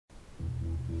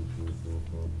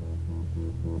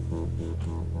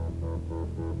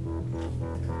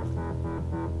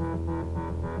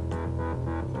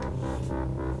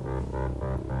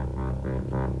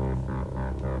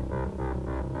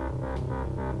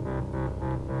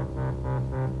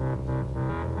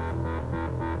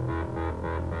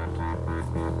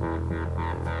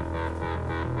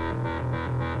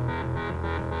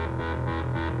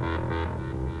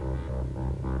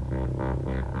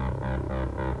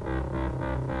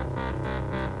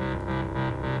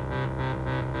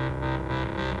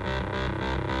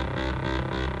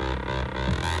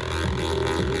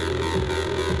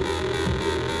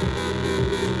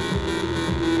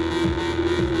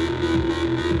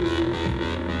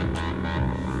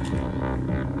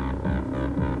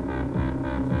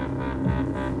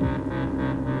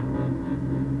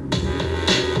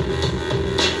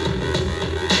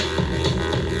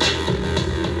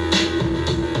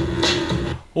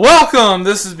Welcome!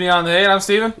 This is Beyond the Hate. I'm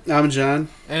Steven. I'm John.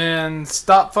 And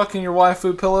stop fucking your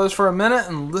waifu pillows for a minute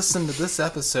and listen to this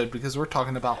episode because we're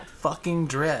talking about fucking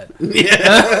dread.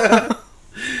 Yeah.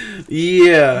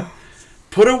 Yeah.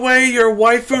 Put away your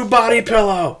waifu body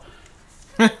pillow.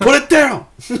 Put it down.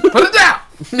 Put it down!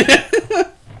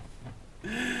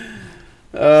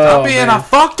 Stop being a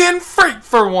fucking freak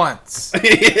for once.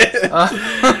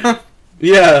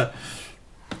 Yeah.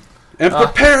 And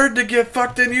prepared to get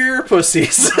fucked in your ear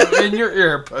pussies. In your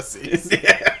ear pussies.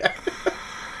 Yeah.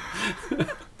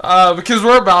 Because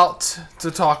we're about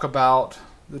to talk about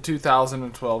the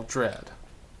 2012 Dread.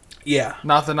 Yeah.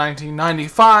 Not the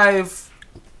 1995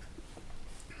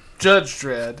 Judge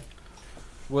Dredd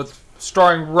with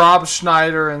starring Rob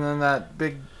Schneider and then that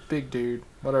big dude,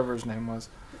 whatever his name was.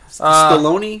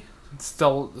 Stallone?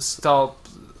 Stallone?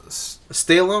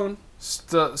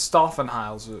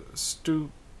 Stoffenheiser.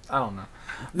 I don't know.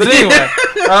 But anyway.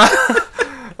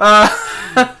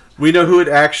 We know who it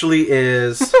actually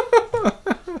is.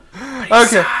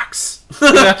 Okay. Sucks.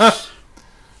 Yeah.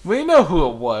 We know who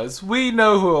it was.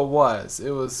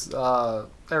 It was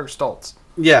Eric Stoltz.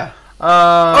 Yeah.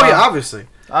 Oh, yeah,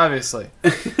 obviously.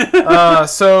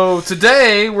 So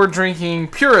today we're drinking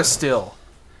Pura Still.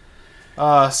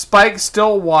 Spiked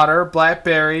still water,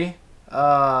 blackberry,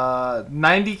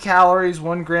 90 calories,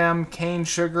 1 gram cane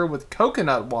sugar with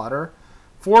coconut water,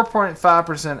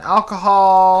 4.5%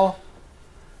 alcohol,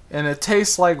 and it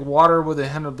tastes like water with a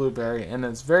hint of blueberry, and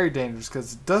it's very dangerous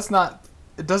because it does not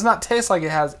taste like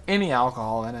it has any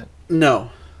alcohol in it. No.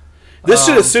 This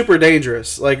shit is super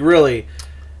dangerous. Like, really.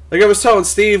 Like I was telling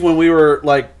Steve when we were,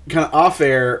 like, kind of off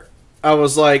air, I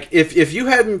was like, if you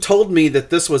hadn't told me that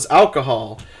this was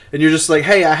alcohol, and you're just like,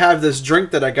 hey, I have this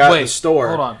drink that I got in the store.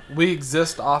 Hold on. We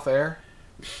exist off air?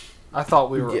 I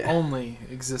thought we were only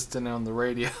existing on the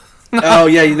radio. Oh,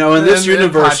 yeah, in this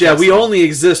universe, we only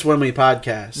exist when we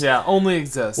podcast. Yeah, only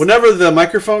exist. Whenever the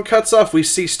microphone cuts off, we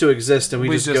cease to exist, and we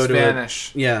just go to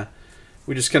vanish. Yeah.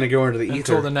 We just kind of go into the ether.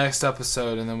 Until the next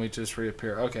episode, and then we just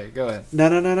reappear. Okay, go ahead. No.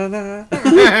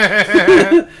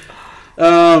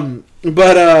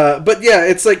 But yeah,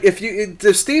 it's like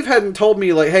if Steve hadn't told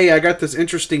me, like, hey, I got this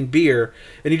interesting beer,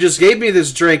 and he just gave me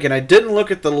this drink, and I didn't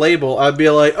look at the label, I'd be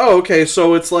like, oh, okay,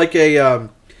 so it's like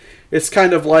it's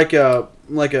kind of like a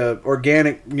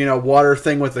organic, water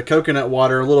thing with the coconut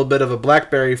water, a little bit of a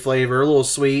blackberry flavor, a little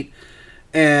sweet,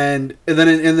 and then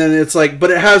it's like,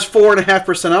 but it has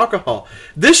 4.5% alcohol.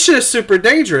 This shit is super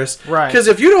dangerous, right? Because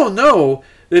if you don't know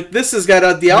that this has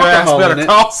got the alcohol in it,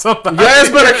 call somebody. You guys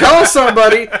better call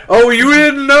somebody. Oh, you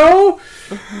didn't know?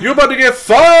 You're about to get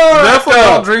fucked. Definitely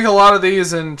don't drink a lot of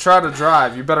these and try to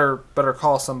drive. You better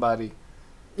call somebody.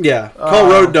 Yeah, call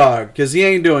Road Dogg, because he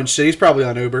ain't doing shit. He's probably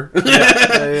on Uber.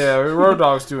 Yeah, Road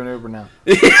Dogg's doing Uber now.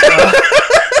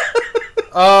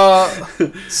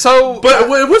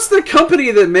 But what's the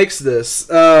company that makes this?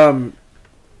 I'm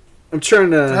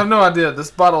trying to... I have no idea.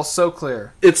 This bottle's so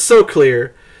clear. It's so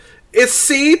clear. It's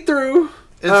see-through.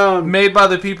 It's made by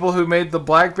the people who made the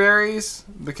blackberries,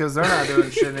 because they're not doing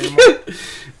shit anymore.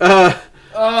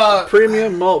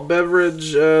 Premium malt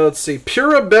beverage. Let's see.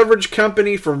 Pura Beverage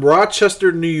Company from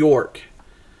Rochester, New York.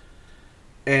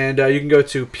 And you can go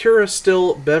to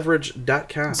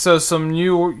purastillbeverage.com. So some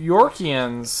New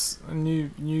Yorkians,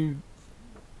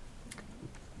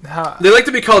 they like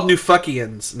to be called New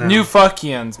Fuckians now. New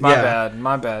Fuckians. My bad.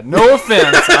 No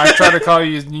offense. I try to call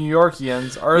you New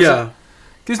Yorkians.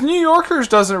 Because New Yorkers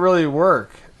doesn't really work.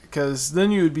 Because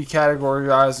then you would be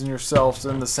categorizing yourselves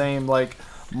in the same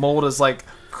mold as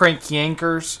Crank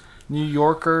Yankers, New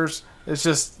Yorkers. It's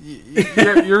just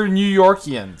you're New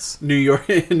Yorkians. New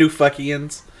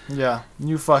Fuckians. Yeah,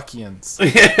 New Fuckians.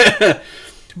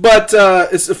 But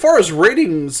as far as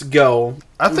ratings go,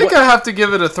 I think I have to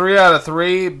give it a 3 out of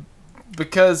 3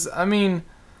 because I mean,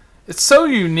 it's so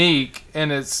unique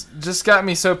and it's just got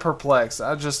me so perplexed.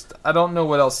 I don't know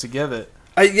what else to give it.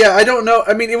 I don't know.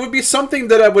 I mean, it would be something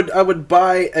that I would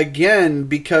buy again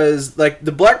because like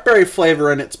the blackberry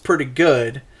flavor in it's pretty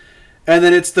good, and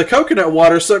then it's the coconut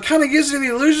water, so it kind of gives you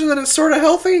the illusion that it's sort of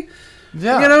healthy.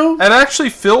 Yeah, you know, it actually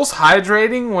feels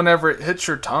hydrating whenever it hits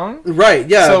your tongue. Right?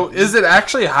 Yeah. So is it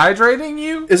actually hydrating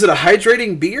you? Is it a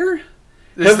hydrating beer?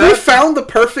 Have we found the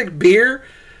perfect beer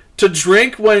to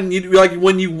drink when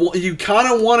you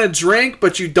kind of want to drink,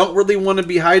 but you don't really want to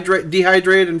be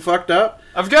dehydrated and fucked up?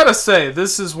 I've got to say,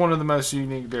 this is one of the most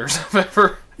unique beers I've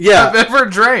ever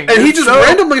drank. And he just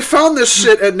randomly found this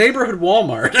shit at neighborhood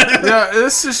Walmart. Yeah,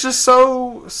 this is just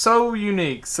so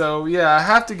unique. So yeah, I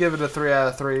have to give it a 3 out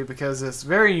of 3 because it's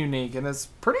very unique and it's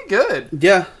pretty good.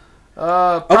 Yeah.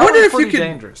 I wonder if you could.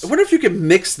 Dangerous. I wonder if you could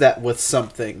mix that with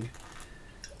something.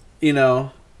 You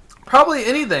know. Probably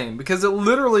anything because it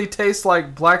literally tastes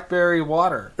like blackberry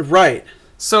water. Right.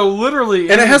 So literally,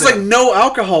 and it has like no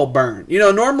alcohol burn. You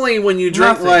know, normally when you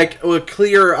drink like a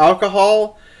clear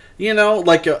alcohol, you know,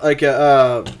 like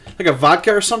a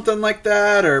vodka or something like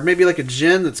that, or maybe like a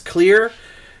gin that's clear,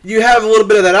 you have a little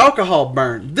bit of that alcohol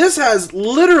burn. This has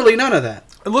literally none of that.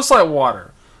 It looks like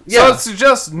water. Yeah. So it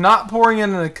suggests not pouring it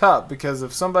in a cup because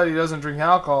if somebody doesn't drink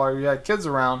alcohol or you have kids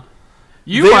around,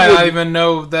 you might not even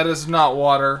know that it's not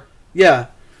water. Yeah.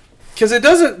 Because it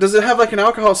doesn't... Does it have like an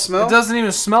alcohol smell? It doesn't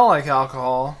even smell like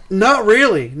alcohol. Not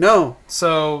really, no.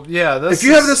 So, yeah, if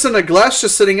you have this in a glass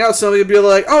just sitting out, somebody would be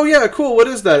like, oh yeah, cool, what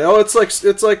is that? Oh, it's like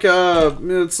a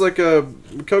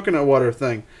coconut water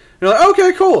thing. You're like,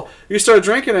 okay, cool. You start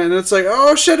drinking it, and it's like,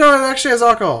 oh shit, no, it actually has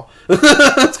alcohol.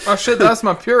 Oh shit, that's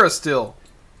my Pura still.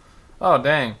 Oh,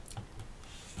 dang.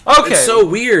 Okay. It's so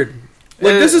weird.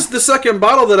 Like, this is the second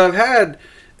bottle that I've had,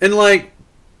 and like...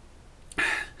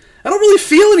 I don't really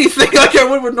feel anything like I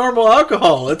would with normal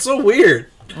alcohol. It's so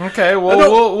weird. Okay,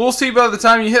 well, we'll see by the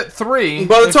time you hit 3.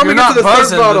 By the time we get to the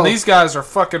third bottle, these guys are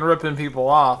fucking ripping people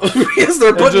off. Yes,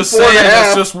 they're putting just saying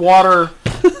it's just water,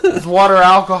 it's water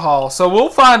alcohol. So we'll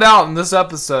find out in this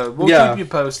episode. We'll keep you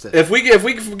posted. If we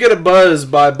get a buzz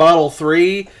by bottle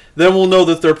 3, then we'll know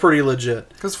that they're pretty legit.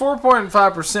 Because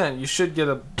 4.5%, you should get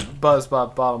a buzz by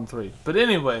bottom 3. But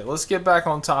anyway, let's get back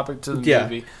on topic to the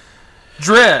movie.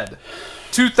 Dredd.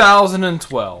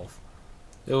 2012.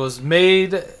 It was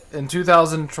made in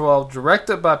 2012,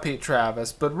 directed by Pete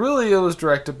Travis, but really it was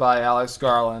directed by Alex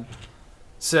Garland,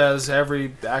 says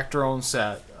every actor on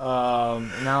set.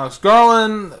 And Alex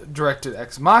Garland directed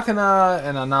Ex Machina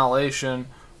and Annihilation,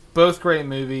 both great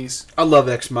movies. I love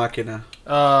Ex Machina.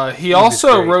 He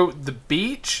also wrote The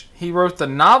Beach. He wrote the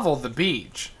novel The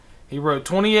Beach. He wrote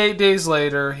 28 Days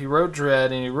Later. He wrote Dredd,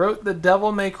 and he wrote the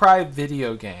Devil May Cry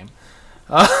video game.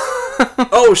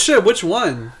 Oh shit! Which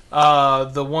one?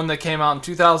 The one that came out in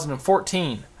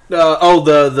 2014. The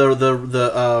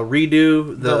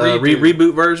redo,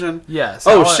 reboot version. Yes.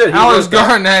 Oh shit! Alex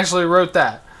Garland actually wrote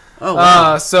that. Oh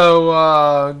wow.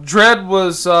 Dredd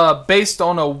was based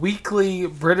on a weekly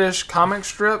British comic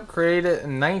strip created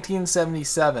in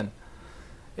 1977,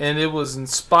 and it was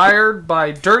inspired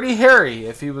by Dirty Harry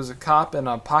if he was a cop in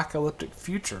an apocalyptic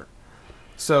future.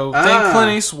 So think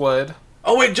Clint Eastwood.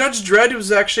 Oh wait, Judge Dredd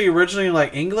was actually originally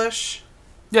like English?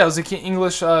 Yeah, it was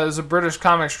English. It was a British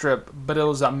comic strip, but it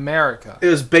was America. It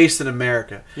was based in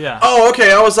America. Yeah. Oh,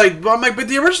 okay. I'm like, but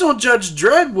the original Judge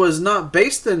Dredd was not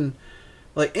based in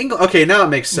like England. Okay, now it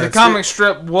makes sense. The comic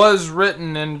strip was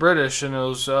written in British and it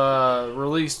was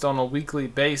released on a weekly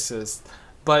basis,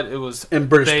 but it was in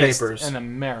British papers in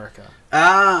America.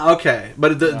 Ah, okay.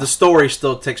 But the story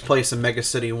still takes place in Mega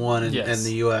City 1 in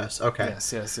the U.S. Okay.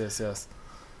 Yes.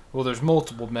 Well, there's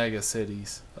multiple mega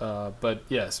cities, but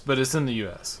it's in the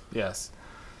U.S. Yes.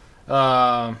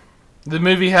 The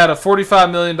movie had a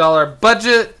 $45 million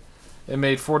budget. It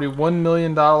made $41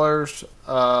 million,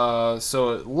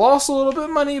 so it lost a little bit of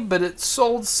money, but it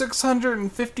sold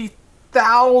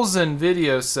 650,000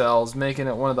 video sales, making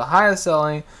it one of the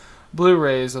highest-selling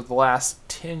Blu-rays of the last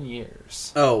 10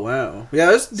 years. Oh, wow.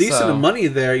 Yeah, that's decent money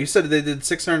there. You said they did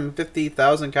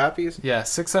 650,000 copies? Yeah,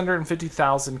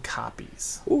 650,000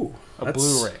 copies. Ooh. A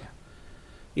Blu-ray.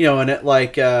 You know, and it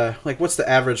like what's the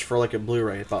average for like a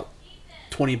Blu-ray? About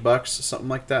 $20, something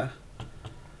like that?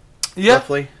 Yeah.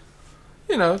 Roughly?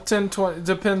 You know, 10, 20,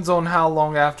 depends on how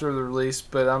long after the release,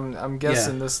 but I'm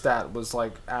guessing this stat was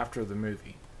like after the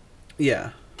movie. Yeah.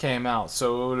 Came out,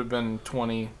 so it would have been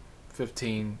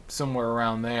 2015, somewhere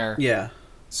around there. Yeah.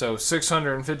 So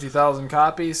 650,000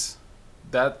 copies.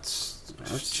 That's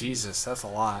Jesus. That's a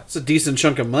lot. It's a decent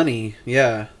chunk of money.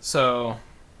 Yeah. So,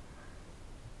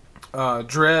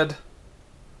 Dredd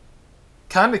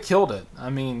kind of killed it. I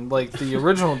mean, like the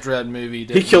original Dredd movie He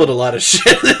did. killed a lot of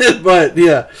shit, but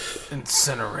yeah.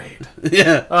 Incinerate.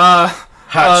 Yeah.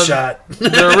 Hot shot.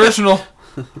 The original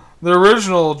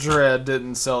Dredd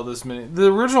didn't sell this many.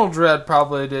 The original Dredd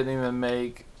probably didn't even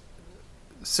make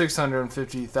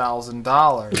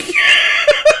 $650,000.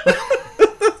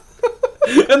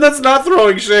 And that's not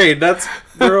throwing shade. That's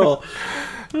real.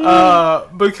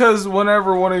 Because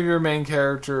whenever one of your main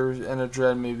characters in a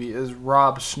Dredd movie is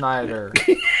Rob Schneider,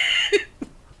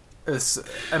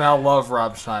 and I love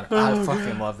Rob Schneider. I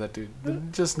fucking love that dude.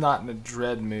 But just not in a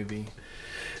Dredd movie.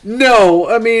 No,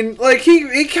 I mean, like,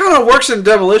 he kind of works in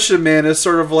Demolition Man as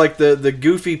sort of like the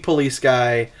goofy police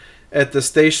guy at the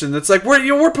station. That's like,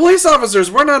 we're police officers.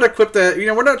 We're not equipped to,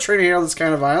 we're not trained to handle this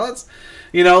kind of violence.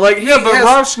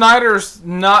 Rob Schneider's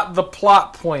not the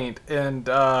plot point in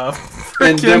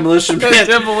Demolition Man.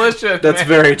 Demolition That's Man.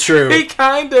 very true. He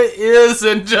kind of is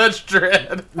in Judge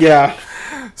Dredd. Yeah.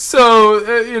 So,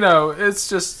 it's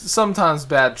just sometimes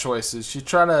bad choices. You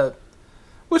try to...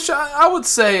 Which I would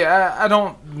say I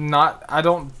don't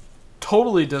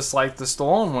totally dislike the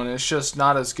Stallone one. It's just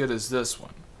not as good as this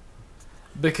one.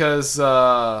 Because,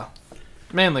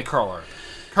 mainly Carl Urban.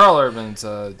 Carl Urban's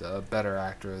a better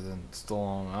actor than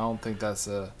Stallone. I don't think that's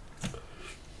a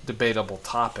debatable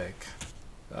topic.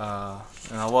 And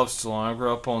I love Stallone. I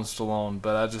grew up on Stallone,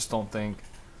 but I just don't think...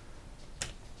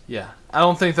 Yeah, I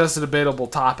don't think that's a debatable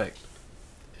topic.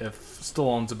 If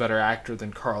Stallone's a better actor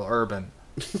than Carl Urban.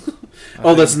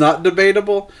 That's not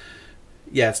debatable?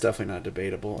 Yeah, it's definitely not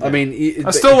debatable. Yeah. I mean...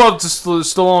 I still love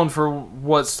Stallone for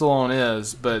what Stallone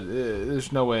is, but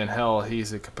there's no way in hell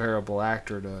he's a comparable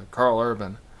actor to Carl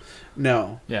Urban.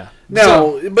 No. Yeah.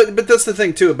 No, but that's the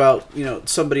thing, too, about,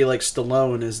 somebody like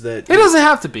Stallone is that... He doesn't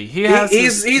have to be.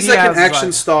 He's like an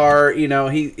action star,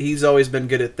 he's always been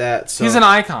good at that. So. He's an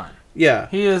icon. Yeah.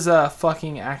 He is a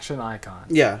fucking action icon.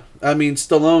 Yeah. I mean,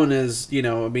 Stallone is,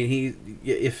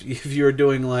 if you're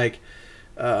doing like,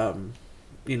 like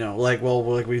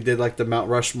we did like the Mount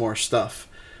Rushmore stuff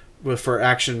for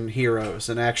action heroes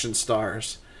and action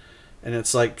stars. And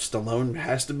it's like Stallone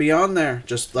has to be on there.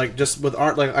 Just with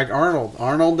Arnold.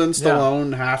 Arnold and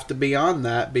Stallone have to be on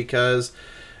that because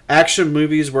action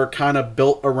movies were kind of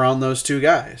built around those two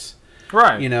guys.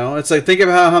 Right. It's like, think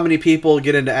about how many people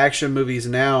get into action movies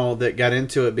now that got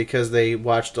into it because they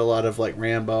watched a lot of like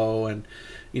Rambo and,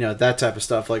 that type of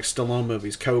stuff, like Stallone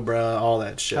movies, Cobra, all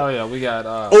that shit. Oh yeah, we got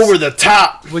Over the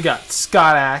Top. We got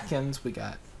Scott Adkins. We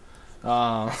got.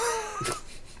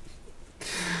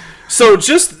 So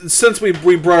just since we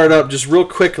brought it up, just real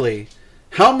quickly,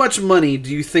 how much money do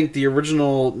you think the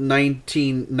original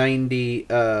 1990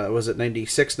 was it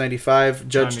 96, 95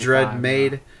 Judge Dredd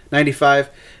made? 95.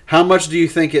 How much do you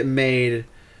think it made?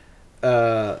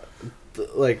 We'll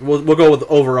go with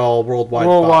overall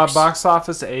worldwide box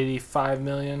office, $85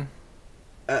 million.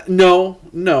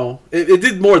 No, it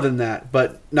did more than that,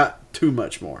 but not too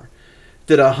much more.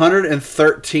 Did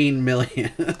 $113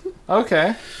 million.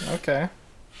 Okay.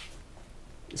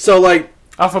 So like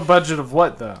off a budget of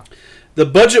what though? The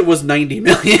budget was $90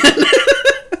 million.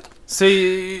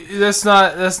 See, that's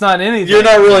not anything. You're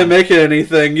not really making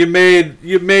anything. You made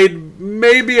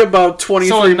maybe about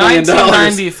 $23 million. So in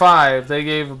 1995, they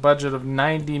gave a budget of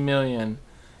 $90 million,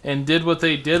 and did what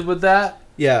they did with that.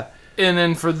 Yeah. And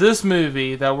then for this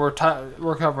movie that we're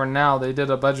covering now, they did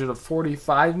a budget of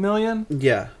 $45 million.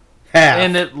 Yeah. Half.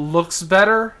 And it looks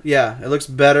better. Yeah, it looks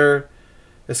better.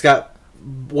 It's got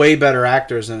way better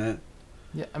actors in it.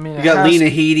 Yeah, I mean, you got Lena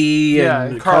Headey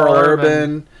and Carl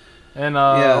Urban. And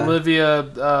Olivia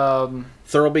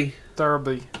Thirlby.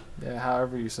 Yeah,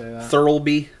 however you say that.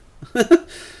 Thirlby.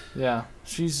 Yeah,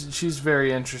 she's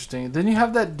very interesting. Then you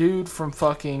have that dude from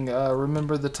fucking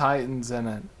Remember the Titans in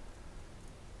it.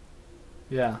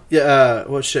 Yeah. Yeah.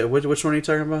 Which one are you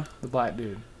talking about? The black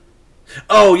dude.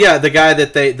 Oh yeah, the guy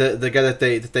that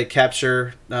they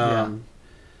capture.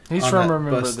 He's from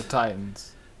Remember the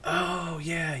Titans. Oh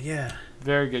yeah.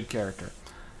 Very good character.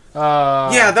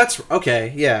 Yeah, that's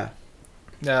okay. Yeah.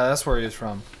 Yeah, that's where he's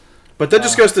from. But that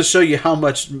just goes to show you how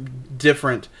much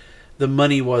different the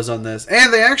money was on this.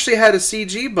 And they actually had a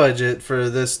CG budget for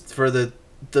the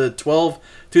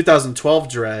 2012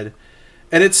 Dredd.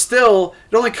 And it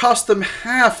only cost them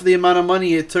half the amount of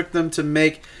money it took them to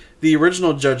make the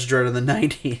original Judge Dredd in the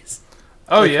 90s.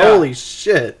 Oh, yeah. Holy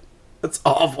shit. That's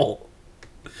awful.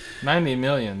 $90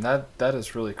 million. That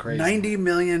is really crazy. $90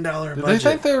 million budget. Did they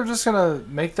think they were just gonna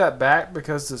make that back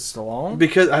because it's Stallone?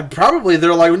 Because probably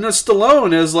they're like, no,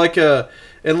 Stallone is like a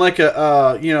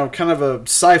kind of a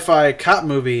sci-fi cop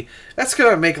movie. That's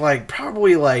gonna make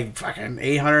probably fucking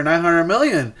 800, 900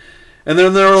 million. And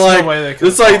then they were There's like, no way they could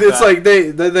it's have like thought it's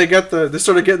that. like they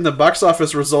started getting the box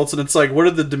office results, and it's like, what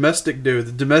did the domestic do?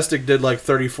 The domestic did like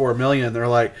 34 million. They're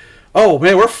like, oh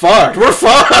man, we're fucked. We're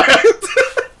fucked.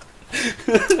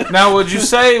 Now, would you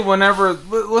say whenever...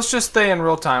 Let's just stay in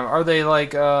real time. Are they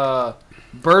like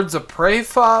birds of prey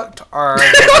fucked? Or are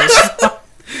they just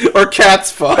Or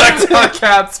cats fucked. or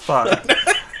cats fucked?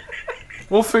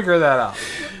 We'll figure that out.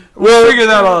 Well, Figure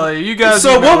that out later. You guys...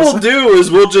 so email what us. we'll do is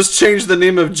we'll just change the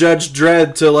name of Judge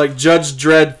Dredd to like Judge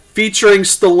Dredd featuring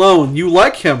Stallone. You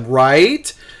like him,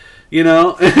 right? You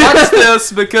know? Watch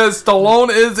this because Stallone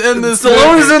is in this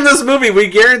Stallone movie. is in this movie. We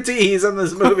guarantee he's in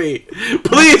this movie.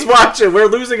 Please watch it. We're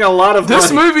losing a lot of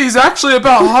This money. movie is actually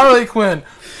about Harley Quinn.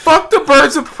 Fuck the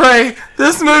Birds of Prey.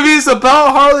 This movie is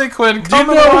about Harley Quinn. Do you Come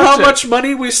and know watch how it. much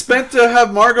money we spent to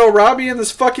have Margot Robbie in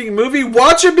this fucking movie?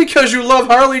 Watch it because you love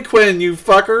Harley Quinn, you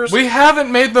fuckers. We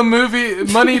haven't made the movie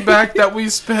money back that we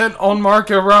spent on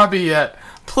Margot Robbie yet.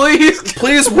 Please.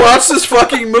 Please watch this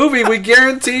fucking movie. We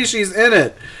guarantee she's in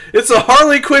it. It's a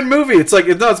Harley Quinn movie. It's like,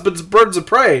 but it's Birds of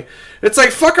Prey. It's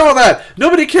like, fuck all that.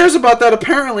 Nobody cares about that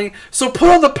apparently. So put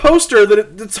on the poster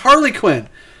that it's Harley Quinn,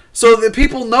 so that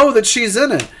people know that she's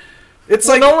in it. It's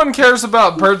Well, like no one cares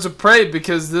about Birds of Prey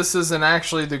because this isn't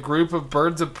actually the group of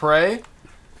Birds of Prey.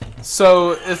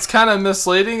 So it's kind of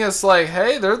misleading. It's like,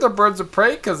 hey, they're the Birds of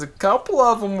Prey because a couple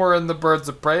of them were in the Birds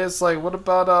of Prey. It's like, what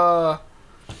about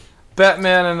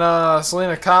Batman and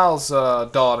Selena Kyle's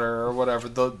daughter or whatever,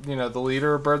 the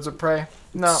leader of Birds of Prey?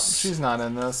 No, she's not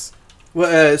in this.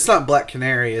 well, it's not Black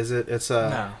Canary, is it? It's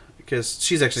No. because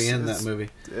she's actually in that It's- movie.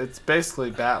 It's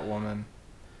basically Batwoman.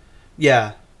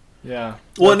 Yeah. Yeah.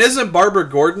 Well, and isn't Barbara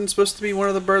Gordon supposed to be one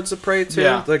of the Birds of Prey too?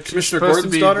 Yeah. Like She's Commissioner supposed to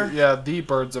Gordon's be, daughter. Yeah, the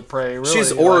Birds of Prey. Really,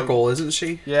 She's Oracle, isn't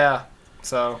she? Yeah.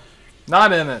 So,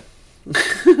 not in it.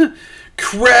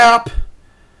 Crap.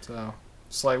 So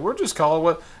it's like we're just calling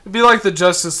what it'd be like the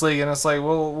Justice League, and it's like,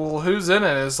 well, who's in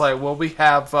it? It's like, well, we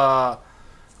have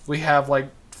like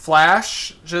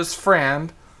Flash, just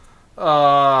friend. We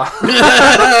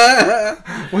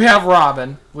have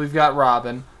Robin. We've got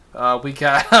Robin. We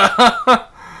got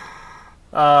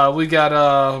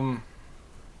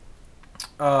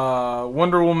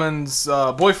Wonder Woman's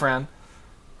boyfriend.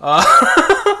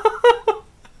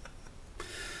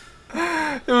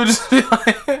 It would just be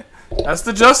like, that's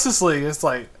the Justice League. It's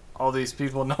like all these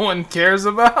people no one cares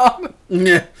about.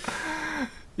 Yeah.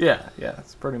 Yeah,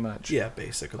 it's pretty much. Yeah,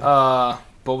 basically.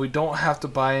 But we don't have to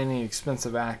buy any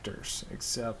expensive actors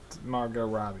except Margot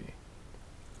Robbie.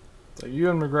 It's like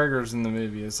Ewan McGregor's in the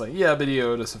movie. It's like, yeah, but he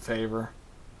owed us a favor.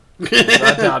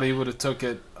 I doubt he would have took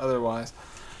it otherwise.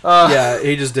 Yeah,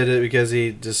 he just did it because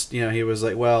he just, he was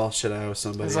like, well, should I owe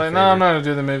somebody It's a like, favor? no, I'm not gonna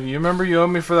do the movie. You remember you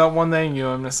owed me for that one thing. You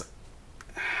owe me.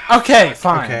 Okay,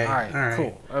 fine. Okay, All right. all right.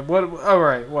 Cool. All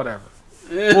right. Whatever.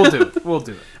 We'll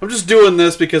do it. I'm just doing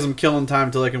this because I'm killing time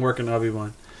till I can work in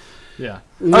Obi-Wan. Yeah.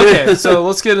 Okay, so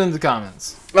let's get into the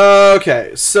comments.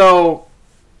 Okay, so...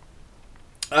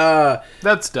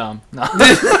 That's dumb. No.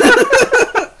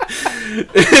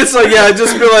 It's like, yeah,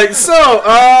 just be like,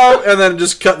 and then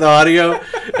just cut the audio,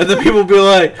 and then people be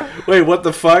like, wait, what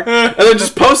the fuck? And then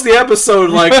just post the episode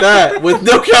like that, with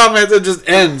no comments, it just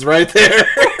ends right there.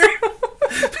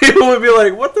 People would be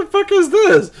like, what the fuck is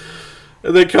this?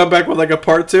 And then come back with like a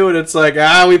part 2, and it's like,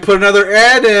 we put another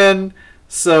ad in,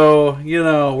 so,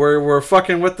 we're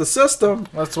fucking with the system.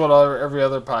 That's what every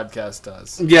other podcast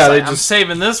does. Yeah, It's they like, I'm just-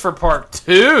 saving this for part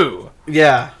 2.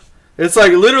 Yeah. It's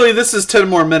like, literally, this is 10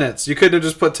 more minutes. You couldn't have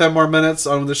just put 10 more minutes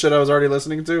on the shit I was already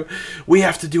listening to. We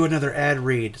have to do another ad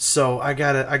read, so I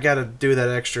gotta do that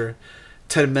extra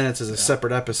 10 minutes as a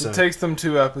separate If episode. it takes them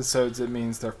 2 episodes, it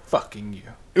means they're fucking you.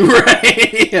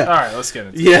 Right? Yeah. All right, let's get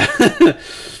into it.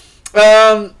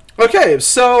 Yeah. Okay,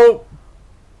 so...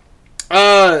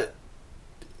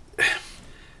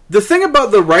 the thing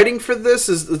about the writing for this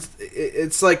is,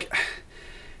 it's like...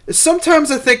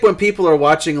 Sometimes I think when people are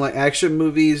watching like action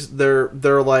movies, they're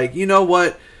like, you know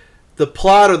what, the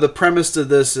plot or the premise to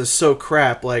this is so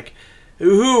crap. Like,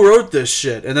 who wrote this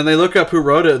shit? And then they look up who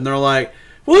wrote it, and they're like,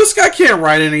 well, this guy can't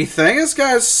write anything. This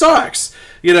guy sucks,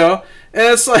 And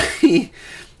it's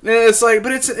like,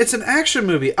 but it's an action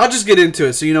movie. I'll just get into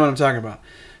it so you know what I'm talking about.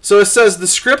 So it says the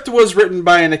script was written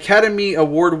by an Academy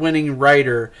Award-winning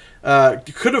writer.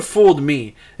 Could have fooled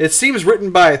me. It seems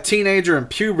written by a teenager in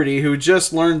puberty who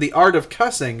just learned the art of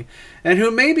cussing and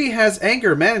who maybe has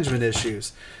anger management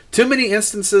issues. Too many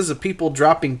instances of people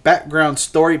dropping background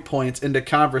story points into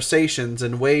conversations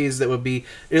in ways that would be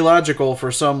illogical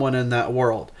for someone in that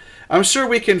world. I'm sure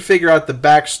we can figure out the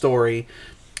backstory.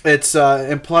 It's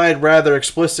implied rather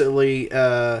explicitly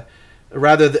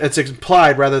It's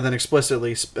implied rather than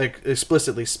explicitly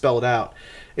spelled out.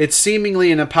 It's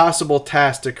seemingly an impossible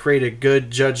task to create a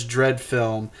good Judge Dredd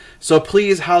film, so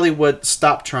please, Hollywood,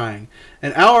 stop trying.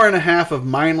 An hour and a half of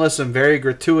mindless and very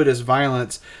gratuitous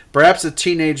violence, perhaps a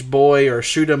teenage boy or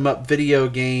shoot-'em-up video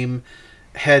game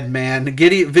head man,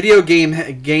 game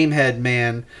head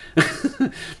man,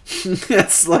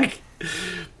 that's like,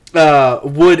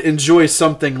 would enjoy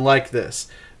something like this.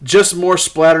 Just more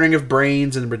splattering of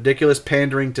brains and ridiculous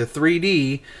pandering to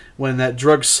 3D when that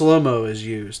drug slow-mo is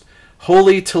used.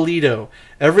 Holy Toledo.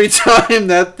 Every time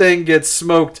that thing gets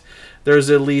smoked,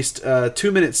 there's at least a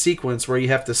 2-minute sequence where you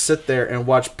have to sit there and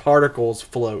watch particles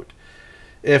float.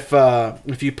 If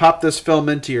you pop this film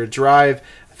into your drive,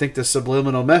 I think the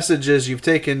subliminal message is you've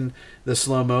taken the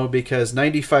slow-mo because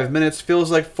 95 minutes feels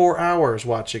like 4 hours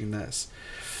watching this.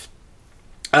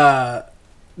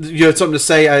 You had something to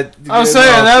say? I was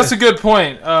saying that's a good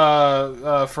point.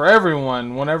 For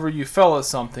everyone, whenever you fail at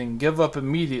something, give up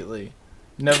immediately.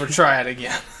 Never try it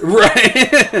again.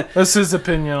 Right. That's his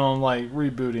opinion on like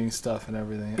rebooting stuff and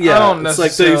everything. Yeah, I don't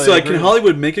necessarily it's like, agree. can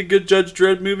Hollywood make a good Judge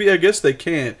Dredd movie? I guess they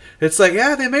can't. It's like,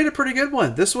 yeah, they made a pretty good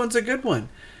one. This one's a good one.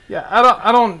 Yeah,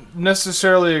 I don't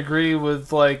necessarily agree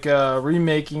with like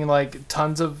remaking like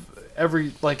tons of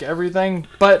everything,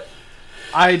 but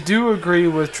I do agree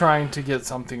with trying to get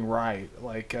something right,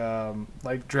 like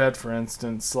Dredd, for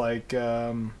instance. Like,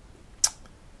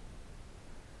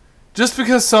 just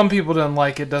because some people didn't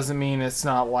like it doesn't mean it's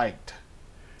not liked.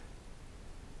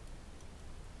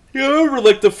 You remember,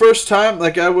 like the first time,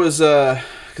 like I was,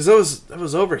 because I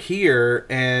was over here,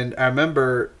 and I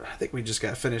remember, I think we just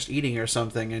got finished eating or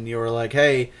something, and you were like,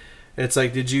 "Hey," it's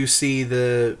like, "Did you see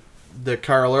the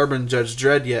Karl Urban Judge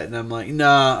Dredd yet?" And I'm like,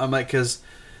 "Nah." I'm like, because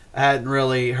I hadn't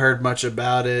really heard much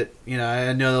about it. You know,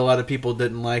 I know that a lot of people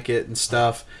didn't like it and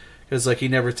stuff. Because, like, he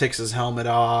never takes his helmet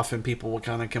off, and people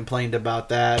kind of complained about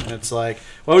that. And it's like,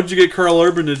 why would you get Karl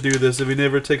Urban to do this if he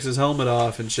never takes his helmet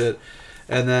off and shit?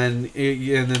 And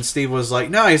then Steve was like,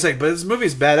 no, he's like, but this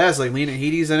movie's badass. Like, Lena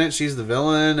Headey's in it. She's the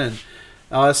villain and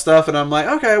all that stuff. And I'm like,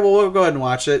 okay, well, we'll go ahead and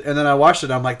watch it. And then I watched it.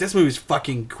 And I'm like, this movie's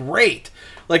fucking great.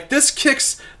 Like, this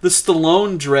kicks the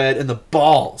Stallone Dredd in the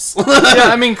balls. Yeah,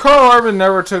 I mean, Karl Urban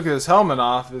never took his helmet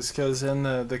off is because in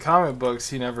the comic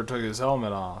books, he never took his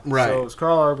helmet off. Right. So it was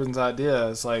Karl Urban's idea.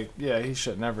 It's like, yeah, he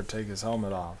should never take his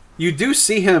helmet off. You do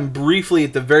see him briefly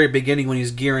at the very beginning when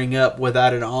he's gearing up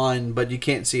without it on, but you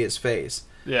can't see his face.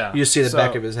 Yeah. You just see the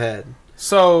back of his head.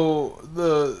 So,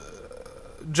 the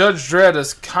Judge Dredd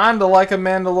is kind of like a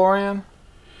Mandalorian.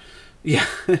 Yeah.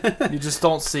 You just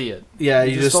don't see it. Yeah,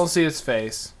 you just don't see his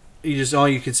face. You just, all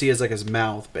you can see is like his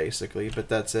mouth, basically, but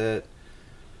that's it.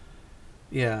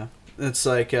 Yeah. It's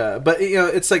like, but you know,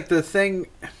 it's like the thing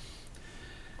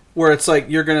where it's like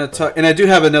you're gonna talk, and I do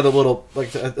have another little,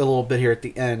 like a little bit here at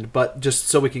the end, but just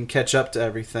so we can catch up to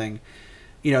everything.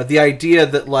 You know, the idea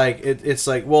that like it's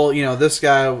like, well, you know, this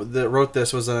guy that wrote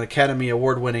this was an Academy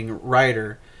Award-winning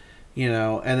writer, you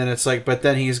know, and then it's like, but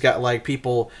then he's got like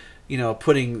people, you know,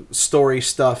 putting story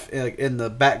stuff in the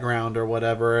background or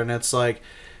whatever, and it's like,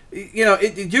 you know,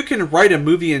 you can write a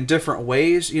movie in different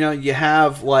ways. You know, you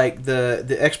have like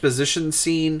the exposition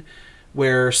scene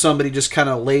where somebody just kind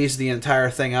of lays the entire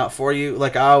thing out for you.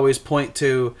 Like I always point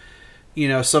to, you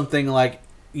know, something like,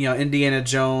 you know, Indiana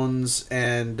Jones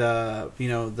and you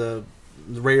know, the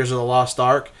Raiders of the Lost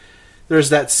Ark. There's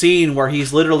that scene where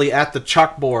he's literally at the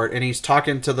chalkboard and he's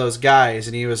talking to those guys,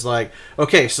 and he was like,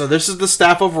 okay, so this is the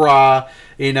Staff of Ra,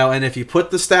 you know, and if you put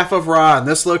the Staff of Ra in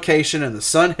this location and the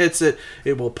sun hits it,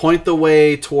 it will point the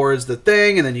way towards the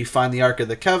thing, and then you find the Ark of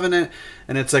the Covenant,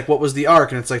 and it's like, what was the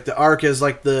Ark? And it's like, the Ark is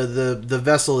like the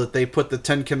vessel that they put the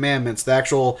Ten Commandments, the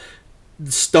actual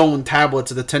stone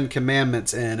tablets of the Ten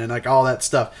Commandments in, and like all that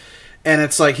stuff. And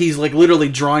it's like he's like literally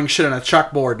drawing shit on a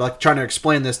chalkboard, like trying to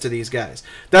explain this to these guys.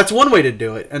 That's one way to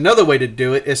do it. Another way to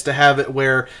do it is to have it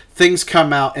where things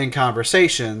come out in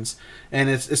conversations, and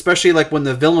it's especially like when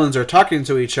the villains are talking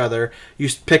to each other, you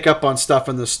pick up on stuff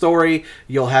in the story.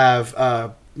 You'll have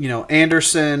you know,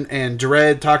 Anderson and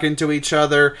Dredd talking to each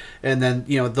other, and then,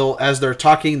 you know, as they're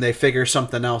talking, they figure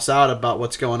something else out about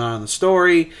what's going on in the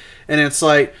story, and it's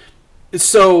like,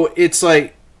 so it's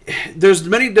like, there's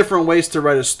many different ways to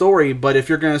write a story, but if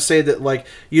you're going to say that, like,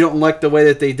 you don't like the way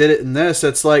that they did it in this,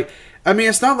 it's like, I mean,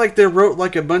 it's not like they wrote,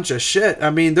 like, a bunch of shit.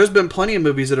 I mean, there's been plenty of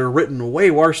movies that are written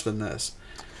way worse than this.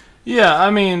 Yeah,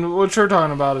 I mean, what you're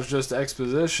talking about is just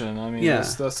exposition. I mean, yeah.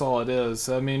 that's all it is.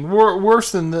 I mean,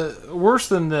 worse than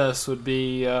this would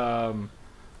be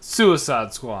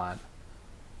Suicide Squad,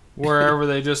 wherever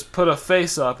they just put a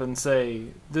face up and say,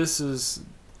 this is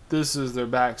their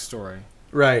backstory.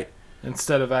 Right.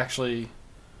 Instead of actually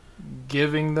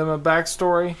giving them a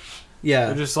backstory. Yeah.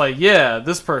 They're just like, yeah,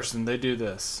 this person, they do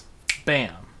this.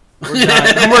 Bam. We're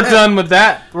done. And we're done with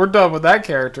that. We're done with that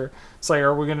character. It's like,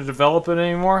 are we going to develop it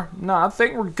anymore? No, I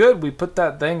think we're good. We put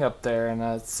that thing up there, and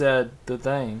I said the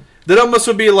thing. That almost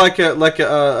would be like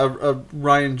a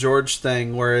Ryan George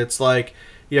thing where it's like,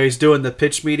 he's doing the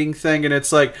pitch meeting thing, and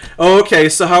it's like, oh, okay,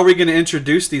 so how are we going to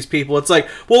introduce these people? It's like,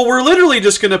 well, we're literally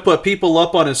just going to put people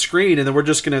up on a screen, and then we're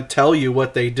just going to tell you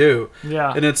what they do.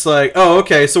 Yeah. And it's like, oh,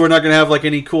 okay, so we're not going to have like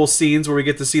any cool scenes where we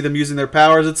get to see them using their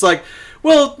powers. It's like,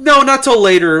 well, no, not till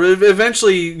later.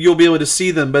 Eventually, you'll be able to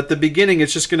see them, but at the beginning,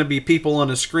 it's just going to be people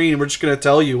on a screen, and we're just going to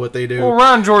tell you what they do. Well,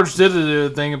 Ron George did a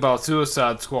thing about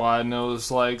Suicide Squad, and it was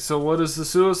like, so what is the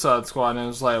Suicide Squad? And it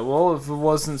was like, well, if it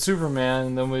wasn't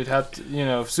Superman, then we'd have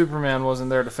to, if Superman wasn't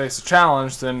there to face a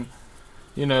challenge, then,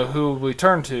 who would we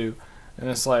turn to? And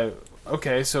it's like,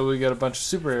 okay, so we get a bunch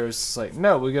of superheroes. It's like,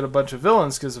 no, we get a bunch of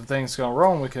villains, because if things go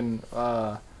wrong, we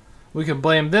can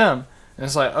blame them. And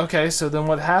it's like, okay, so then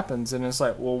what happens? And it's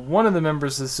like, well, one of the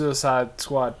members of the Suicide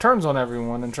Squad turns on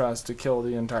everyone and tries to kill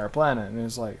the entire planet. And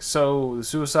it's like, so the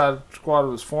Suicide Squad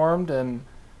was formed, and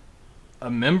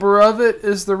a member of it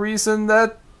is the reason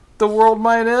that the world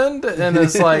might end? And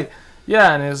it's like,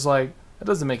 yeah, and it's like, that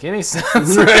doesn't make any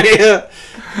sense. Right, yeah.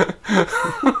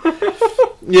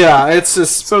 Yeah, it's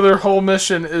just... So their whole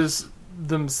mission is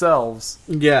themselves.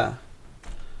 Yeah.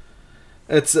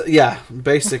 It's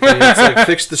basically it's like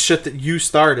fix the shit that you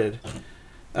started.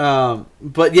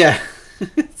 But yeah,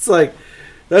 it's like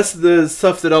that's the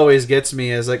stuff that always gets me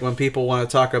is like when people want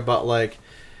to talk about like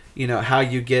how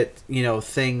you get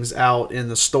things out in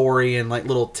the story and like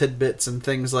little tidbits and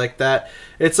things like that.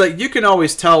 It's like you can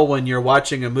always tell when you're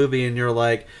watching a movie and you're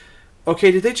like,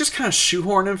 okay, did they just kind of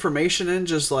shoehorn information in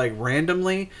just like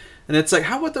randomly? And it's like,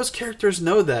 how would those characters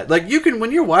know that? Like you can,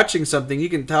 when you're watching something, you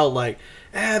can tell like,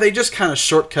 they just kind of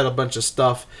shortcut a bunch of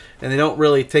stuff and they don't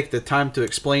really take the time to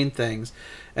explain things.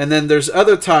 And then there's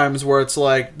other times where it's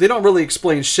like, they don't really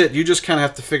explain shit. You just kind of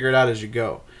have to figure it out as you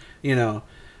go,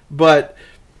 But,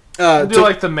 do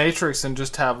like The Matrix and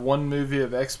just have one movie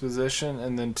of exposition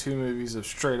and then 2 movies of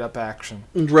straight up action.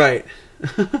 Right.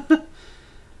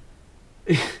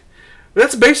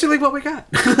 That's basically what we got.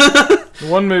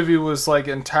 One movie was like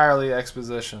entirely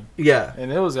exposition. Yeah.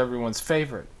 And it was everyone's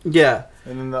favorite. Yeah.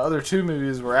 And then the other 2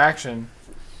 movies were action.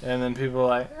 And then people were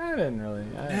like, I didn't really.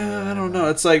 I don't know.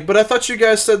 It's like, but I thought you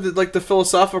guys said that like the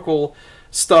philosophical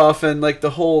stuff and like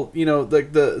the whole,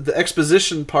 like the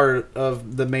exposition part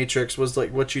of the Matrix was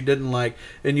like what you didn't like,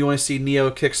 and you want to see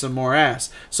Neo kick some more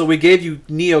ass. So we gave you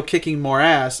Neo kicking more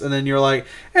ass, and then you're like,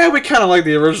 we kind of like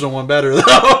the original one better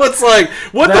though. It's like,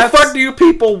 what the fuck do you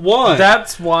people want?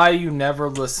 That's why you never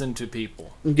listen to people.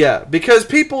 Yeah, because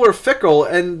people are fickle,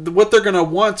 and what they're gonna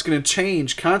want is gonna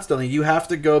change constantly. You have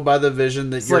to go by the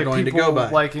vision that you're going to go by.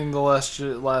 Liking the Last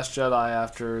Jedi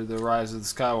after the Rise of the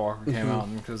Skywalker came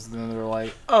out, because then they're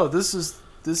like, "Oh, this is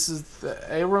the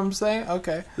Abrams thing."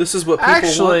 Okay, this is what people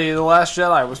actually want. The Last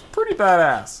Jedi was pretty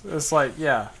badass. It's like,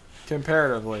 yeah,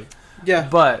 comparatively, yeah,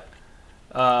 but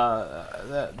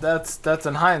that's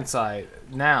in hindsight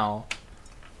now.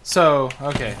 So,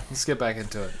 okay, let's get back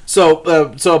into it.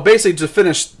 So basically, to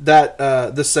finish that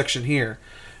this section here,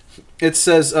 it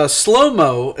says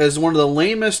slow-mo is one of the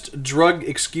lamest drug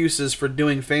excuses for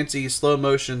doing fancy slow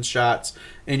motion shots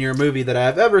in your movie that I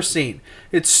have ever seen.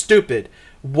 It's stupid.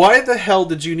 Why the hell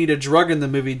did you need a drug in the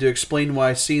movie to explain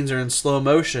why scenes are in slow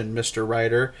motion, Mr.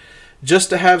 Writer? Just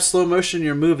to have slow motion in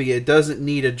your movie, it doesn't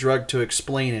need a drug to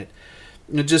explain it.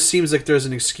 It just seems like there's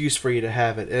an excuse for you to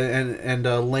have it, and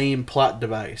a lame plot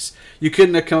device. You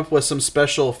couldn't have come up with some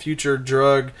special future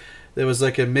drug that was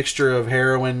like a mixture of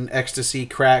heroin, ecstasy,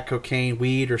 crack, cocaine,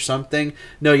 weed, or something.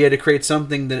 No, you had to create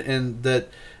something that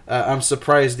I'm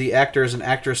surprised the actors and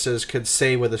actresses could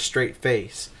say with a straight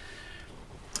face.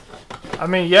 I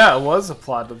mean, yeah, it was a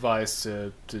plot device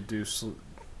to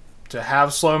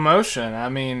have slow motion. I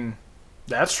mean,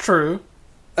 that's true.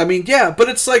 I mean, yeah, but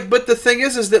it's like, but the thing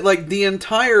is that like the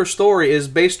entire story is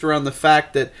based around the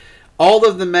fact that all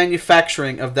of the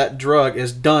manufacturing of that drug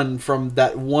is done from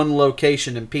that one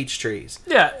location in Peachtrees.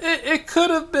 Yeah, it could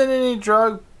have been any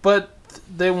drug, but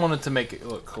they wanted to make it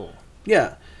look cool.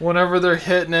 Yeah. Whenever they're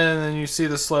hitting it, and then you see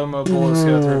the slow-mo bullets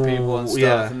go through people and stuff,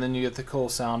 yeah. And then you get the cool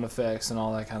sound effects and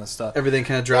all that kind of stuff. Everything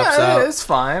kind of drops out. It's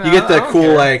fine. You get that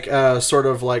cool, like, sort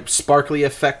of like sparkly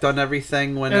effect on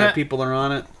everything when people are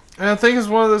on it. And I think it's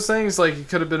one of those things, like, it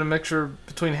could have been a mixture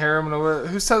between heroin and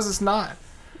who says it's not?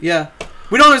 Yeah.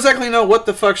 We don't exactly know what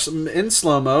the fuck's in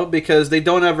slow-mo because they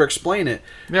don't ever explain it.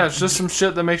 Yeah, it's just some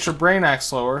shit that makes your brain act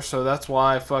slower, so that's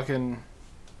why fucking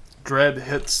Dredd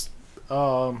hits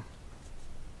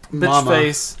bitch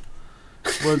face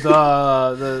with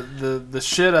the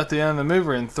shit at the end of the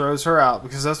movie and throws her out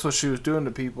because that's what she was doing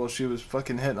to people. She was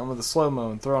fucking hitting them with a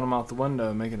slow-mo and throwing them out the window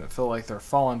and making it feel like they're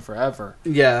falling forever.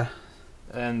 Yeah.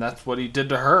 And that's what he did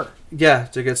to her. Yeah,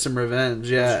 to get some revenge.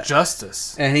 Yeah. It's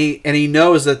justice. And he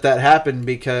knows that happened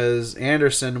because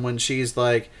Anderson, when she's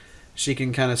like, she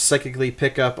can kind of psychically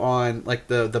pick up on like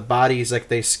the bodies, like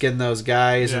they skin those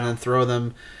guys and then throw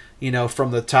them,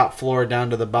 from the top floor down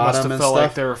to the bottom. Must have and felt stuff.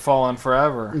 like they were falling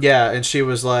forever. Yeah, and she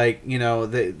was like,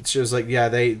 she was like, yeah,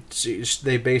 they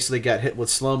basically got hit with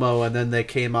slow-mo and then they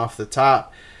came off the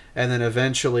top. And then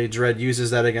eventually Dredd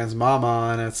uses that against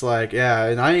Mama, and it's like,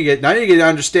 yeah, now you get to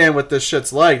understand what this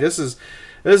shit's like. This is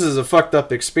a fucked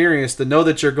up experience to know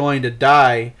that you're going to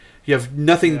die. You have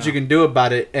nothing that you can do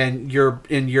about it, and you're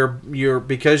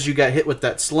because you got hit with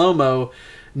that slow-mo,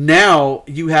 now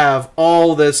you have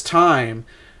all this time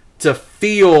to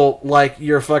feel like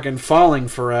you're fucking falling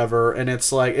forever, and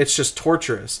it's like, it's just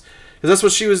torturous. Because that's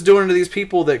what she was doing to these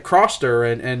people that crossed her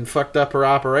and fucked up her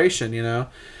operation, And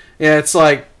it's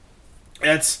like,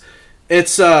 but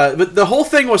the whole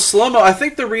thing was slow-mo. I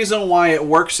think the reason why it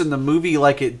works in the movie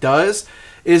like it does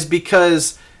is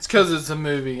because it's a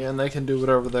movie and they can do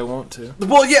whatever they want to.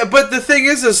 Well, yeah, but the thing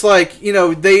is like,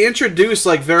 they introduce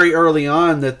like very early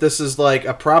on that this is like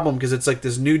a problem because it's like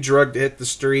this new drug to hit the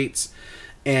streets,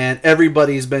 and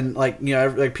everybody's been like,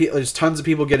 there's tons of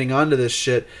people getting onto this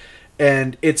shit,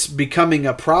 and it's becoming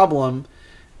a problem.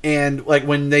 And like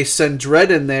when they send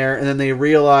Dredd in there, and then they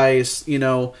realize,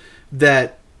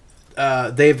 that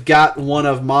they've got one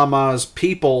of Mama's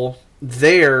people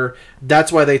there.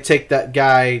 That's why they take that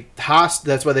guy hostage.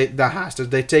 That's why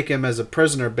they take him as a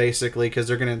prisoner, basically, because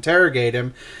they're going to interrogate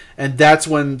him. And that's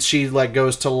when she like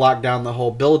goes to lock down the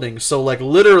whole building. So like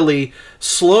literally,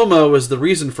 slow-mo is the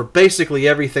reason for basically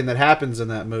everything that happens in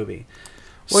that movie.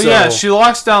 Well, yeah, she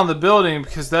locks down the building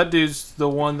because that dude's the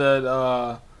one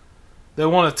that they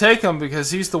want to take him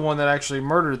because he's the one that actually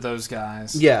murdered those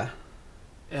guys. Yeah.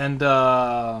 And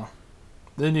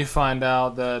then you find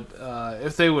out that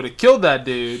if they would have killed that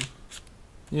dude,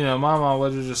 Mama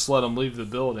would have just let him leave the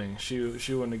building. She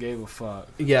wouldn't have gave a fuck.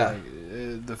 Yeah.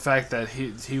 Like, the fact that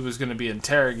he was going to be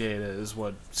interrogated is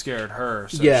what scared her.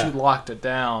 So yeah. She locked it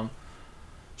down.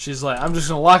 She's like, I'm just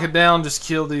going to lock it down, just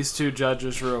kill these two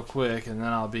judges real quick, and then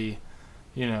I'll be,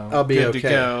 I'll be good to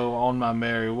go on my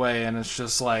merry way. And it's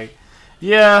just like,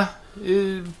 yeah,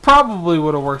 it probably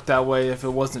would have worked that way if it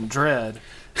wasn't Dredd.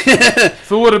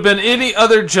 If it would have been any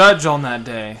other judge on that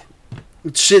day.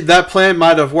 Shit, that plan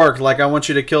might have worked. Like, I want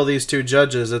you to kill these two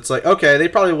judges. It's like, okay, they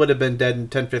probably would have been dead in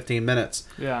 10, 15 minutes.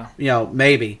 Yeah.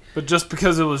 Maybe. But just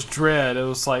because it was Dredd, it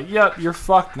was like, yep, you're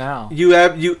fucked now. You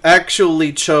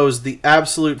actually chose the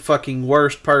absolute fucking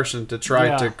worst person to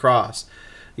try to cross.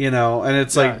 And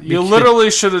it's like... You literally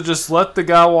should have just let the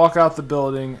guy walk out the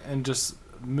building and just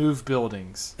move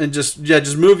buildings. And just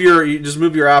move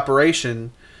your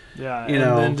operation. Yeah,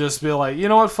 and then just be like, you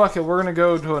know what, fuck it, we're going to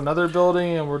go to another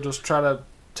building and we'll just try to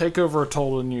take over a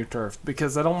total new turf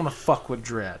because I don't want to fuck with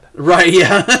Dredd. Right,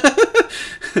 yeah.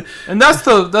 And that's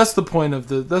the point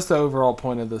of that's the overall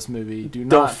point of this movie. Don't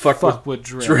not fuck with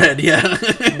Dredd. Dredd, yeah.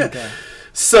 Okay.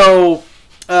 So,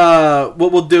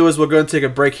 what we'll do is we'll go and take a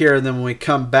break here, and then when we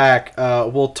come back,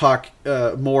 we'll talk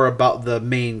more about the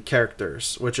main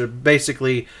characters, which are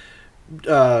basically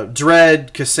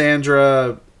Dredd,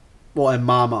 Cassandra... Well, and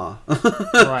Mama.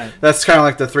 Right. That's kind of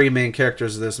like the three main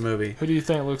characters of this movie. Who do you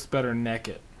think looks better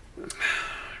naked?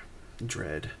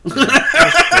 Dredd.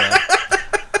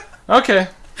 Okay.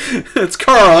 It's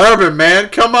Karl Urban, man.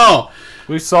 Come on.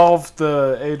 We solved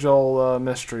the age-old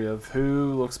mystery of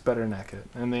who looks better naked.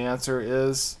 And the answer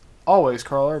is always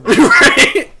Karl Urban.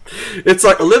 Right? It's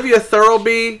like Olivia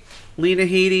Thirlby, Lena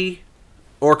Headey,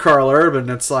 or Karl Urban.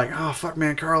 It's like, oh, fuck,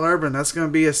 man, Karl Urban, that's going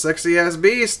to be a sexy-ass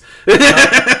beast.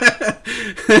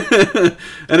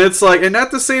 And it's like, and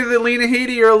not to say that Lena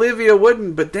Headey or Olivia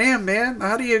wouldn't, but damn, man,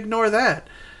 how do you ignore that?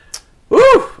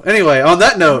 Woo! Anyway, on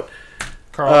that note,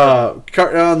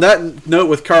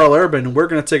 with Karl Urban, we're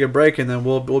going to take a break, and then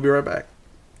we'll be right back.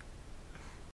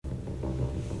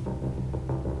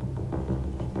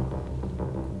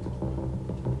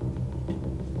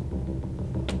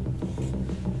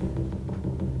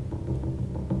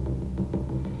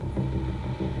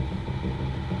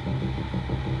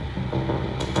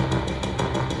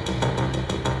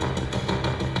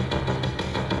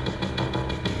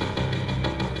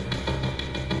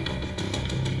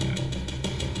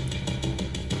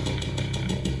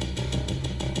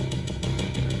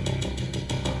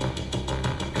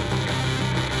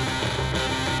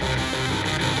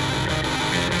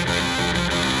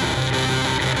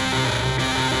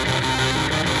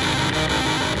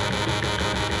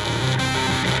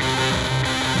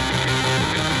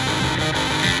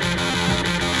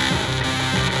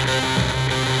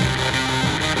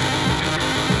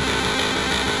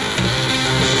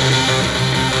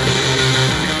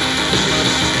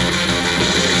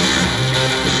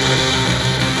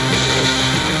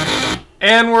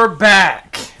 And we're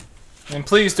back. And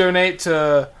please donate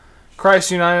to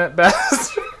Christ United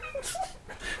Best.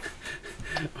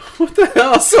 What the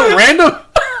hell? It's so random.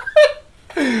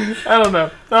 I don't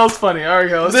know. That was funny. All right,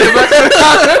 go. Let's get back to the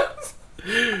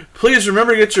comments. Please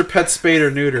remember to get your pet spayed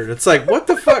or neutered. It's like, what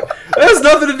the fuck? That has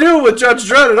nothing to do with Judge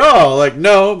Dredd at all. Like,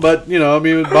 no, but, you know, I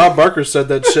mean, Bob Barker said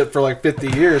that shit for like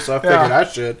 50 years, so I figured I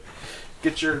should.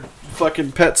 Get your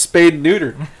fucking pet spayed and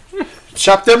neutered.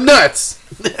 Chop them nuts.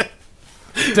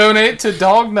 Donate to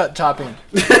dog nut chopping.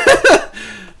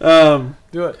 Do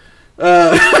it.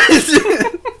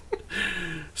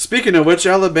 Speaking of which,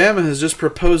 Alabama has just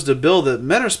proposed a bill that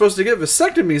men are supposed to get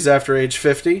vasectomies after age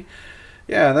 50.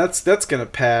 Yeah, that's gonna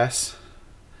pass.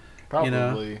 Probably. You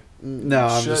know? No,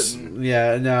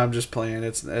 I'm just playing.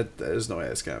 There's no way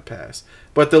it's gonna pass.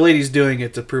 But the lady's doing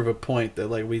it to prove a point that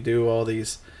like we do all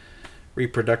these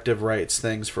reproductive rights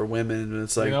things for women, and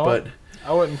it's like, you know but what?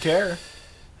 I wouldn't care.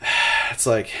 It's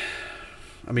like,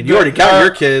 I mean, you already got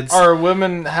your kids. Are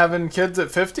women having kids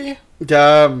at 50?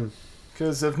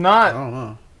 Because if I not, don't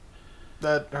know.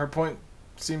 that her point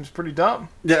seems pretty dumb.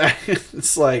 Yeah,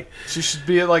 it's like She should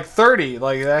be at like 30.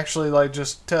 Like actually, like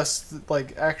just test,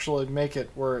 like actually make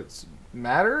it where it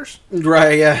matters.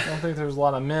 right, I yeah, don't think there's a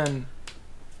lot of men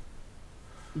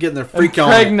getting their freak on.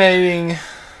 impregnating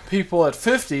people at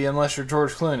 50 unless you're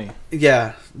George Clooney.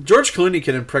 Yeah, George Clooney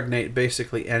can impregnate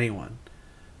basically anyone.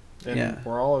 And Yeah.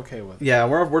 we're all okay with it. Yeah,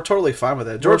 we're totally fine with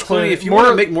that. George More Clooney, if you more-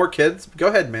 want to make more kids, go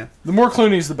ahead, man. The more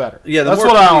Clooney's, the better. Yeah, the that's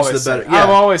more what I Clooney's, always the say. better. Yeah. I've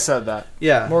always said that.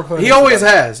 Yeah, More Clooney's he the always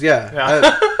better. has.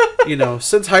 Yeah, you know,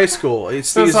 since high school.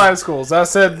 Since high schools, I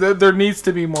said there needs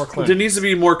to be more Clooney's. There needs to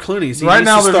be more Clooney's. He Right needs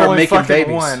now, to there's start only making fucking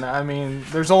babies. one. I mean,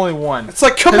 there's only one. It's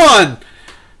like, come on.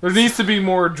 There needs to be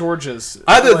more Georges.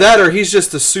 Either that or he's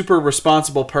just a super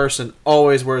responsible person,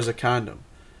 always wears a condom.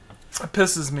 It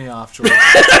pisses me off, George.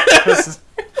 Pisses-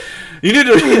 You need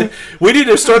to. We need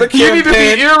to start a campaign. You need to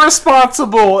be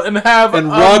irresponsible and have And a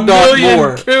raw dog million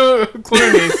more.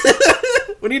 Clooney's.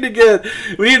 We need to get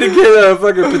a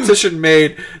fucking petition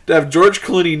made to have George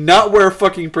Clooney not wear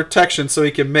fucking protection so he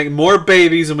can make more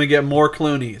babies and we get more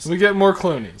Clooney's. We get more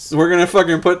Clooney's. We're gonna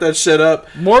fucking put that shit up.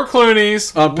 More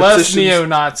Clooney's, On less petitions.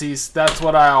 neo-Nazis. That's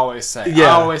what I always say. Yeah.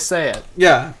 I always say it.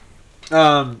 Yeah.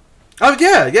 Oh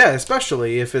yeah,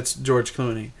 especially if it's George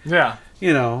Clooney. Yeah.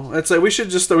 You know, it's like we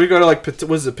should just we go to like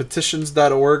was it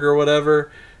petitions.org or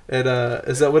whatever. And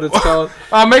is that what it's called?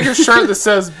 I'll make a shirt that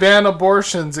says ban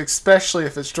abortions, especially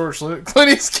if it's George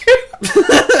Clooney's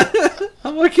kid.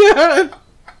 Oh my god,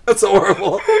 that's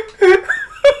horrible.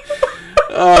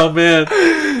 Oh man,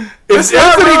 if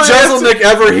not Anthony really- Jeselnik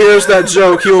ever hears that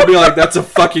joke, he will be like, "That's a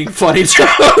fucking funny joke."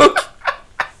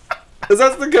 Because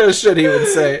that's the kind of shit he would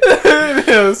say. It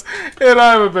is, and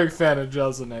I'm a big fan of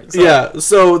Jeselnik. So Yeah,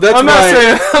 so that's I'm why not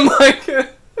saying I'm like.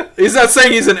 he's not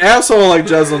saying he's an asshole like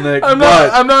Jeselnik, I'm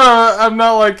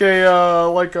not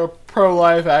like a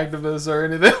pro-life activist or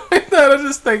anything like that. I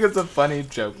just think it's a funny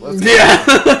joke. yeah.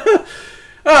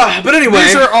 But anyway,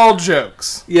 These are all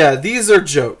jokes, yeah, these are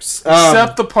jokes.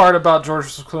 except the part about George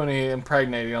Clooney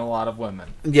impregnating a lot of women.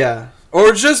 Yeah,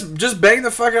 or just bang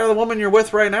the fuck out of the woman you're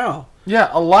with right now. Yeah,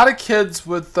 a lot of kids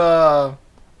with Amal.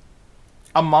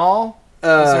 Is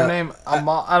her name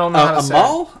Amal? I don't know how to say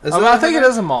Amal? it. I think it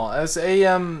is Amal. It's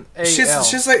A-M-A-L.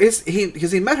 She's like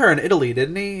because he met her in Italy,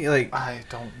 didn't he? Like I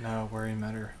don't know where he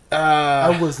met her.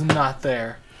 I was not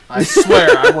there. I swear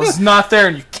I was not there,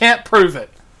 and you can't prove it.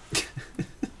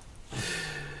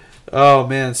 Oh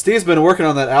man, Steve's been working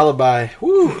on that alibi.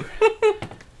 Woo.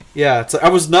 Yeah, it's like, I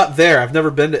was not there. I've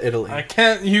never been to Italy.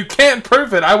 You can't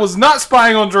prove it. I was not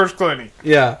spying on George Clooney.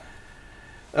 Yeah.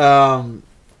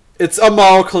 It's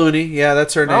Amal Clooney. Yeah,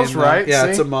 that's her name. I was right. Yeah, see?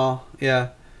 it's Amal. Yeah.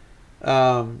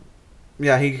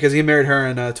 Yeah, because he married her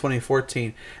in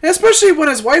 2014, and especially when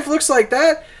his wife looks like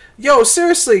that. Yo,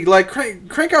 seriously, like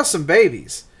crank out some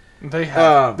babies. They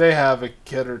have a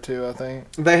kid or two, I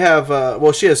think. They have.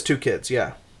 Well, she has 2 kids.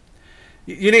 Yeah.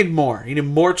 You need more. You need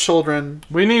more children.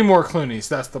 We need more Clooneys.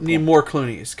 That's the point. You need more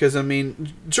Clooneys. Because, I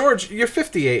mean, George, you're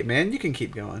 58, man. You can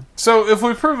keep going. So, if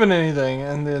we've proven anything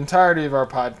in the entirety of our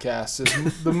podcast,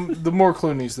 is the more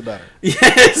Clooneys, the better. Yeah,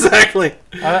 exactly.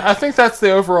 I think that's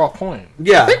the overall point.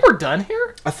 Yeah. I think we're done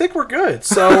here. I think we're good.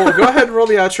 So, go ahead and roll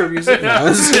the outro music now.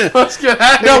 Let's get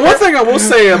out of Now, here. one thing I will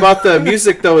say about the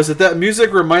music, though, is that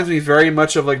music reminds me very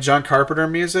much of, like, John Carpenter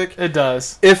music. It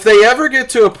does. If they ever get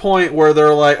to a point where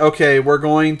they're like, okay, we're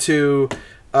going to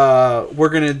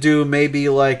do maybe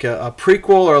like a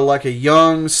prequel or like a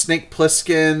young Snake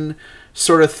Plissken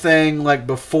sort of thing, like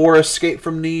before Escape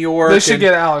from New York. They should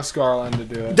get Alex Garland to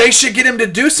do it. They should get him to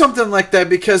do something like that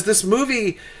because this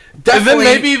movie, Definitely. And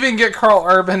then maybe even get Carl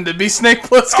Urban to be Snake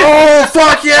Plissken. Oh,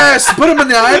 fuck yes! Put him in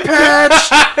the eye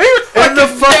patch and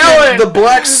the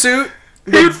black suit.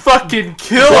 He'd fucking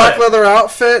kill black it. leather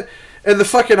outfit and the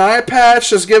fucking eye patch.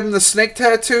 Just give him the snake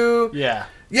tattoo. Yeah.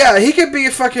 Yeah, he could be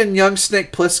a fucking young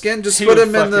Snake Plissken. Just put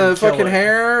him in the fucking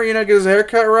hair, get his hair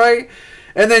cut right.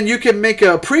 And then you can make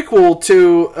a prequel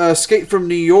to Escape from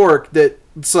New York that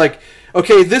it's like,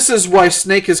 okay, this is why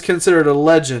Snake is considered a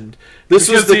legend. This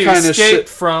because was the kind of shit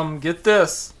from, get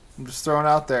this, I'm just throwing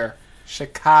out there,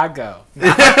 Chicago.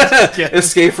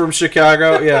 Escape from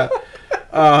Chicago, yeah.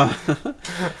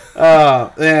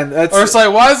 And that's, or it's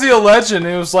like, why is he a legend?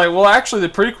 And it was like, well, actually, the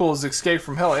prequel is Escape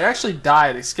from Hell. He actually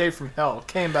died, escaped from hell,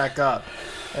 came back up,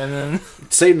 and then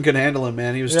Satan couldn't handle him,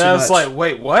 man. He was too much. It's like,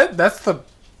 wait, what? That's the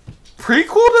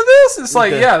prequel to this? It's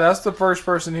like, yeah, that's the first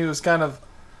person he was kind of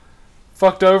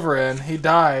fucked over in. He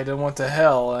died and went to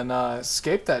hell and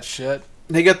escaped that shit.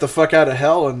 He got the fuck out of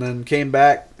hell and then came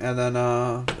back and then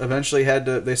eventually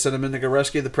they sent him in to go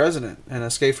rescue the president and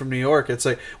escape from New York. It's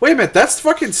like, wait a minute, that's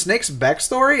fucking Snake's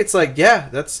backstory? It's like, yeah,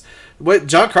 that's what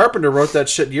John Carpenter wrote that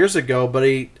shit years ago, but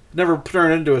he never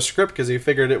turned it into a script because he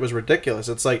figured it was ridiculous.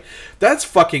 It's like, that's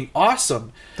fucking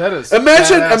awesome. That is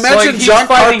imagine like John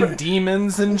Carpenter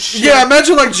demons and shit. Yeah,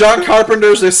 imagine like John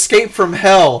Carpenter's Escape from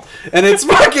Hell and it's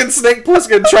fucking Snake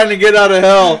Plissken trying to get out of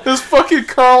hell. This fucking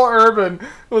Carl Urban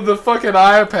with the fucking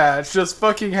eye patch, just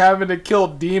fucking having to kill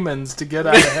demons to get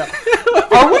out of hell.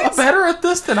 Are we better at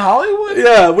this than Hollywood?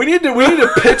 Yeah, we need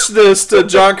to pitch this to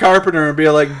John Carpenter and be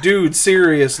like, dude,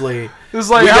 seriously. It's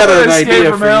like, how about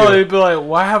Escape from Hell? And he'd be like,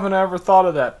 why haven't I ever thought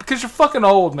of that? Because you're fucking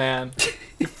old, man.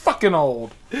 You're fucking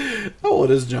old. How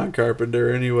old is John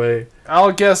Carpenter anyway?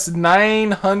 I'll guess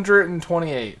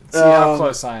 928. See how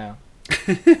close I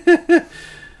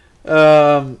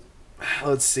am.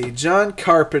 Let's see. John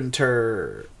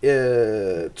Carpenter. He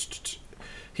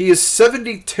is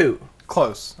 72.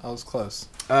 Close. I was close.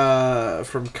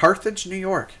 From Carthage, New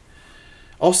York.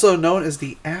 Also known as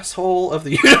the asshole of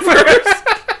the universe.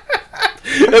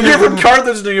 If you're from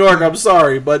Carthage, New York, I'm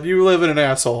sorry, but you live in an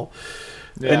asshole.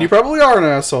 Yeah. And you probably are an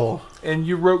asshole. And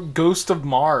you wrote Ghost of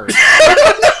Mars.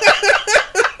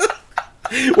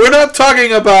 We're not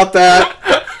talking about that.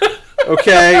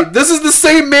 Okay? This is the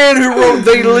same man who wrote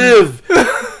They Live.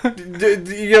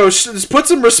 Just put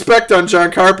some respect on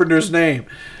John Carpenter's name.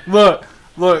 Look.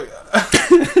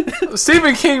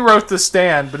 Stephen King wrote The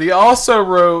Stand, but he also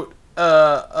wrote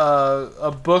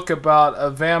a book about a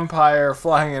vampire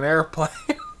flying an airplane.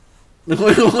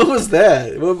 What was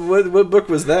that? What book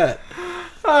was that?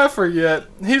 I forget.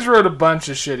 He's wrote a bunch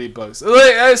of shitty books.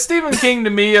 Like, Stephen King to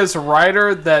me is a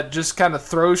writer that just kind of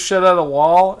throws shit at a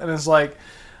wall and is like,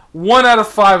 1 out of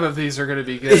 5 of these are going to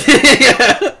be good.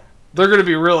 Yeah. They're going to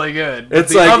be really good. But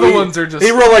it's the like other ones are just...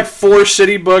 He wrote like 4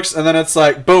 shitty books and then it's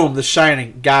like, boom, The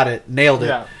Shining. Got it. Nailed it.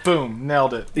 Yeah, boom.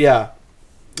 Nailed it. Yeah.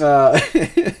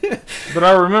 But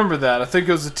I remember that. I think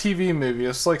it was a TV movie.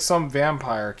 It's like some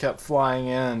vampire kept flying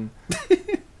in.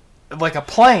 Like a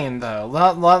plane, though.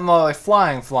 Not like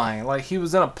flying. Like he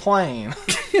was in a plane.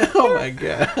 Oh, my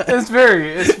God. It's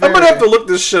very... I'm going to have to look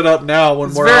this shit up now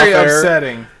when we're off air. It's very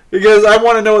upsetting. Because I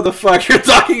want to know what the fuck you're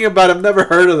talking about. I've never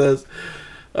heard of this.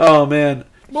 Oh, man.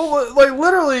 Well, like,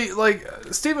 literally, like,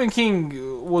 Stephen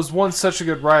King was once such a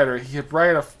good writer. He could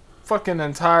write a fucking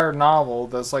entire novel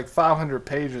that's like 500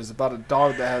 pages about a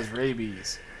dog that has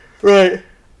rabies. Right.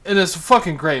 And it's a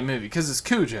fucking great movie because it's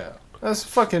Cujo. That's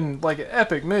fucking, like, an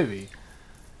epic movie.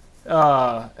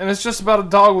 And it's just about a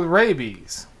dog with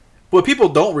rabies. What people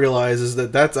don't realize is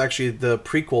that that's actually the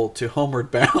prequel to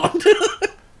Homeward Bound.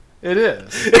 It is.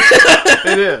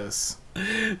 It is.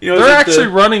 They're actually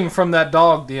running from that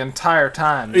dog the entire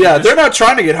time. Yeah, they're not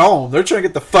trying to get home. They're trying to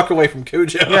get the fuck away from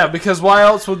Cujo. Yeah, because why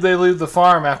else would they leave the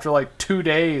farm after like 2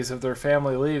 days of their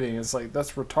family leaving? It's like,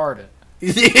 that's retarded.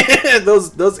 Yeah,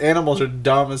 those animals are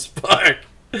dumb as fuck.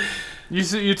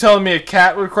 You telling me a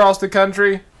cat would cross the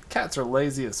country? Cats are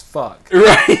lazy as fuck.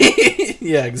 Right.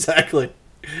 Yeah, exactly.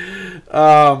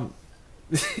 Well,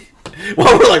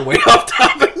 we're like way off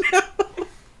topic now.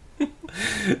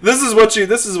 This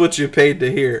is what you paid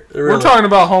to hear. Really. We're talking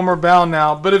about Homeward Bound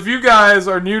now, but if you guys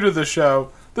are new to the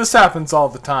show, this happens all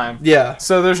the time. Yeah.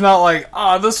 So there's not like,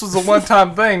 this was a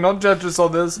one-time thing. Don't judge us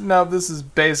on this. No, this is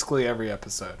basically every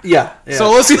episode. Yeah.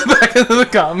 So let's get back into the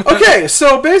comments. Okay,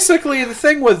 so basically the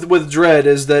thing with Dredd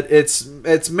is that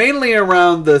it's mainly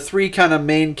around the 3 kind of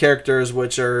main characters,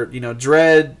 which are,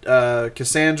 Dredd,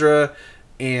 Cassandra,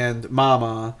 and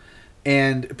Mama.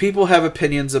 and people have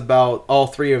opinions about all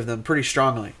three of them pretty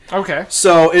strongly. Okay.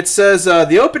 So it says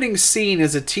the opening scene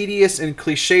is a tedious and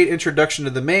cliched introduction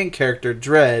to the main character,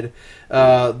 Dredd,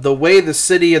 the way the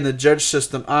city and the judge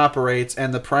system operates,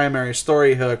 and the primary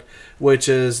story hook, which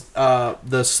is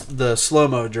the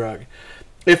slow-mo drug.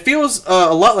 It feels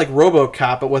a lot like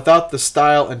RoboCop, but without the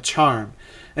style and charm,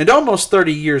 and almost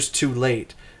 30 years too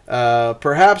late.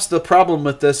 Perhaps the problem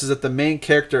with this is that the main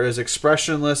character is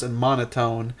expressionless and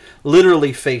monotone,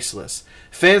 literally faceless.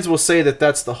 Fans will say that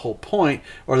that's the whole point,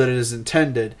 or that it is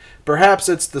intended. Perhaps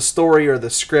it's the story or the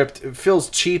script. It feels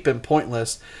cheap and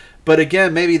pointless. But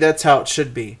again, maybe that's how it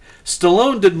should be.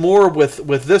 Stallone did more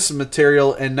with this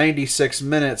material in 96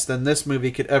 minutes than this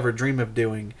movie could ever dream of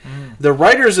doing. The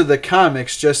writers of the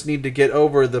comics just need to get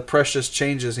over the precious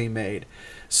changes he made.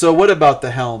 So what about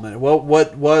the helmet?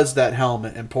 What was that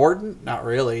helmet? Important? Not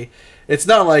really. It's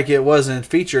not like it wasn't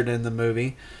featured in the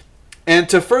movie. And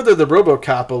to further the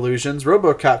RoboCop illusions,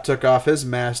 RoboCop took off his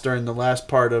mask during the last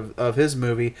part of his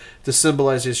movie to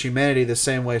symbolize his humanity the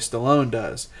same way Stallone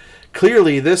does.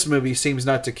 Clearly, this movie seems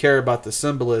not to care about the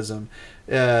symbolism.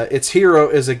 Its hero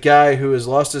is a guy who has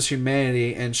lost his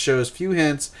humanity and shows few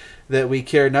hints that we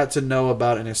care not to know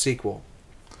about in a sequel.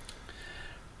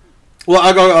 Well,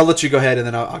 I'll let you go ahead and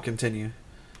then I'll continue.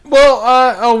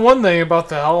 Well, one thing about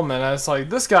the helmet, it's like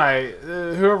this guy,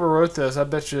 whoever wrote this, I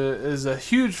bet you is a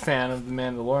huge fan of The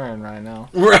Mandalorian right now.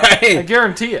 Right. I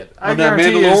guarantee it. I that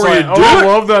guarantee it's Mandalorian, like, I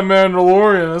love that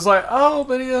Mandalorian. It's like, oh,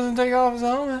 but he doesn't take off his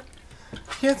helmet.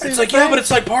 It's like, yeah, but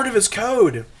it's like part of his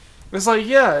code. It's like,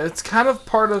 yeah, it's kind of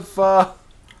part of... I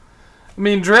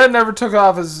mean, Dredd never took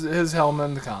off his helmet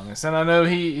in the comics, and I know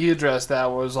he addressed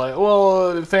that, where it was like,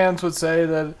 well, fans would say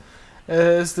that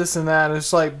it's this and that, and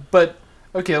it's like, but,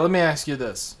 okay, let me ask you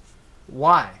this.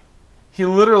 Why? He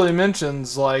literally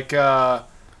mentions, like, to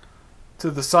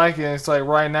the psychic, it's like,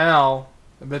 right now,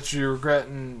 I bet you're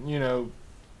regretting,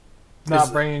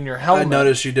 not bringing your helmet. I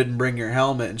noticed you didn't bring your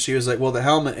helmet, and she was like, well, the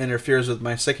helmet interferes with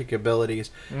my psychic abilities.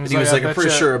 And he was like, I'm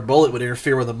pretty sure a bullet would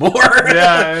interfere with them more.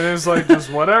 Yeah, and it's like,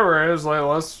 just whatever. It was like,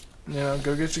 let's,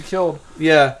 go get you killed.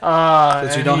 Yeah.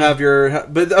 Because you don't have your...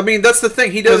 But, I mean, that's the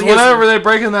thing. He doesn't... Because whenever they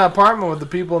break in that apartment with the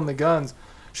people and the guns,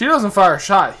 she doesn't fire a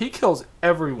shot. He kills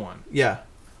everyone. Yeah.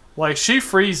 Like, she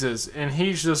freezes, and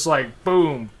he's just like,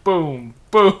 boom, boom,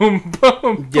 boom,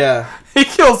 boom. Yeah. He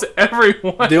kills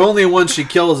everyone. The only one she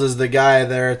kills is the guy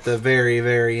there at the very,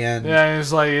 very end. Yeah,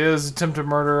 he's like, it is attempted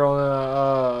murder on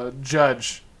a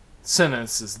judge.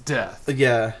 Sentence is death.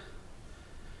 Yeah.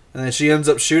 And then she ends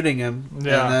up shooting him.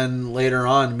 Yeah. And then later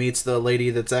on meets the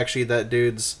lady that's actually that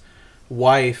dude's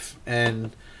wife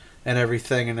and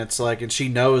everything. And it's like, and she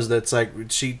knows that's like,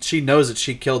 she knows that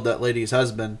she killed that lady's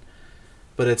husband.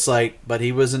 But it's like, but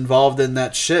he was involved in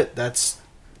that shit. That's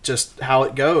just how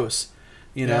it goes,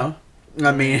 you know.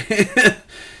 I mean,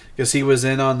 because he was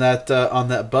in on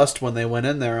that bust when they went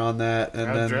in there on that,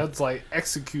 and then Dredd's like,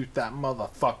 execute that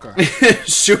motherfucker,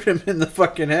 shoot him in the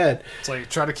fucking head. It's like,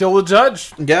 try to kill the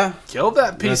judge. Yeah, kill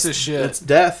that piece of shit. It's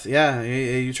death. Yeah,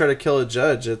 you try to kill a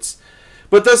judge.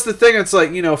 But that's the thing. It's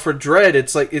like, for Dredd,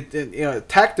 it's like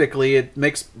tactically it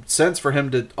makes sense for him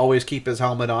to always keep his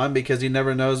helmet on because he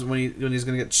never knows when he's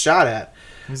going to get shot at.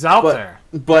 He's out there.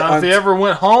 But now, if he ever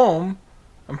went home,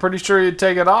 I'm pretty sure he'd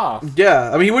take it off.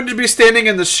 Yeah, I mean, he wouldn't be standing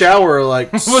in the shower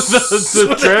like with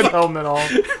the Dredd helmet on.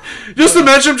 Just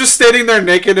imagine him just standing there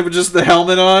naked with just the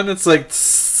helmet on. It's like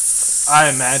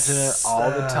I imagine it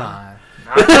all the time.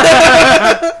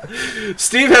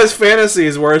 Steve has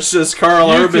fantasies where it's just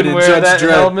Carl Urban and Judge Dredd. You can wear that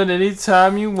helmet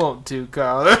anytime you want to,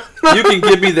 Carl. You can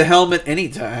give me the helmet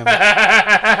anytime.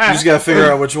 You just gotta figure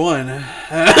out which one.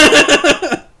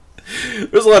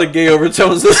 There's a lot of gay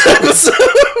overtones this episode.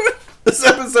 This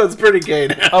episode's pretty gay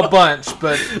now. A bunch,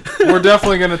 but we're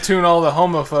definitely gonna tune all the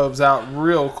homophobes out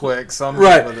real quick, so I'm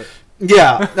good with it.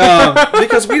 Yeah,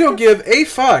 because we don't give a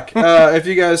fuck if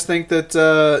you guys think that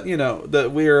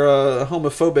that we're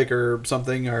homophobic or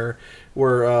something, or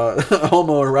we're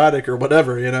homoerotic or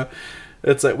whatever.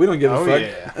 It's like we don't give a fuck.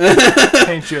 Yeah.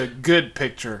 Paint you a good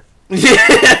picture.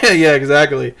 Yeah,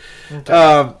 exactly.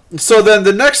 Okay. So then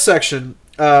the next section,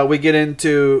 we get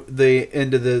into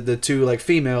the two like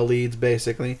female leads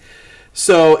basically.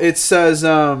 So it says.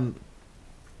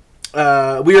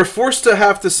 We are forced to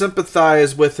have to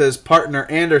sympathize with his partner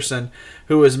Anderson,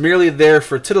 who is merely there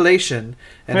for titillation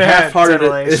and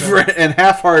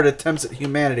half-hearted attempts at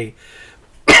humanity.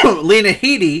 Lena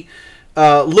Headey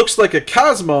looks like a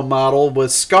Cosmo model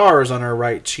with scars on her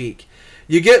right cheek.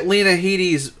 You get Lena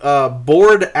Headey's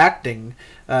bored acting.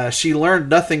 She learned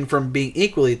nothing from being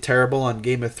equally terrible on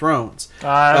Game of Thrones.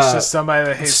 That's just somebody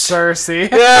that hates Cersei.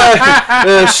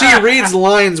 Yeah, she reads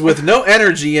lines with no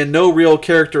energy and no real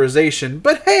characterization,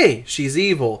 but hey, she's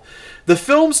evil. The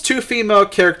film's two female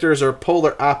characters are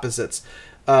polar opposites.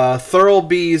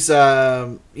 Thurlby's,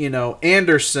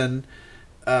 Anderson,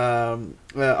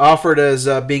 offered as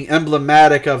being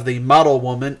emblematic of the model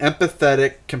woman,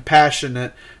 empathetic,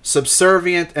 compassionate,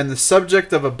 subservient, and the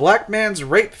subject of a black man's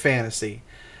rape fantasy.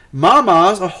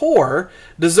 Mama's a whore,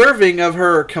 deserving of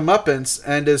her comeuppance,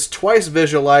 and is twice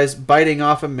visualized biting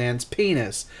off a man's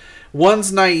penis.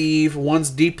 One's naive,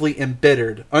 one's deeply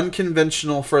embittered,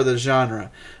 unconventional for the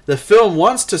genre. The film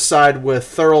wants to side with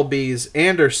Thurlby's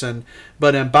Anderson,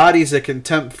 but embodies a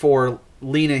contempt for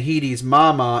Lena Headey's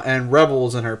mama and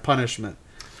revels in her punishment.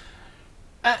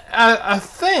 I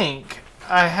think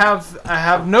I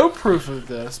have no proof of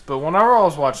this, but whenever I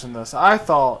was watching this, I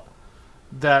thought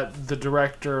that the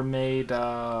director made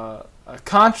a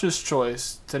conscious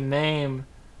choice to name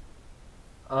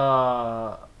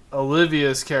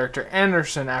Olivia's character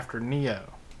Anderson after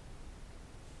Neo.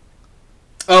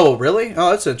 Oh, really?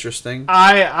 Oh, that's interesting.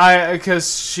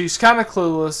 Because she's kind of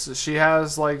clueless. She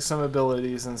has like some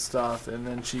abilities and stuff, and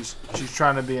then she's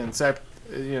trying to be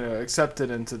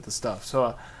accepted into the stuff.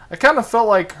 So I kind of felt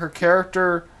like her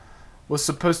character was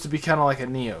supposed to be kind of like a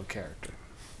Neo character.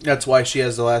 That's why she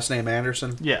has the last name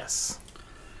Anderson? Yes.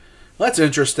 That's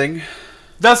interesting.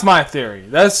 That's my theory.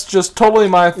 That's just totally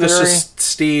my theory. That's just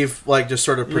Steve, just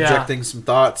sort of projecting some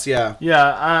thoughts. Yeah. Yeah,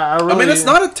 I really... I mean, it's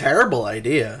not a terrible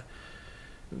idea.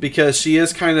 Because she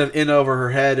is kind of in over her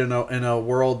head in a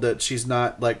world that she's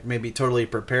not, maybe totally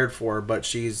prepared for, but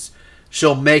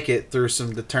she'll make it through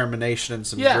some determination and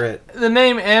some grit. The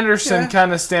name Anderson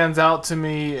kind of stands out to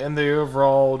me in the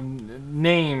overall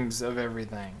names of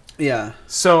everything. Yeah.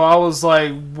 So I was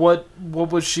like, what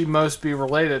would she most be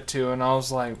related to? And I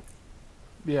was like,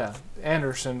 yeah,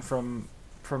 Anderson from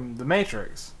The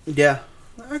Matrix. Yeah.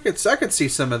 I could see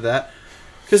some of that.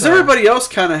 Because everybody else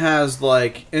kind of has,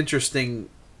 interesting...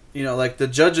 the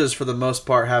judges for the most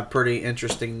part have pretty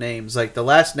interesting names. Like the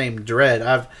last name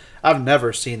Dredd, I've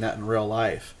never seen that in real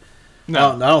life.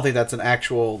 No, I don't think that's an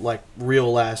actual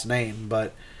real last name,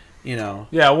 but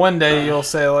Yeah, one day you'll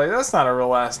say that's not a real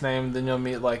last name. Then you'll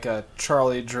meet a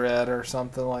Charlie Dredd or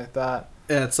something like that.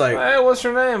 And it's like, hey, what's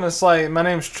your name? It's like, my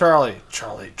name's Charlie.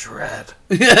 Charlie Dredd.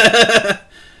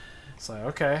 It's like,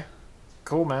 okay,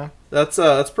 cool, man.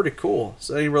 That's pretty cool.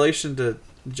 So any relation to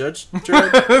Judge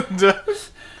Dredd?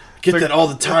 Get that all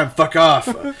the time. Fuck off.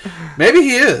 Maybe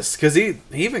he is, because he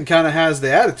even kind of has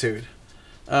the attitude.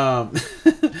 But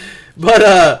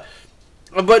yeah,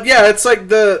 it's like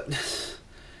and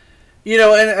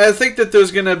I think that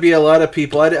there's gonna be a lot of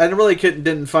people. I really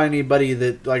didn't find anybody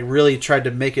that really tried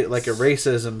to make it like a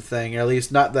racism thing, or at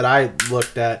least not that I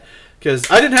looked at, because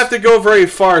I didn't have to go very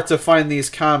far to find these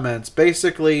comments.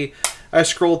 Basically, I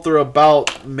scrolled through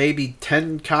about maybe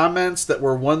 10 comments that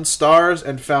were 1 stars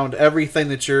and found everything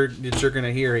that you're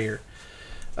gonna hear here.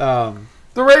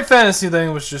 The rape fantasy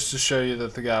thing was just to show you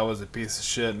that the guy was a piece of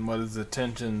shit and what his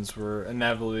intentions were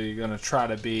inevitably gonna try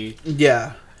to be.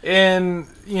 Yeah. And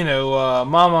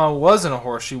Mama wasn't a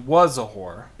whore; she was a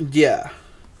whore. Yeah.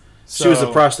 She was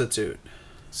a prostitute.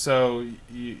 So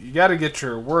you got to get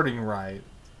your wording right.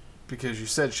 Because you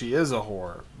said she is a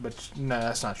whore, but no,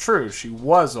 that's not true. She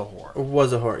was a whore.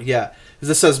 Was a whore, yeah.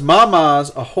 This says, Mama's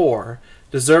a whore,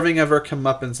 deserving of her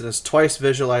comeuppance, and is twice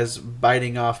visualized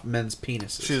biting off men's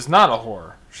penises. She is not a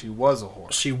whore. She was a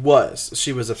whore. She was.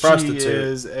 She was a prostitute.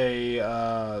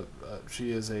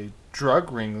 She is a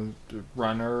drug ring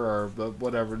runner or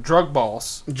whatever, drug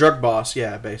boss. Drug boss,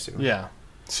 yeah, basically. Yeah.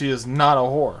 She is not a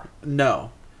whore.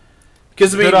 No.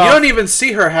 Because, you don't even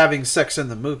see her having sex in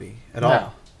the movie at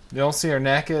all. You don't see her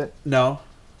naked? No.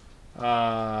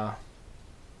 That's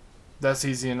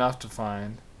easy enough to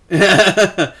find.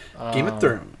 Game of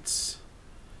Thrones.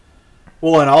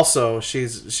 Well, and also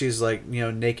she's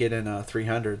naked in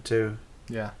 300 too.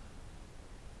 Yeah.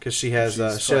 Because she has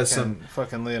some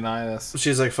fucking Leonidas.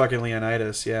 She's like fucking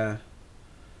Leonidas, yeah.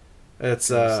 It's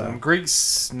some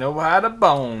Greeks know how to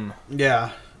bone.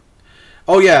 Yeah.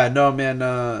 Oh yeah, no man.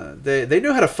 They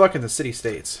knew how to fuck in the city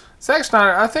states. Zack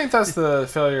Snyder, I think that's the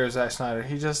failure of Zack Snyder.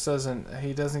 He just doesn't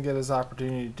get his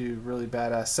opportunity to do really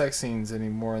badass sex scenes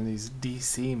anymore in these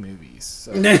DC movies.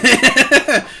 So.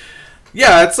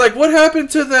 Yeah, it's like, what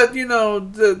happened to that,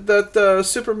 that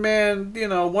Superman,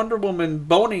 Wonder Woman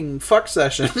boning fuck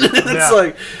session?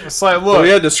 It's like, look, we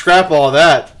had to scrap all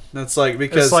that. That's like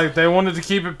because it's like they wanted to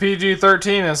keep it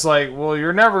PG-13. It's like, well,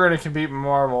 you're never going to compete with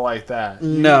Marvel like that.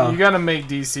 No. You got to make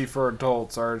DC for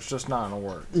adults, or it's just not going to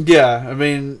work. Yeah, I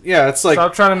mean, yeah, it's like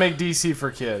Stop trying to make DC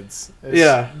for kids.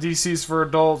 Yeah. DC's for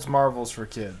adults, Marvel's for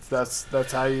kids. That's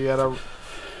how you gotta.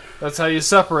 That's how you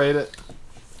separate it.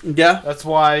 yeah, That's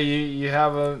why you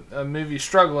have a movie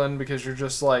struggling, because you're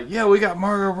just like, yeah, we got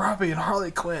Margot Robbie and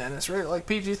Harley Quinn. It's rated like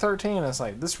PG-13. It's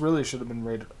like, this really should have been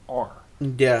rated R.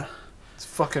 yeah. It's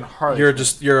fucking Harley You're Quinn.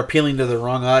 you're appealing to the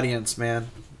wrong audience, man.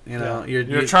 You know, Yeah.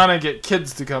 You're trying to get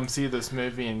kids to come see this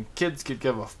movie, and kids could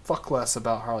give a fuck less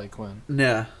about Harley Quinn.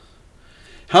 Yeah.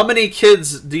 How many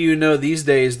kids do you know these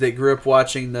days that grew up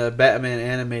watching the Batman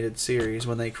animated series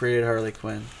when they created Harley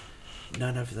Quinn?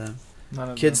 None of them. None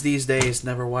of Kids them. these days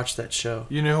never watch that show.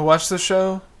 You know who watched the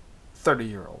show?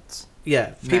 30-year-olds.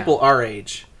 Yeah, people our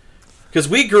age. Because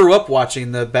we grew up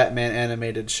watching the Batman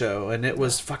animated show, and it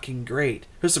was fucking great.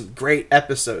 There's some great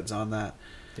episodes on that.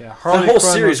 Yeah, Harley whole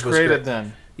Quinn series was was created great.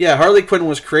 then. Yeah, Harley Quinn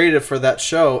was created for that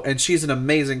show, and she's an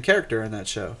amazing character in that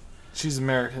show. She's an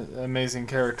amazing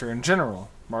character in general.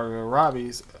 Margot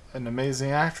Robbie's an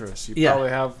amazing actress. You Yeah.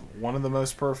 probably have one of the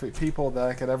most perfect people that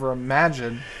I could ever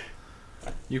imagine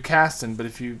you casting. But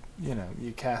if you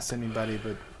cast anybody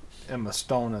but Emma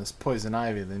Stone as Poison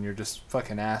Ivy, then you're just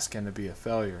fucking asking to be a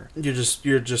failure.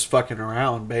 You're just fucking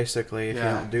around, basically, if you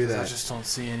don't do 'cause that. I just don't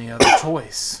see any other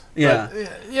choice. Yeah.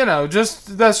 But,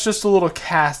 that's just a little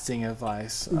casting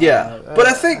advice. Yeah, but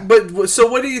I think, so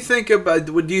what do you think about?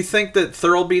 Do you think that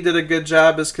Thirlby did a good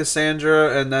job as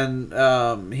Cassandra, and then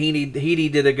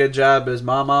Heaney did a good job as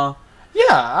Mama? Yeah,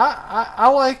 I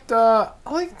liked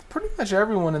pretty much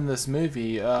everyone in this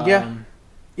movie. Yeah.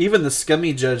 Even the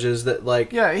scummy judges that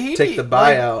Heaney, take the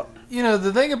buyout.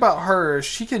 The thing about her is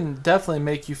she can definitely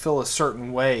make you feel a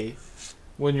certain way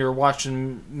when you're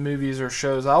watching movies or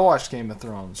shows. I watched Game of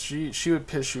Thrones. She would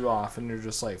piss you off, and you're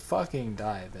just like, fucking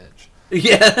die, bitch.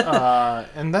 Yeah.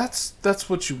 And that's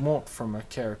what you want from a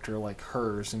character like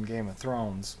hers in Game of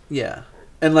Thrones. Yeah,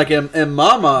 and like in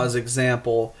Mama's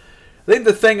example, I think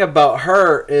the thing about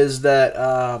her is that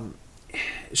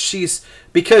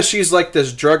because she's like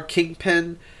this drug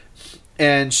kingpin,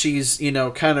 and she's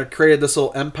kind of created this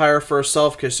little empire for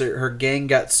herself because her gang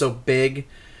got so big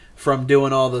from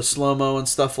doing all the slow-mo and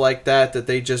stuff like that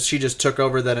she just took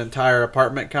over that entire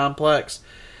apartment complex.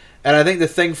 And I think the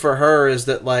thing for her is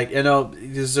that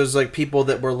there's like people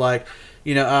that were like,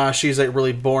 she's like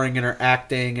really boring in her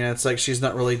acting, and it's like she's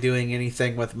not really doing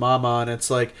anything with Mama, and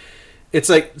it's like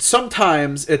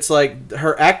sometimes it's like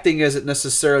her acting isn't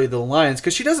necessarily the lines,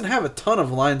 because she doesn't have a ton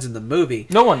of lines in the movie.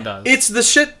 No one does. It's the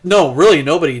shit. No, really,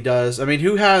 nobody does. I mean,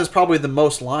 who has probably the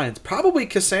most lines? Probably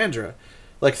Cassandra,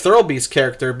 like Thirlby's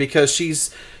character, because she's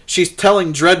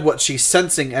telling Dredd what she's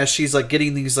sensing as she's like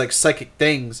getting these like psychic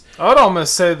things. I would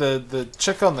almost say the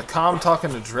chick on the comm talking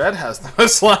to Dredd has the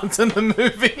most lines in the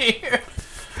movie.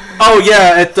 Oh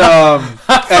yeah, at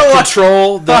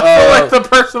Control, I feel like the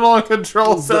person on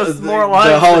Control says more lines.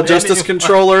 The Hall than of Justice anyone.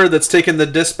 controller that's taking the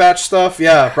dispatch stuff.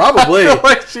 Yeah, probably. I feel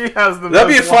like she has the That'd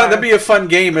be most a fun. lines. That'd be a fun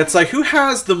game. It's like, who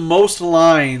has the most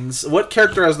lines? What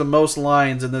character has the most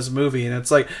lines in this movie? And it's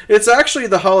like, it's actually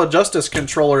the Hall of Justice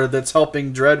controller that's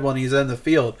helping Dredd when he's in the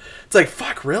field. It's like,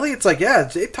 fuck, really? It's like, yeah,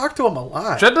 they talk to him a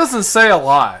lot. Dredd doesn't say a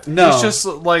lot. No. He's just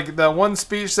like that one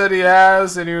speech that he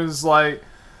has, and he was like,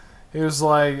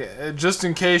 just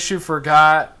in case you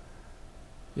forgot,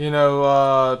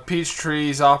 Peach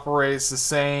Trees operates the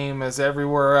same as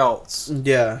everywhere else.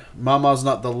 Yeah, Mama's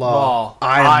not the law.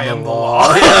 I am the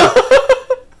law.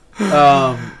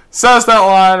 Yeah. Says that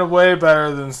line way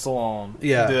better than Stallone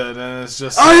Yeah. did, and it's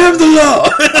just I am the law.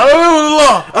 I am the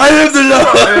law. I am the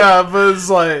law. Yeah, but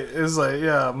it's like,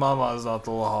 yeah, Mama is not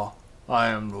the law. I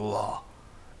am the law.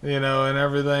 And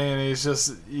everything, and he's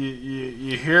just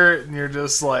you hear it, and you're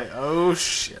just like, oh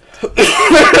shit.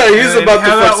 He's about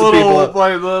to fuck some people up.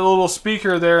 Like the little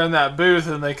speaker there in that booth,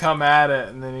 and they come at it,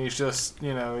 and then he's just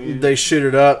They shoot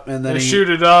it up, and then shoot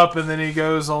it up, and then he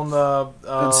goes on the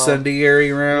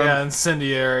incendiary round. Yeah,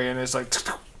 incendiary, and it's like,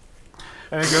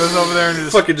 and it goes over there and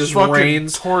it Fucking just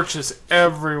rains. torches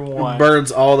everyone,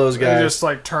 Burns all those and guys. he just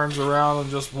like turns around and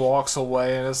just walks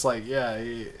away, and it's like, yeah,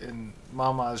 and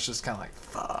Mama is just kind of like,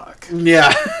 fuck.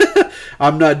 Yeah.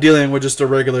 I'm not dealing with just a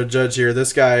regular judge here.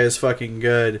 This guy is fucking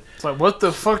good. It's like, what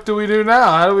the fuck do we do now?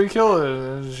 How do we kill it?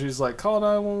 And she's like, call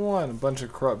 911. A bunch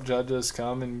of corrupt judges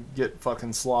come and get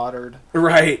fucking slaughtered.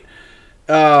 Right.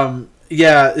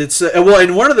 Yeah, it's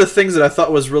and one of the things that I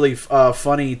thought was really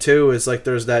funny too is like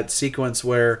there's that sequence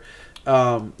where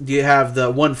you have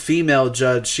the one female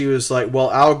judge. She was like, well,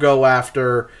 I'll go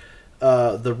after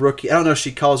the rookie. I don't know if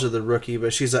she calls her the rookie,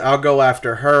 but she's like, I'll go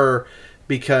after her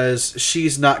because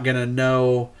she's not gonna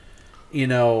know. You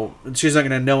know, she's not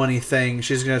going to know anything.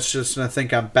 She's just going to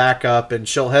think I'm back up, and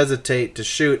she'll hesitate to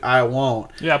shoot. I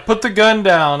won't. Yeah, put the gun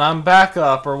down. I'm back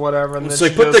up, or whatever. And It's then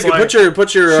like put your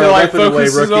she weapon away,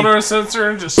 rookie. on her sensor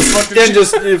and just fucking And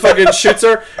just fucking shoots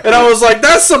her. And I was like,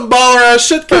 that's some baller ass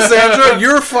shit, Cassandra.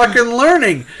 You're fucking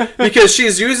learning, because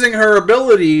she's using her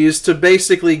abilities to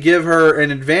basically give her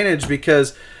an advantage.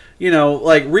 Because, you know,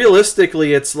 like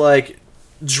realistically, it's like.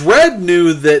 Dredd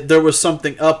knew that there was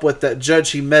something up with that judge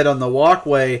he met on the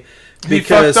walkway.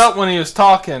 Because, he fucked up when he was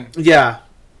talking. Yeah.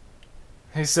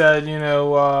 He said, you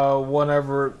know,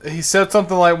 whenever... He said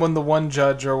something like when the one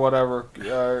judge or whatever...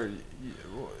 you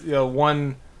know,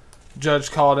 one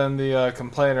judge called in the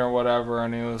complaint or whatever,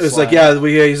 and he was It's like yeah,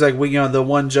 he's like, you know, the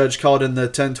one judge called in the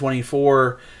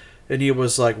 1024, and he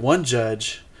was like, one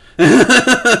judge? You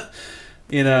know?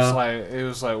 It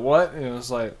was like, what? It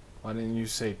was like... Why didn't you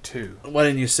say two? Why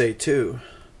didn't you say two?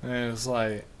 And it was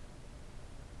like,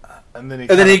 and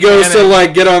then he goes to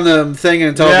like get on the thing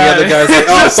and tell the other guys like,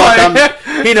 oh fuck,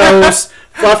 he knows,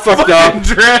 I fucked up.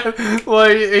 Dread,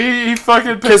 like he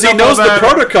fucking because he knows the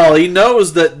protocol. He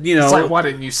knows that It's like, why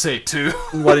didn't you say two?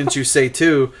 Why didn't you say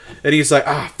two? And he's like,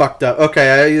 fucked up.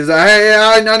 Okay, I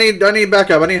need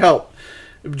backup. I need help.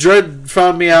 Dredd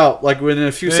found me out like within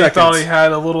a few seconds. He thought he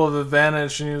had a little of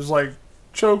advantage, and he was like,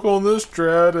 choke on this,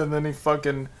 Dredd, and then he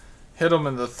fucking hit him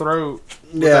in the throat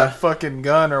with that fucking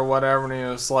gun or whatever, and he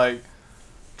was like,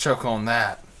 choke on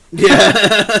that.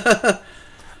 Yeah.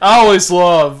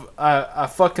 I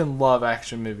fucking love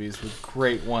action movies with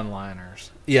great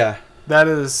one-liners. Yeah.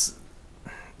 That's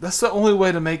the only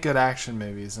way to make good action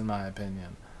movies, in my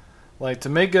opinion. Like, to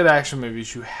make good action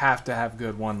movies, you have to have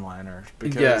good one-liners.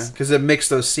 Because it makes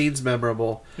those scenes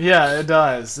memorable. Yeah, it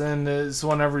does. And it's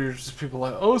whenever you're just people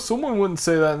like, oh, someone wouldn't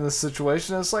say that in this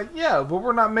situation. It's like, yeah, but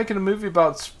we're not making a movie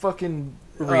about fucking...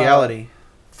 reality.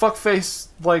 Fuckface,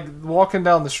 like, walking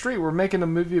down the street. We're making a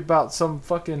movie about some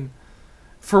fucking...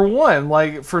 For one,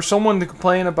 like, for someone to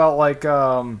complain about, like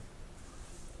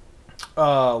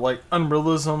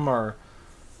unrealism or...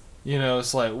 You know,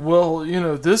 it's like, well, you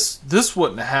know, this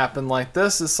wouldn't happen like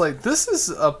this. It's like, this is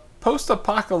a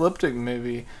post-apocalyptic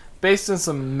movie based in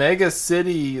some mega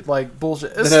city, like,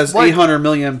 bullshit. It has like, 800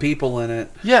 million people in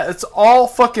it. Yeah, it's all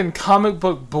fucking comic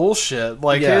book bullshit.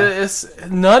 Like, it's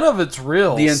none of it's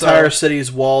real. The entire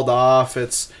city's walled off.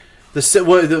 It's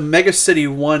the mega city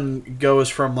one goes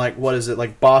from, like, what is it,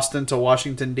 like Boston to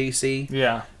Washington, D.C.?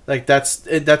 Yeah. Like, that's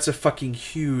a fucking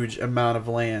huge amount of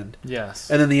land. Yes.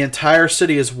 And then the entire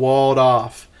city is walled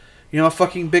off. You know how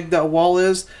fucking big that wall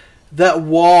is? That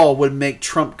wall would make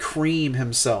Trump cream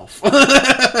himself.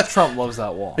 Trump loves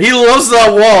that wall. He loves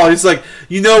that wall. He's like,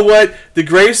 you know what? The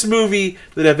greatest movie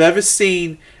that I've ever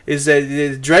seen is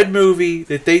the Dredd movie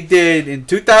that they did in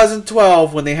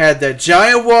 2012 when they had that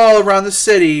giant wall around the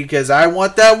city because I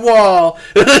want that wall.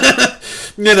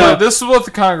 You know. So this is what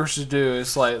the Congress should do.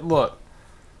 It's like, look.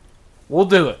 We'll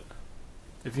do it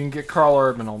if you can get Karl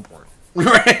Urban on board.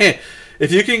 Right.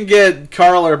 If you can get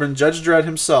Karl Urban, Judge Dredd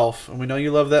himself, and we know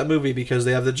you love that movie because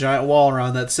they have the giant wall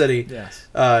around that city. Yes.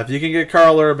 If you can get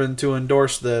Karl Urban to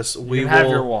endorse this, we will have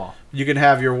your wall. You can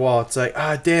have your wall. It's like,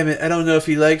 damn it, I don't know if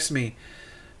he likes me.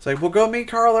 It's like, well, go meet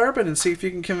Karl Urban and see if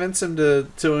you can convince him to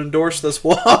endorse this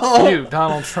wall. You,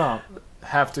 Donald Trump,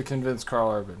 have to convince Karl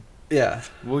Urban. Yeah.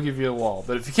 We'll give you a wall.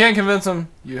 But if you can't convince him,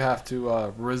 you have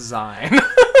to resign.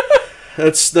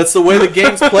 That's the way the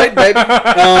game's played, baby.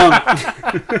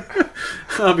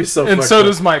 I'll be so. And so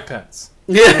does Mike Pence.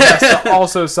 Yeah. He has to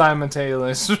also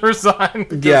simultaneously resign.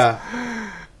 Yeah.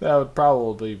 That would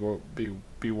probably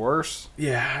be worse.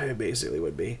 Yeah, it basically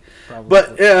would be. Probably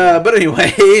but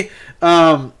anyway,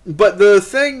 but the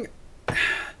thing.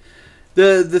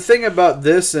 The thing about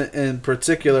this in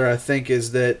particular, I think,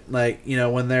 is that, like, you know,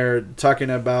 when they're talking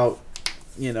about,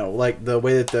 you know, like the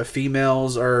way that the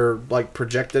females are, like,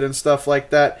 projected and stuff like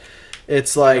that,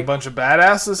 it's like a bunch of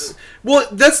badasses. Well,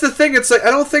 that's the thing. It's like,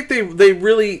 I don't think they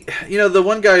really, you know, the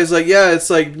one guy is like, yeah, it's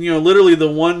like, you know, literally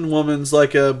the one woman's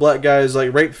like a black guy's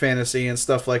like rape fantasy and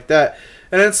stuff like that.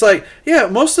 And it's like, yeah,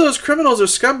 most of those criminals are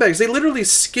scumbags. They literally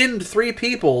skinned 3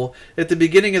 people at the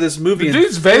beginning of this movie. The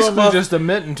dude's basically just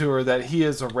admitting to her that he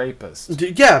is a rapist.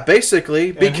 Yeah,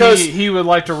 basically, because he would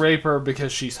like to rape her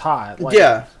because she's hot. Like,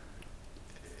 yeah.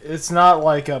 It's not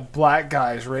like a black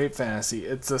guy's rape fantasy.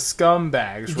 It's a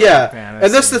scumbag's rape fantasy.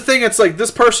 And that's the thing. It's like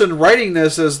this person writing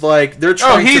this is like they're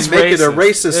trying to make it a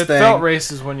racist thing. It felt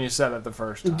racist when you said it the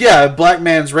first time. Yeah, black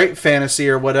man's rape fantasy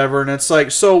or whatever. And it's like,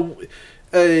 so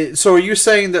So are you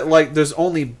saying that like there's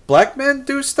only black men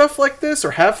do stuff like this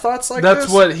or have thoughts like this?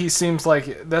 That's what he seems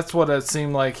like. That's what it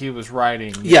seemed like he was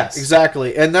writing. Yeah, Yes.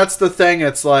 exactly. And that's the thing.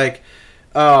 It's like,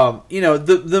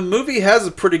 the movie has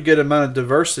a pretty good amount of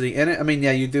diversity in it. I mean,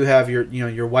 yeah, you do have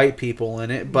your white people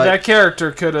in it, but that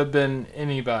character could have been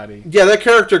anybody. yeah, that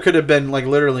character could have been like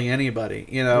literally anybody,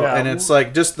 Yeah. And it's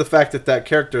like just the fact that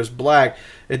character is black,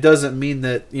 it doesn't mean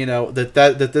that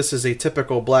that this is a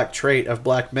typical black trait of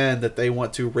black men that they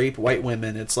want to rape white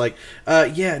women. It's like,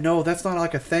 yeah, no, that's not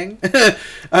like a thing.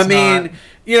 I mean,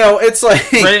 it's like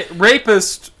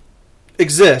Rapists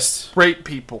exists. rape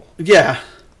people. Yeah.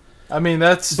 I mean,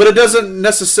 that's. But it doesn't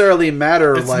necessarily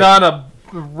matter. It's not a.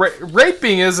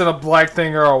 Raping isn't a black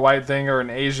thing or a white thing or an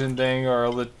Asian thing or a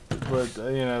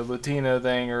Latino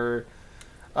thing or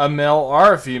a male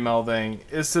or a female thing.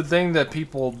 It's the thing that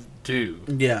people do.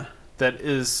 Yeah. That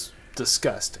is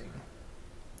disgusting.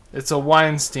 It's a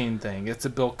Weinstein thing. It's a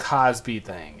Bill Cosby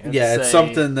thing. It's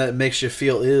something that makes you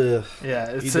feel ugh. Yeah,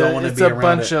 it's a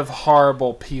bunch of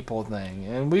horrible people thing,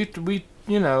 and we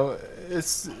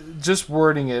it's just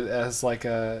wording it as like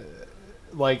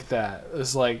that.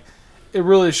 It's like it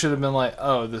really should have been like,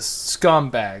 oh, this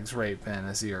scumbag's rape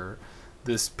fantasy or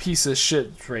this piece of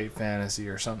shit rape fantasy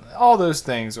or something. All those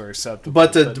things are acceptable.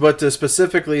 But to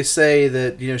specifically say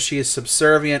that she is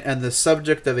subservient and the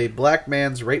subject of a black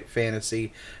man's rape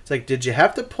fantasy, it's like, did you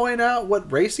have to point out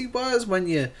what race he was when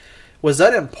you? Was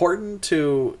that important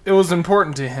to... It was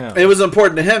important to him. It was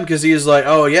important to him because he's like,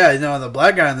 oh yeah, the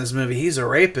black guy in this movie, he's a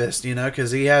rapist, because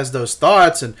he has those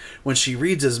thoughts, and when she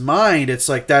reads his mind, it's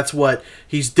like that's what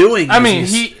he's doing. I mean,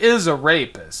 he is a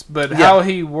rapist, but how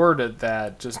he worded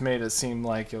that just made it seem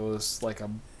like it was like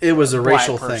it was a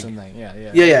racial thing. Yeah.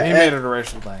 He made it a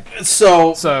racial thing.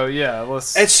 So yeah,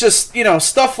 let's... It's just,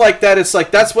 stuff like that. It's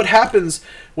like that's what happens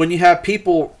when you have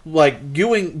people like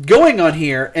going on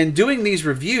here and doing these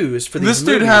reviews for these movies.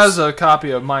 This dude has a copy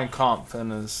of Mein Kampf in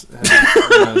his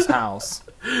house.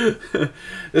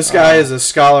 This guy is a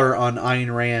scholar on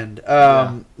Ayn Rand.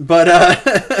 But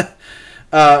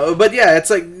yeah, it's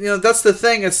like, that's the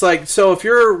thing. It's like, so if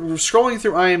you're scrolling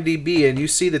through IMDb and you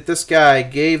see that this guy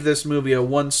gave this movie a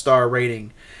 1-star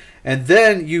rating, and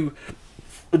then you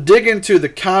dig into the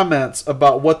comments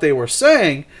about what they were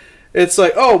saying, it's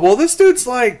like, oh, well, this dude's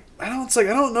like, I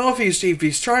don't know if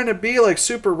he's trying to be like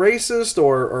super racist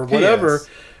or whatever.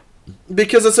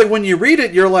 Because it's like when you read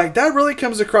it, you're like, that really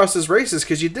comes across as racist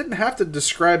because you didn't have to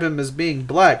describe him as being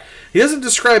black. He doesn't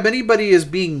describe anybody as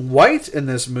being white in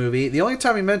this movie. The only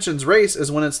time he mentions race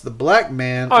is when it's the black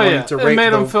man wanting to rape it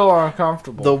made him feel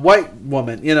uncomfortable. The white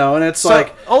woman, and it's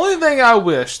like... Only thing I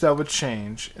wish that would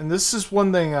change, and this is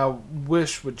one thing I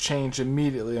wish would change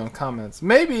immediately on comments.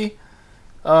 Maybe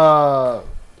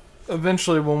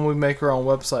eventually when we make our own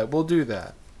website, we'll do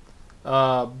that.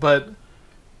 But...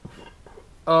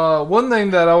 one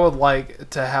thing that I would like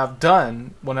to have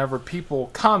done whenever people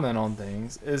comment on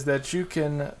things is that you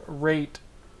can rate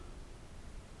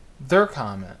their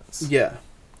comments. Yeah.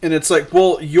 And it's like,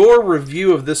 well, your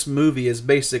review of this movie is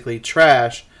basically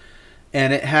trash,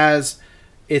 and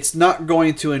it's not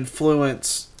going to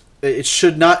influence... It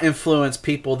should not influence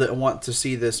people that want to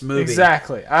see this movie.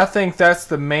 Exactly. I think that's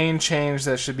the main change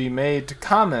that should be made to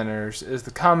commenters, is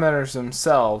the commenters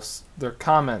themselves, their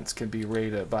comments can be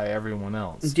rated by everyone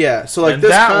else. Yeah, so like this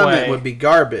comment would be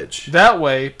garbage. That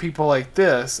way, people like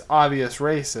this, obvious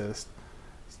racist,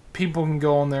 people can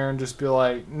go on there and just be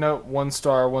like, nope, 1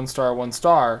 star, 1 star, 1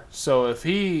 star. So if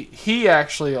he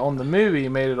actually on the movie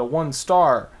made it a 1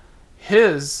 star,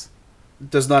 his...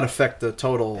 does not affect the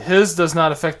total. His does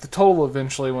not affect the total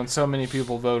eventually when so many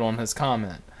people vote on his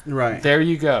comment. Right. There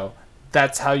you go.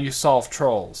 That's how you solve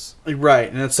trolls. Right.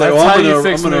 And it's like, I'm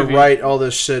going to write all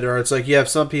this shit. Or it's like, you have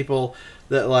some people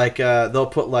that like, they'll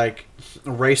put like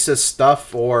racist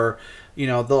stuff, or,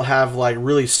 they'll have like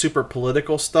really super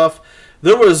political stuff.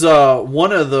 There was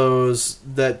one of those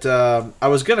that I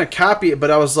was going to copy it, but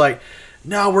I was like,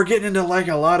 no, we're getting into like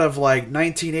a lot of like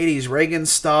 1980s Reagan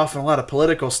stuff and a lot of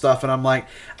political stuff, and I'm like,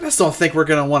 I just don't think we're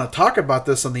going to want to talk about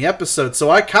this on the episode. So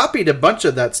I copied a bunch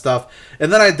of that stuff,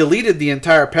 and then I deleted the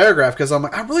entire paragraph because I'm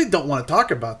like, I really don't want to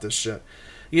talk about this shit,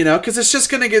 because it's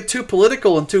just going to get too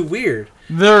political and too weird.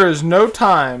 There is no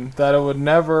time that I would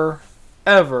never,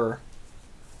 ever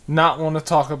not want to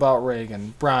talk about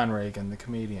Reagan. Brian Reagan, the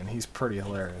comedian. He's pretty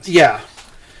hilarious. Yeah.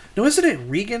 No, isn't it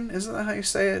Regan? Isn't that how you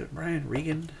say it? Brian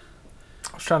Regan?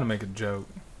 I was trying to make a joke.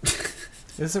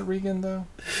 Is it Regan, though?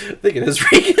 I think it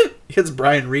is Regan. It's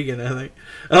Brian Regan, I think.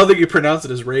 I don't think you pronounce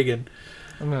it as Reagan.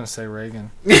 I'm going to say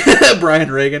Reagan.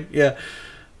 Brian Reagan, yeah.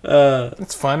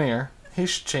 It's funnier. He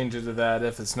should change it to that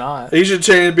if it's not. He should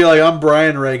change it and be like, I'm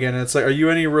Brian Reagan. It's like, are you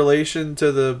any relation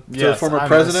to the former I'm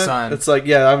president? his son. It's like,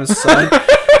 yeah, I'm his son.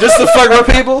 Just to fuck with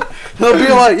people. They'll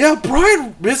be like, yeah,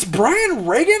 it's Brian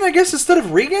Reagan, I guess, instead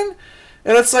of Reagan?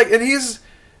 And it's like, and he's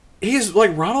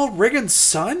like Ronald Reagan's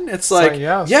son? It's like,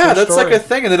 yeah, that's story. like a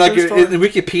thing. And then like in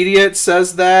Wikipedia it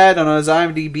says that, and on his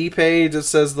IMDb page it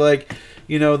says like,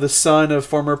 you know, the son of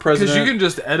former president. Because you can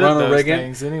just edit Ronald those Reagan.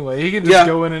 things anyway. He can just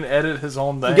go in and edit his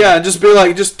own thing. Yeah, and just be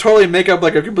like, just totally make up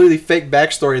like a completely fake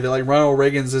backstory that like Ronald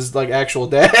Reagan's his like actual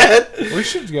dad. We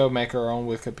should go make our own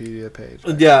Wikipedia page.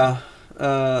 Right? Yeah.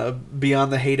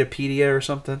 Beyond the Hateopedia or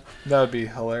something. That would be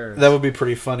hilarious. That would be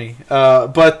pretty funny.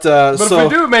 But if we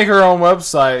do make our own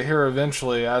website here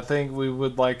eventually, I think we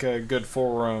would like a good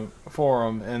forum,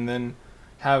 and then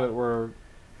have it where,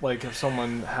 like, if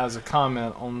someone has a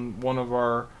comment on one of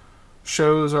our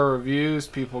shows or reviews,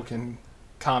 people can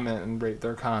comment and rate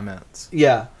their comments.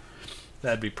 Yeah.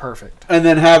 That'd be perfect. And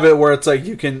then have it where it's like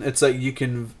you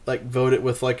can like vote it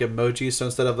with like emojis. So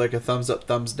instead of like a thumbs up,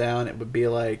 thumbs down, it would be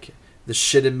like the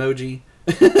shit emoji.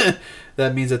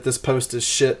 That means that this post is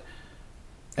shit.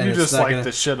 And you just like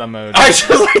the shit emoji. I just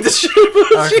like the shit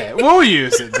emoji. Okay, we'll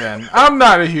use it then. I'm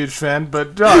not a huge fan,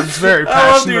 but Doug's very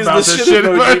passionate about the shit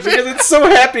emoji because it's so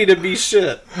happy to be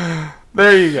shit.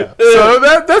 There you go. So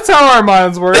that's how our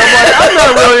minds work. I'm like, I'm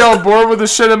not really on board with the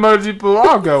shit emoji, but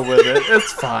I'll go with it.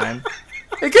 It's fine.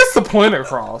 It gets the point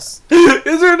across.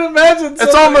 Is there an imagine?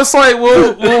 It's almost like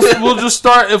we'll just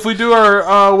start, if we do our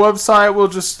website, we'll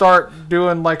just start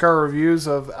doing like our reviews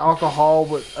of alcohol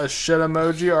with a shit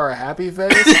emoji or a happy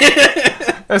face.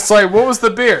 It's like, what was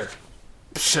the beer?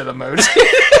 Shit emoji.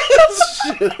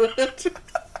 Shit emoji.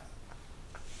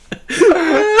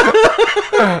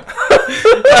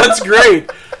 That's great.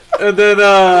 And then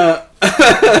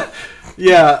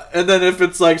yeah, and then if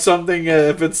it's like something,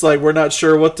 if it's like we're not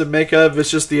sure what to make of, it's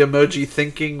just the emoji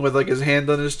thinking with like his hand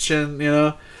on his chin, you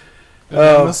know.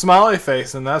 And the smiley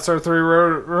face, and that's our 3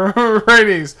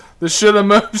 ratings: the shit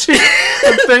emoji,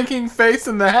 the thinking face,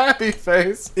 and the happy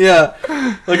face. Yeah,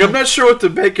 like I'm not sure what to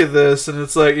make of this, and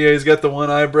it's like, yeah, he's got the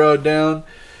one eyebrow down.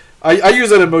 I use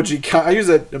that emoji. I use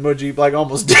that emoji like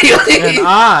almost daily. And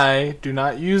I do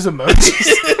not use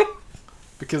emojis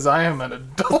because I am an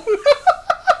adult.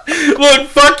 Look,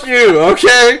 fuck you,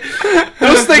 okay?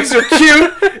 Those things are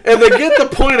cute, and they get the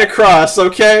point across,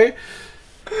 okay?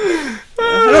 I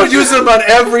don't use them on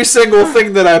every single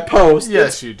thing that I post.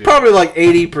 Yes, you do. Probably like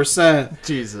 80%.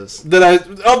 Jesus. Of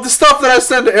the stuff that I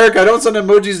send to Eric, I don't send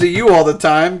emojis to you all the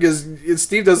time, because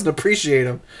Steve doesn't appreciate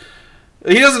them.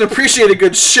 He doesn't appreciate a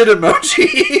good shit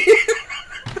emoji.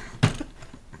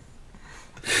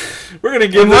 We're gonna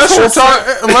give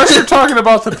unless you're talking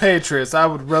about the Patriots, I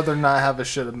would rather not have a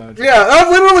shit emoji. Yeah, I've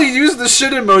literally used the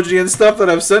shit emoji and stuff that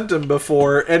I've sent him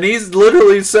before, and he's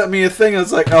literally sent me a thing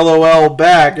that's like LOL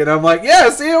back, and I'm like,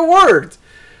 yeah, see, it worked.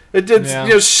 It did,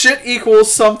 you know, shit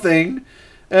equals something,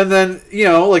 and then, you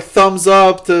know, like thumbs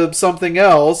up to something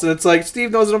else, and it's like,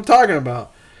 Steve knows what I'm talking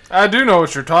about. I do know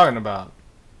what you're talking about.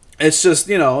 It's just,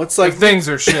 you know, it's like... If things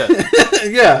are shit.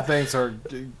 Yeah. If things are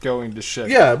going to shit.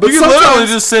 Yeah, but you can literally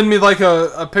just send me like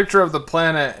a picture of the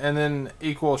planet and then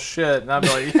equal shit, and I'd be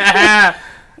like, yeah,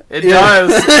 it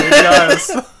does. It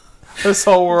does. This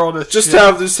whole world is just shit.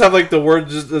 have like the word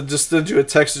just send you a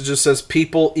text that just says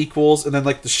people equals and then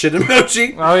like the shit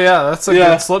emoji. Oh yeah, that's a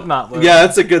good Slipknot lyric. Yeah,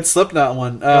 that's a good Slipknot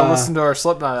one. Listen to our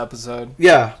Slipknot episode.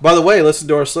 Yeah, by the way, listen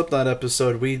to our Slipknot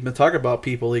episode. We've been talking about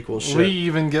people equals shit. We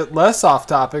even get less off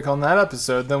topic on that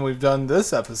episode than we've done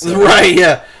this episode. Right,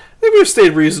 yeah. I think we've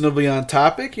stayed reasonably on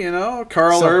topic, you know.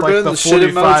 Carl Except Urban, like the shit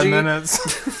emoji. 45 minutes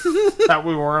that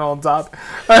we weren't on top.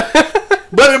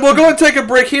 But we'll go and take a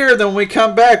break here, then when we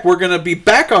come back, we're going to be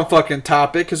back on fucking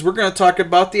topic, because we're going to talk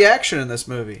about the action in this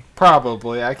movie.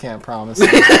 Probably. I can't promise.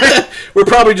 We're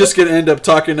probably just going to end up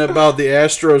talking about the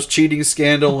Astros cheating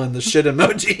scandal and the shit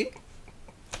emoji.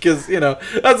 Because, you know,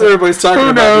 that's what everybody's talking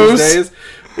about these days.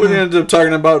 We end up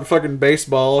talking about fucking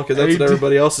baseball, because that's what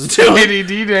everybody else is doing.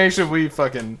 ADD Nation, we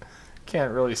fucking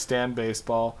can't really stand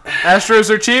baseball. Astros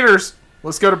are cheaters.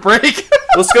 Let's go to break.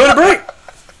 Let's go to break.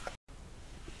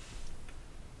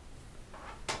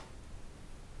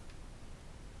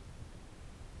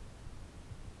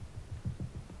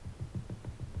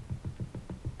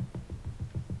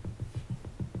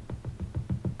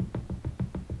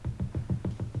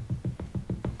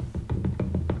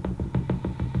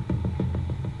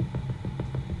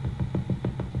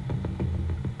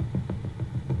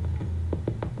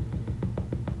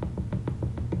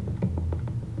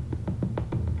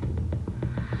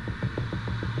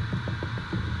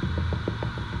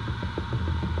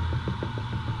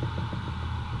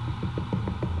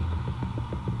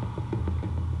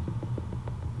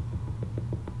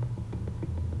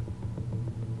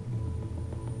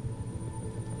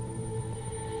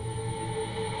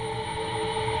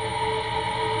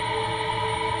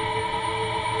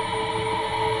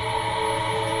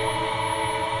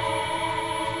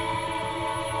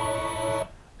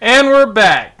 And we're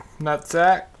back.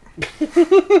 Nutsack.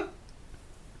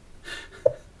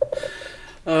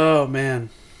 Oh, man.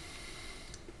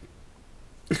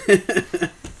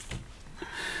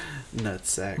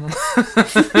 Nutsack.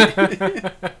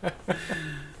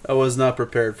 I was not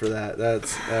prepared for that.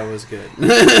 That was good.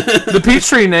 The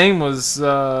Peachtree name was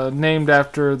named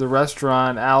after the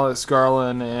restaurant Alex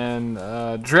Garland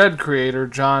and Dread creator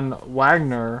John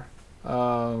Wagner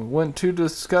went to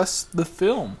discuss the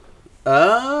film.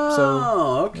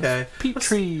 Oh, okay.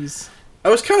 Peachtrees. I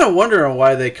was kind of wondering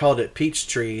why they called it peach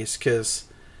trees, because,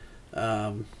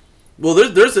 well,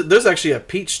 there's actually a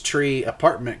peach tree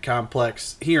apartment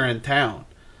complex here in town.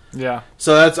 Yeah.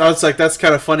 So I was like, that's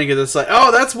kind of funny, because it's like,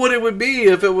 oh, that's what it would be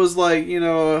if it was like,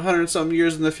 100-something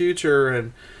years in the future,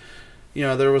 and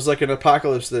there was like an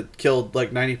apocalypse that killed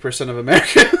like 90% of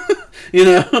America.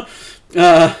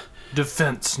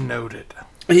 Defense noted.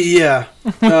 Yeah.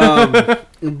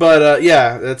 But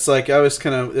yeah, it's like I always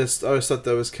thought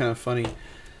that was kind of funny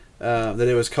that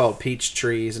it was called Peach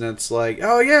Trees, and it's like,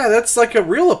 oh yeah, that's like a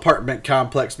real apartment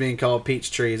complex being called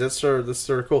Peach Trees. That's sort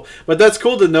of cool. But that's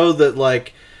cool to know that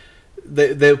like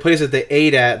the place that they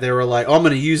ate at, they were like, oh, I'm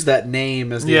going to use that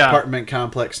name as the apartment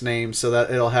complex name so that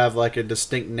it'll have like a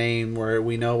distinct name where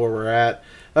we know where we're at.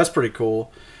 That's pretty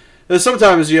cool.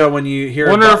 Sometimes, when you hear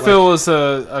wonder if it was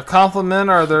a compliment,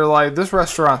 or they're like, this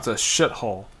restaurant's a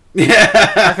shithole. Yeah.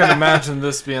 I can imagine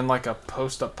this being like a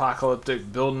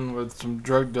post-apocalyptic building with some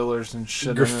drug dealers and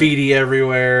shit. Graffiti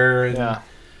everywhere. And,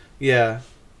 yeah.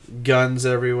 Guns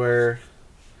everywhere.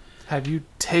 Have you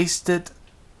tasted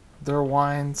their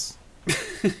wines?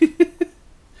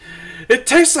 It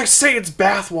tastes like Satan's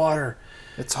bathwater.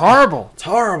 It's horrible. It's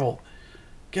horrible.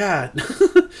 God.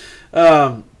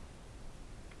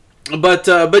 But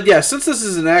yeah, since this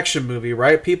is an action movie,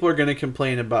 right? People are going to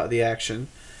complain about the action,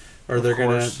 or they're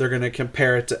gonna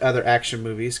compare it to other action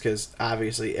movies, because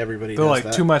obviously everybody they're does like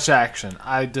that. Too much action.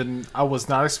 I was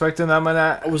not expecting that much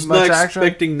action. I was not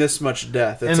expecting this much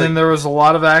death. And then there was a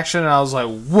lot of action, and I was like,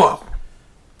 whoa,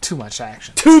 too much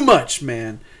action. Too much,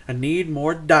 man. I need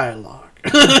more dialogue.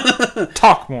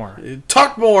 Talk more.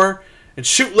 Talk more and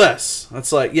shoot less.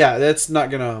 That's like, yeah, that's not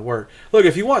gonna work. Look,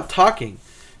 if you want talking,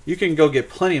 you can go get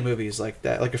plenty of movies like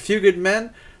that. Like A Few Good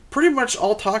Men, pretty much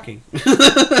all talking.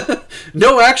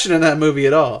 No action in that movie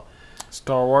at all.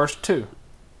 Star Wars 2.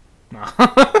 No.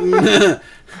 About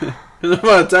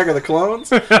Attack of the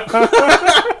Clones?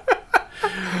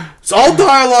 It's all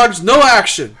dialogues, no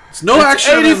action. It's no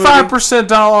action. 85%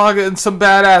 dialogue and some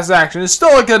badass action. It's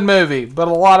still a good movie, but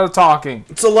a lot of talking.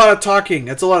 It's a lot of talking.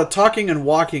 It's a lot of talking and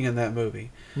walking in that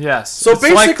movie. Yes. So it's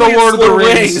basically, like the Lord of the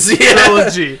Rings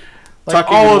trilogy. Like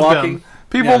talking all and of walking. them.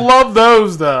 People love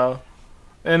those, though.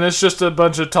 And it's just a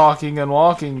bunch of talking and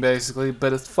walking, basically,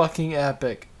 but it's fucking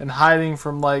epic. And hiding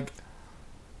from, like,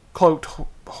 cloaked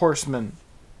horsemen.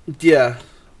 Yeah.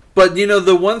 But,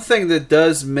 the one thing that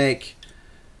does make...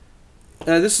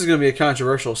 this is going to be a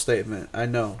controversial statement, I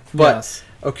know. But, yes.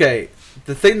 Okay,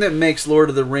 the thing that makes Lord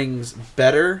of the Rings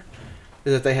better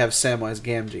is that they have Samwise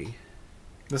Gamgee.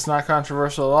 That's not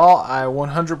controversial at all. I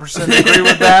 100% agree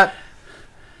with that.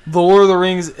 The Lord of the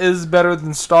Rings is better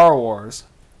than Star Wars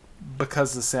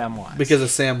because of Samwise. Because of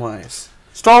Samwise.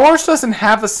 Star Wars doesn't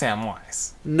have a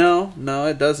Samwise. No,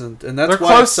 it doesn't. And that's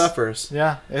why it suffers.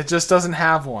 Yeah, it just doesn't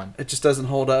have one. It just doesn't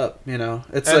hold up,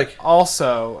 It's and like...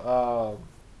 Also,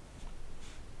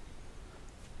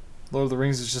 Lord of the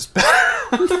Rings is just better.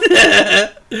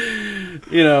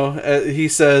 He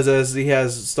says as he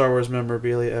has Star Wars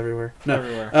memorabilia everywhere. No.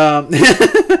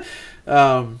 Everywhere.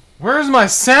 Where's my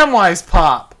Samwise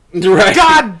pop? Right.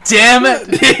 God damn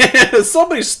it!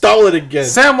 Somebody stole it again.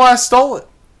 Samwise stole it.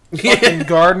 Fucking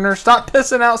gardener, stop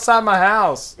pissing outside my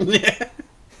house. Yeah.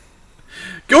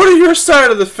 Go to your side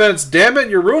of the fence, damn it!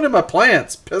 You're ruining my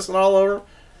plants. Pissing all over.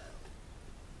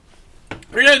 If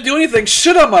you're gonna do anything,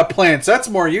 shit on my plants. That's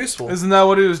more useful. Isn't that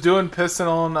what he was doing? Pissing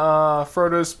on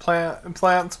Frodo's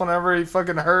plants whenever he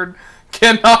fucking heard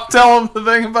Gandalf tell him the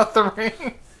thing about the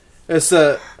ring?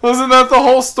 Wasn't that the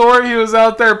whole story? He was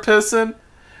out there pissing.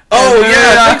 Oh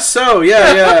yeah, I think so.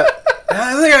 Yeah.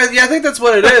 I think that's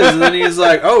what it is. And then he's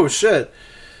like, "Oh shit."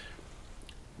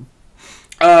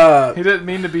 He didn't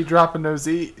mean to be dropping no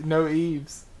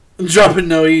eaves. Dropping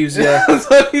no eaves. Yeah, that's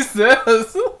what he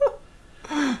says.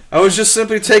 I was just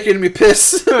simply taking me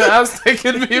piss. I was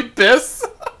taking me a piss.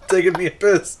 Taking me a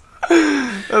piss.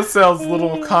 That sounds a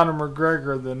little Conor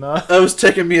McGregor than I was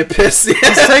taking me a piss. Yeah.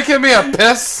 He's taking me a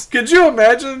piss. Could you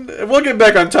imagine? We'll get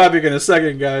back on topic in a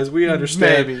second, guys. We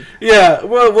understand. Maybe. Yeah,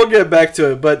 we'll get back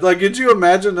to it. But could you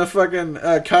imagine the fucking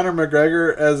Conor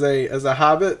McGregor as a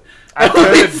hobbit? I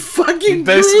could. Fucking he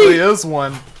basically is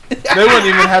one. They wouldn't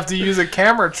even have to use a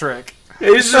camera trick.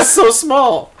 He's just so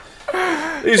small.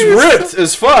 He's ripped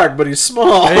as fuck, but he's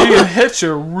small. And he can hit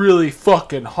you really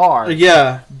fucking hard.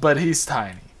 Yeah. But he's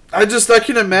tiny. I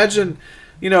can imagine,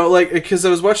 like, because I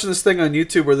was watching this thing on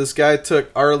YouTube where this guy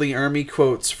took R. Lee Ermey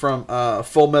quotes from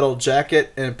Full Metal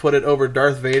Jacket and put it over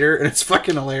Darth Vader, and it's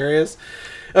fucking hilarious.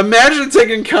 Imagine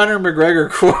taking Conor McGregor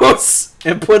quotes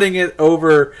and putting it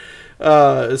over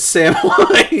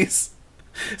Samwise.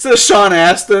 Instead of Sean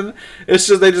Astin, it's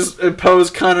just they just impose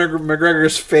Conor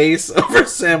McGregor's face over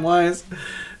Samwise,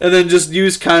 and then just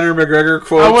use Conor McGregor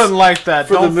quotes. I wouldn't like that.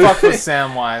 Don't fuck with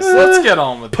Samwise. Let's get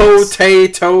on with this.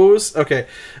 Potatoes. Okay.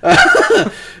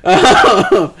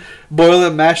 Boil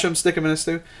them, mash them, stick them in a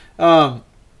stew.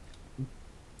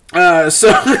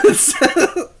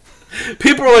 So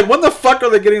people are like, when the fuck are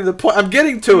they getting to the point? I'm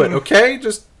getting to it, okay?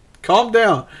 Just calm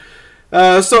down.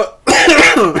 So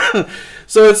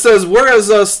it says, whereas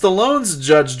Stallone's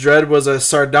Judge Dredd was a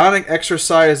sardonic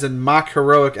exercise in mock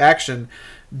heroic action,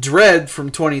 Dredd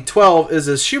from 2012 is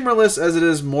as humorless as it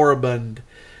is moribund.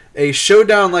 A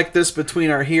showdown like this between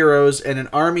our heroes and an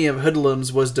army of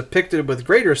hoodlums was depicted with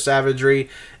greater savagery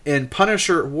in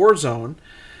Punisher Warzone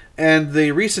and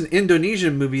the recent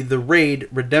Indonesian movie The Raid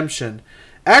Redemption.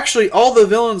 Actually, all the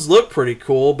villains look pretty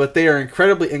cool, but they are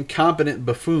incredibly incompetent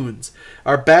buffoons.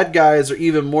 Our bad guys are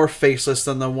even more faceless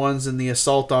than the ones in the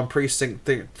Assault on Precinct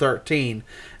 13,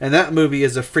 and that movie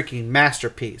is a freaking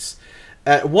masterpiece.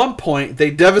 At one point,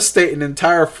 they devastate an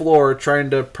entire floor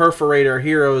trying to perforate our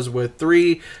heroes with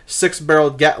 3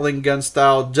 6-barreled Gatling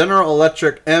gun-style General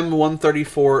Electric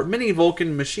M134 mini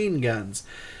Vulcan machine guns.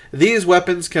 These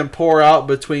weapons can pour out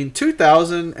between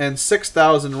 2,000 and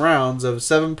 6,000 rounds of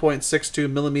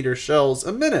 7.62mm shells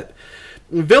a minute.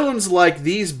 Villains like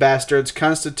these bastards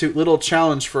constitute little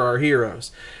challenge for our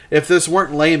heroes. If this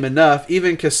weren't lame enough,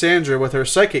 even Cassandra with her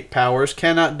psychic powers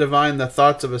cannot divine the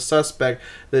thoughts of a suspect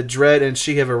that Dredd and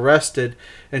she have arrested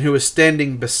and who is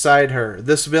standing beside her.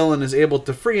 This villain is able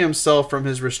to free himself from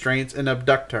his restraints and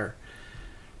abduct her.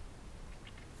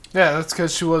 Yeah, that's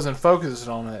because she wasn't focused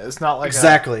on it. It's not like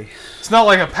it's not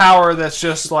like a power that's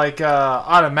just like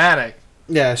automatic.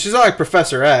 Yeah, she's not like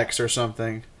Professor X or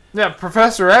something. Yeah,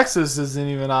 Professor X's isn't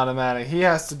even automatic. He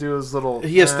has to do his little.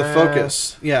 He has to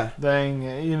focus. Yeah. Thing,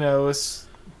 it's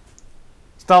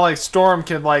not like Storm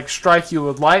can like strike you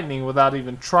with lightning without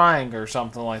even trying or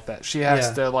something like that. She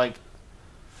has to like.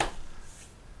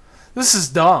 This is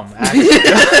dumb, actually.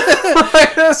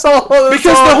 Because the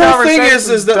whole thing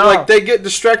is that dumb. Like they get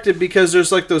distracted because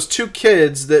there's like those 2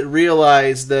 kids that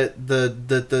realize that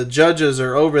the judges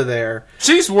are over there.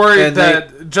 She's worried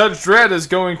that Judge Dredd is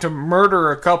going to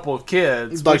murder a couple of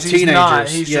kids, like but he's teenagers. not.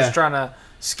 He's just trying to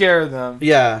scare them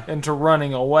into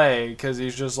running away because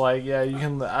he's just like, you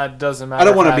can. It doesn't matter. I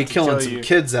don't want to be killing some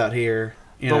kids out here.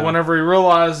 But whenever he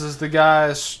realizes the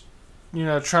guy's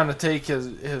trying to take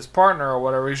his partner or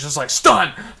whatever, he's just like,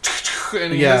 stun!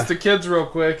 And he hits the kids real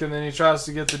quick, and then he tries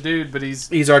to get the dude, but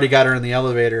he's already got her in the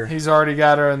elevator. He's already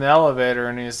got her in the elevator,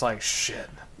 and he's like, shit.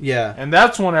 Yeah. And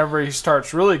that's whenever he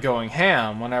starts really going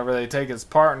ham, whenever they take his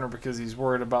partner because he's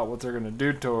worried about what they're going to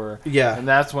do to her. Yeah. And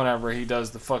that's whenever he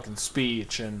does the fucking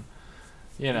speech and,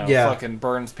 fucking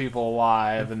burns people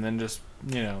alive, and then just,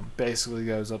 basically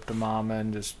goes up to Mama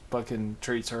and just fucking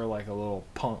treats her like a little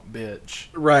punk bitch.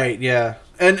 Right, yeah.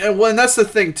 And that's the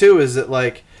thing, too, is that,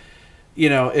 like,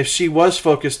 if she was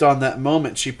focused on that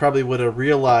moment, she probably would have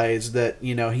realized that,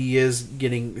 he is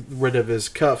getting rid of his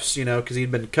cuffs, because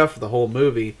he'd been cuffed the whole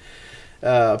movie.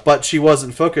 But she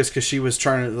wasn't focused because she was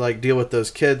trying to, like, deal with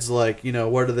those kids, like,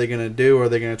 what are they going to do? Are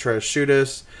they going to try to shoot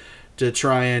us to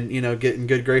try and, get in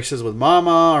good graces with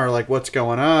Mama, or, like, what's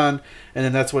going on? And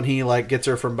then that's when he, like, gets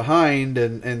her from behind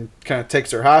and kind of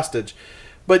takes her hostage.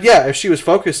 But yeah, if she was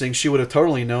focusing, she would have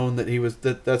totally known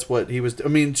that that's what he was. I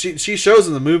mean, she shows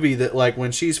in the movie that, like,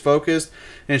 when she's focused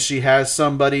and she has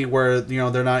somebody where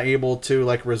they're not able to,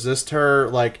 like, resist her,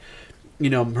 like,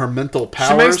 her mental powers.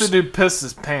 She makes the dude piss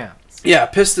his pants. Yeah,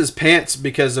 pissed his pants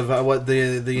because of what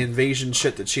the invasion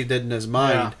shit that she did in his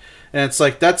mind. Yeah. And it's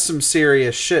like, that's some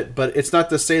serious shit, but it's not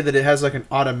to say that it has like an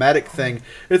automatic thing.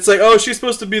 It's like, oh, she's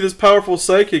supposed to be this powerful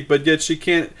psychic, but yet she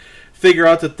can't figure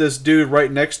out that this dude right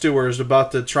next to her is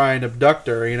about to try and abduct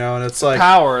her, and it's like...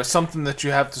 Power is something that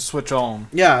you have to switch on.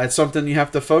 Yeah, it's something you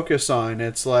have to focus on.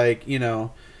 It's like, I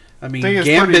mean,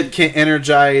 Gambit can't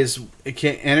energize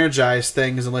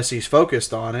things unless he's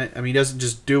focused on it. I mean, he doesn't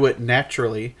just do it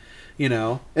naturally,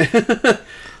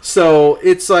 So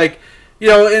it's like...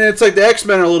 and it's like the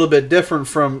X-Men are a little bit different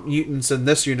from mutants in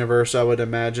this universe, I would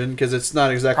imagine, because it's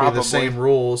not exactly the same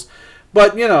rules.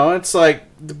 But, it's like,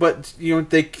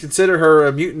 they consider her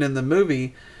a mutant in the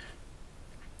movie.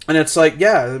 And it's like,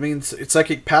 yeah, I mean, it's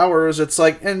psychic powers. It's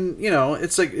like, and you know,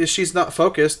 it's like if she's not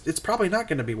focused, it's probably not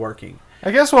going to be working.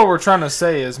 I guess what we're trying to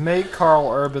say is make Carl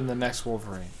Urban the next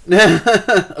Wolverine.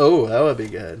 Oh, that would be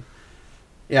good.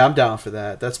 Yeah, I'm down for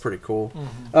that. That's pretty cool.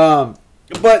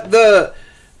 But the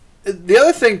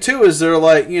other thing too is they're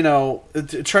like, you know,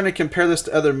 trying to compare this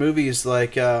to other movies,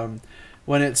 like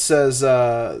when it says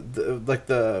like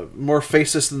the more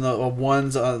faces than the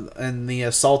ones in the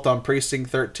Assault on Precinct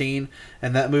 13,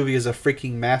 and that movie is a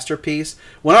freaking masterpiece.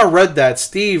 When I read that,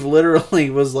 Steve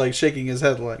literally was like shaking his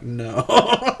head like, no.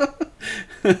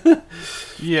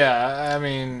 Yeah, I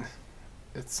mean,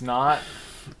 it's not.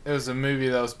 It was a movie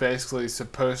that was basically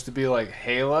supposed to be like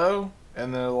Halo,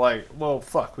 and they're like, well,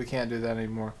 fuck, we can't do that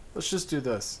anymore. Let's just do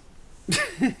this.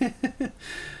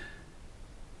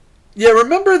 Yeah,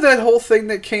 remember that whole thing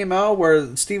that came out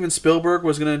where Steven Spielberg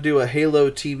was going to do a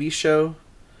Halo TV show?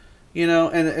 You know,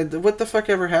 and what the fuck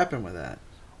ever happened with that?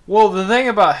 Well, the thing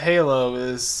about Halo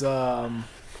is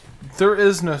there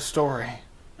is no story.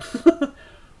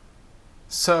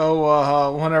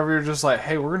 So whenever you're just like,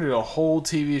 hey, we're going to do a whole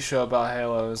TV show about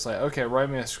Halo, it's like, okay, write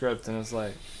me a script. And it's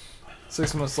like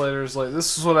 6 months later, it's like,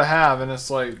 this is what I have. And it's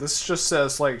like, this just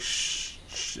says like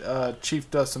Chief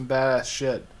does some badass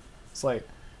shit. It's like,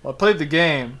 well, I played the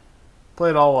game,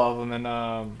 played all of them,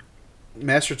 and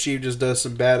Master Chief just does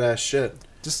some badass shit.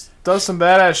 Just does some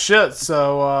badass shit.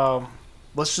 So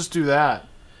let's just do that.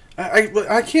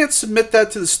 I can't submit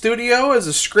that to the studio as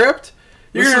a script.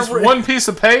 This is one piece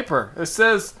of paper. It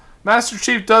says Master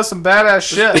Chief does some badass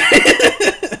shit.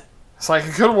 It's like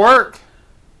it could work.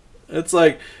 It's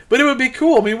like, but it would be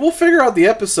cool. I mean, we'll figure out the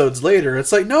episodes later.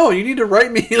 It's like, no, you need to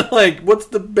write me, like, what's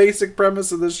the basic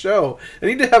premise of the show? I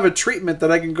need to have a treatment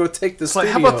that I can go take this. Like,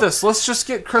 how about this? Let's just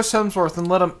get Chris Hemsworth and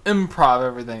let him improv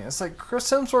everything. It's like, Chris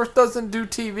Hemsworth doesn't do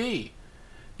TV.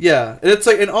 Yeah, and it's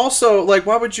like, and also, like,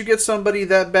 why would you get somebody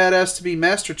that badass to be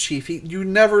Master Chief? You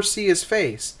never see his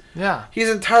face. Yeah. He's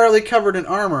entirely covered in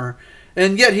armor,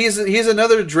 and yet he's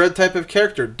another Dread type of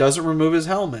character. Doesn't remove his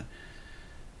helmet.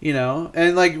 You know,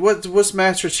 and like, what's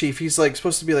Master Chief? He's like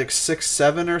supposed to be like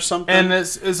 6'7" or something. And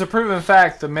it's a proven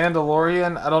fact. The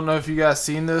Mandalorian. I don't know if you guys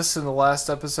seen this in the last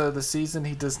episode of the season.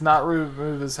 He does not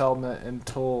remove his helmet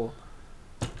until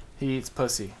he eats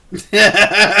pussy.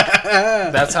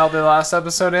 That's how the last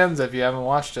episode ends. If you haven't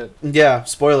watched it. Yeah,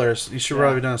 spoilers. You should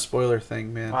probably done a spoiler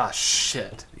thing, man. Ah,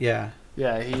 shit. Yeah.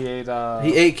 Yeah, he ate.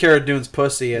 He ate Cara Dune's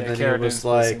pussy, and then Cara he was Dune's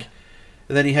like. pussy.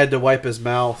 And then he had to wipe his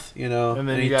mouth, you know. And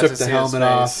then he you got took to the see helmet his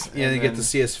off. face, Yeah, and you get to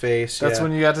see his face. That's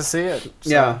when you got to see it. So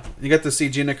yeah, you got to see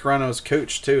Gina Carano's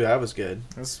coach too. That was good.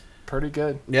 That's pretty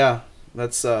good. Yeah,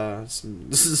 that's that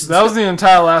was the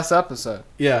entire last episode.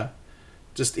 Yeah,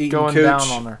 just eating going Cooch down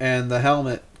on her and the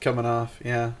helmet coming off.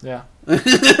 Yeah, yeah.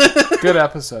 Good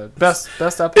episode. Best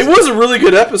episode. It was a really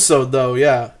good episode though.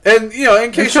 Yeah, and you know,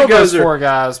 in case you guys are 4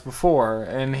 guys before,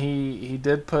 and he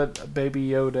did put Baby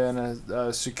Yoda in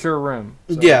a secure room.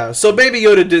 So. Yeah, so Baby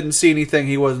Yoda didn't see anything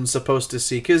he wasn't supposed to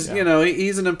see because you know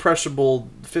he's an impressionable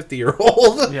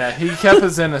 50-year-old. Yeah, he kept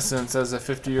his innocence as a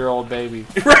 50-year-old baby.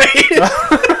 Right.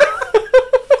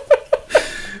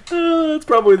 That's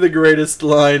probably the greatest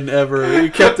line ever. He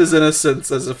kept his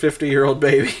innocence as a 50-year-old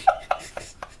baby.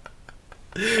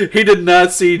 He did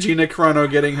not see Gina Carano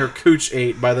getting her cooch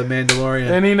ate by the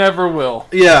Mandalorian. And he never will.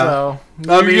 Yeah.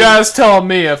 So, you guys tell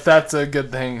me if that's a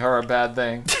good thing or a bad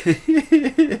thing.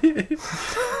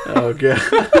 Oh,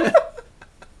 God.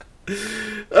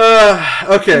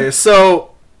 Okay,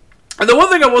 so... And the one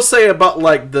thing I will say about,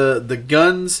 like, the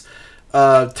guns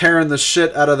tearing the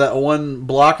shit out of that one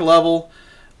block level...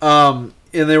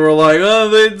 and they were like, oh,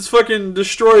 they just fucking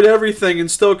destroyed everything and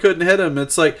still couldn't hit him.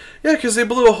 It's like, yeah, because they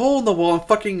blew a hole in the wall and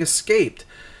fucking escaped.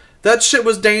 That shit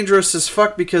was dangerous as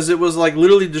fuck because it was like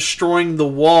literally destroying the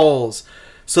walls.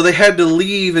 So they had to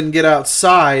leave and get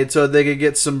outside so they could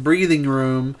get some breathing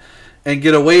room and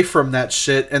get away from that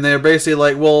shit. And they're basically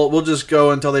like, well, we'll just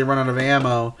go until they run out of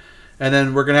ammo. And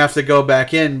then we're going to have to go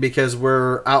back in because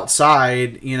we're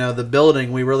outside, you know, the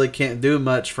building. We really can't do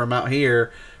much from out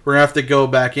here. We're going to have to go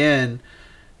back in.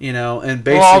 You know, and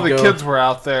basically, all the kids were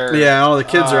out there. Yeah, all the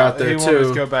kids are out there too. He wanted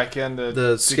to go back in to keep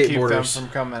them skateboarders from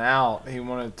coming out. He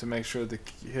wanted to make sure the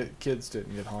kids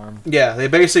didn't get harmed. Yeah, they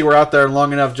basically were out there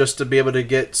long enough just to be able to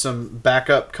get some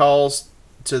backup calls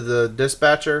to the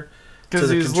dispatcher. Because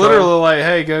he's literally like,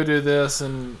 "Hey, go do this"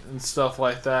 and stuff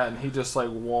like that, and he just like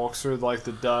walks through like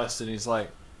the dust, and he's like,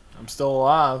 "I'm still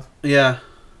alive." Yeah.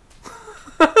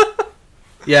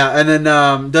 Yeah, and then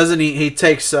doesn't he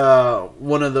takes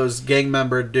one of those gang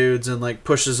member dudes and like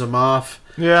pushes him off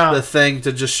the thing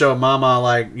to just show Mama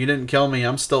like, you didn't kill me,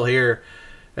 I'm still here.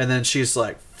 And then she's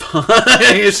like,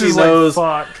 she She's knows.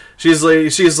 like, fuck. She's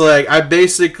like,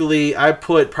 I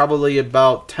put probably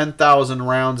about 10,000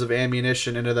 rounds of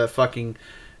ammunition into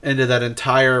that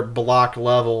entire block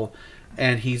level,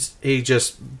 and he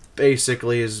just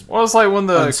basically is. Well, it's like when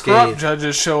the unscathed. corrupt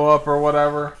judges show up or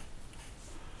whatever.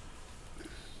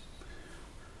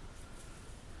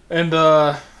 And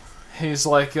he's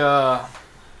like, yeah,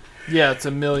 it's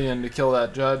 $1 million to kill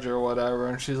that judge or whatever.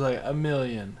 And she's like, $1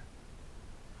 million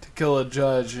to kill a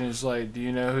judge. And he's like, do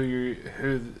you know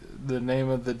who the name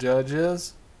of the judge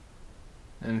is?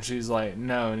 And she's like,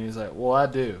 no. And he's like, well, I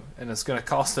do. And it's going to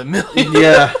cost $1 million.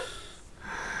 Yeah.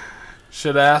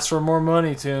 Should ask for more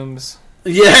money, Toombs.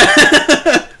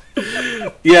 Yeah.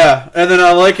 Yeah. And then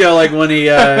I like how, like, when he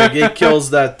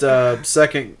kills that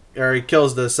second. Or he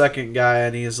kills the second guy,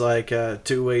 and he's like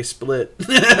two-way split.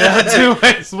 Yeah,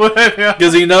 two-way split. Yeah.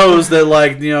 Because he knows that,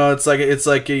 like, you know, it's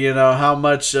like you know, how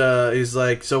much. He's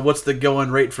like, so what's the going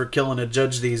rate for killing a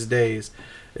judge these days?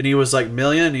 And he was like, $1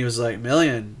 million. He was like, $1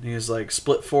 million. He was like,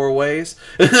 split 4 ways.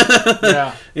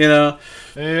 Yeah. You know.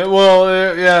 Yeah,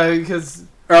 well, yeah, because.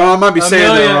 Oh, I might be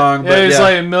saying that wrong. Yeah, but he's yeah.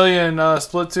 like $1 million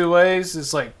split 2 ways.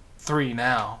 It's like 3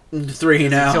 now. 3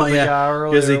 now. Yeah.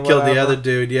 Because he killed the other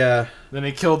dude. Yeah. Then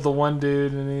he killed the one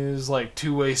dude, and he was like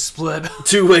 2-way split.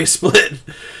 2-way split.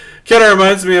 Kind of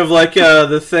reminds me of like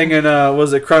the thing in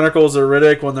was it Chronicles of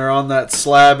Riddick when they're on that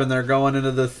slab and they're going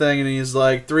into the thing and he's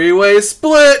like 3-way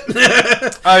split.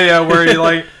 Oh yeah, where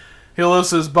he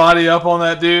lifts his body up on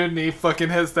that dude and he fucking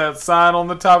hits that sign on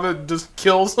the top of it and just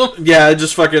kills him. Yeah, it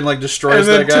just fucking like destroys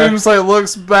that guy. And then Toombs like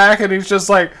looks back and he's just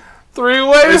like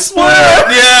 3-way split.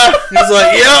 Yeah, he's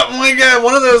like, yep, oh my god,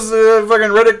 one of those fucking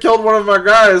Riddick killed one of our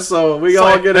guys, so we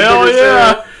all get a bigger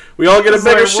share. We all get a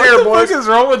bigger share, boys. What the fuck is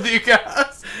wrong with you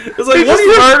guys? It's like, he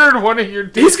just murdered one of your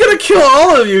dudes. He's gonna kill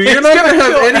all of you. You're not gonna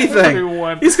have anything.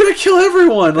 Everyone. He's gonna kill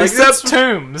everyone. Like, except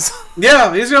Toombs.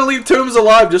 Yeah, he's gonna leave Toombs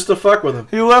alive just to fuck with him.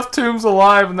 He left Toombs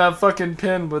alive in that fucking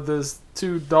pen with his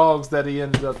 2 dogs that he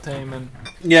ended up taming.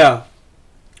 Yeah,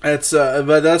 it's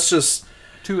but that's just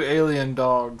 2 alien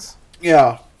dogs.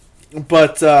 Yeah,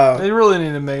 but they really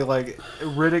need to make like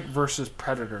Riddick versus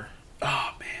Predator.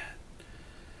 Oh man.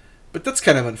 But that's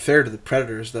kind of unfair to the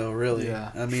Predators, though, really.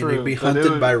 Yeah, I mean, true, they'd be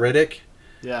hunted by Riddick.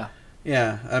 Yeah.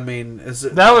 Yeah, I mean,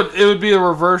 it would be a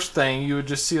reverse thing. You would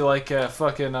just see like a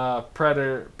fucking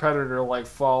predator like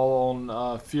fall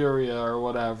on Furia or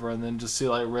whatever, and then just see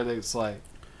like Riddick's like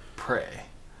prey.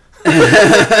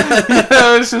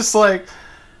 It's just like,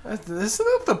 isn't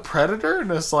that the Predator? And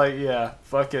it's like, yeah,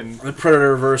 fucking the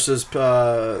Predator versus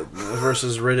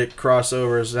Riddick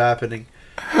crossover is happening.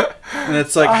 And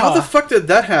it's like, how the fuck did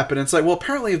that happen? It's like, well,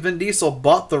 apparently Vin Diesel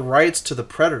bought the rights to the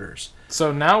Predators.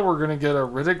 So now we're going to get a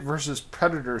Riddick versus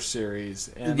Predator series,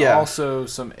 and also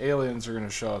some aliens are going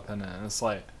to show up in it. And it's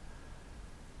like,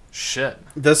 shit.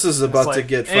 This is about to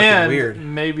get fucking weird.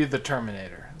 Maybe the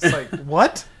Terminator. It's like,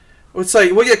 what? It's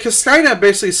like, well, yeah, because Skynet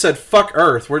basically said, fuck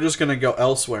Earth, we're just going to go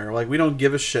elsewhere. Like, we don't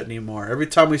give a shit anymore. Every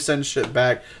time we send shit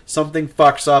back, something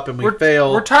fucks up and we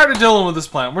fail. We're tired of dealing with this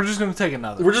planet. We're just going to take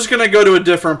another. We're just going to go to a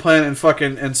different planet and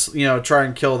fucking, try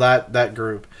and kill that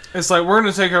group. It's like, we're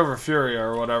going to take over Furia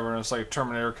or whatever, and it's like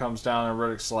Terminator comes down and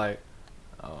Riddick's like,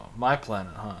 oh, my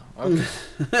planet, huh? Okay.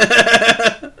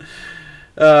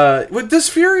 Does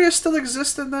Furia still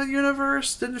exist in that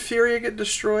universe? Didn't Furia get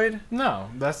destroyed? No,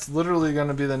 that's literally going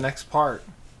to be the next part.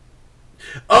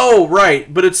 Oh,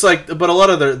 right. But it's like, but a lot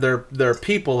of their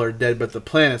people are dead, but the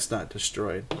planet's not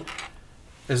destroyed.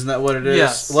 Isn't that what it is?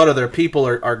 Yes. A lot of their people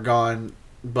are gone,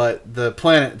 but the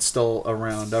planet's still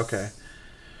around. Okay.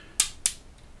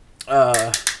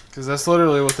 Because that's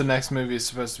literally what the next movie is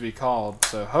supposed to be called.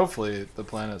 So hopefully the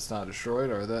planet's not destroyed,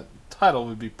 or that title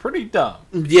would be pretty dumb.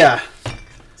 Yeah.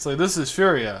 So this is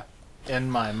Furia, in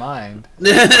my mind.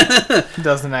 It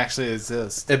doesn't actually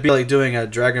exist. It'd be like doing a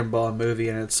Dragon Ball movie,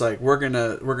 and it's like we're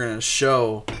gonna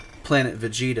show Planet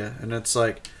Vegeta, and it's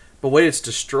like, but wait, it's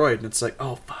destroyed, and it's like,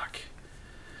 oh fuck.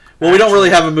 Well, we don't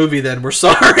really have a movie then. We're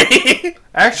sorry.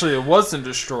 Actually, it wasn't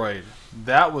destroyed.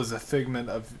 That was a figment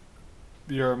of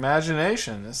your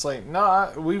imagination. It's like,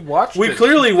 no, we watched it. We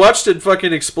clearly watched it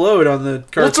fucking explode on the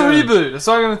cartoon. Well, it's a reboot. It's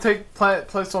not going to take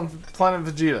place on Planet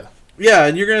Vegeta. Yeah,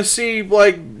 and you're going to see,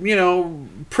 like,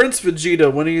 Prince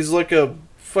Vegeta when he's like a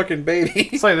fucking baby.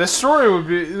 It's like, the story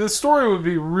would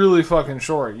be really fucking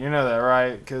short. You know that,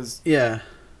 right? Because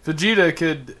Vegeta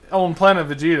could, on Planet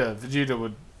Vegeta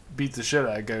would beat the shit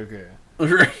out of Goku.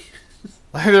 Right.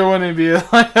 Like, there wouldn't be a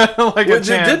chance.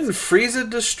 Didn't Frieza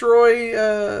destroy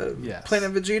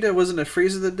Planet Vegeta? Wasn't it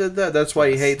Frieza that did that? That's why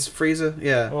he hates Frieza?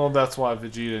 Yeah. Well, that's why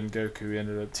Vegeta and Goku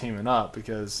ended up teaming up,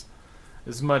 because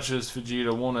as much as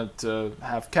Vegeta wanted to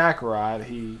have Kakarot,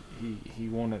 he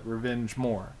wanted revenge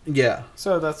more. Yeah.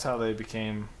 So that's how they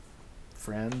became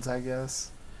friends, I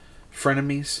guess.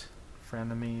 Frenemies.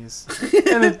 Frenemies.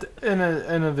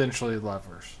 and eventually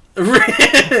lovers.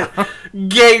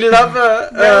 Gay lover.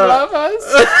 Lovers.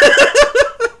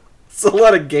 It's a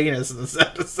lot of gayness in this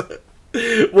episode.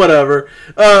 Whatever.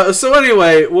 So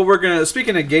anyway,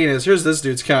 speaking of gayness, here's this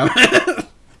dude's comment.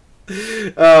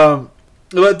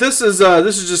 But this is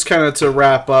just kind of to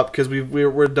wrap up because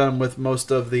we're done with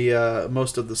most of the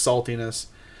saltiness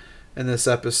in this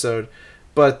episode.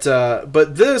 But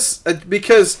this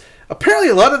because apparently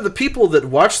a lot of the people that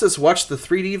watched this watched the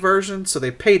 3D version, so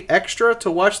they paid extra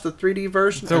to watch the 3D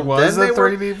version. There was a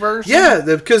 3D version? Yeah,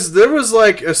 because there was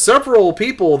like several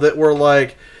people that were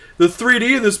like, the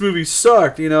 3D in this movie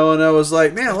sucked, and I was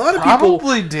like, man, a lot of people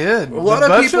probably did. A lot the of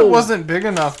budget people wasn't big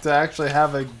enough to actually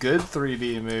have a good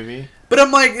 3D movie. But I'm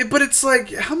like, but it's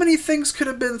like, how many things could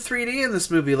have been 3D in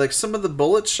this movie? Like some of the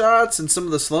bullet shots and some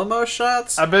of the slow-mo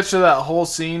shots. I bet you that whole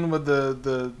scene with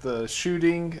the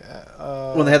shooting.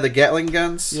 When they had the Gatling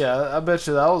guns? Yeah, I bet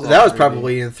you that was 3D.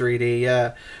 Probably in 3D,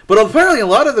 yeah. But apparently a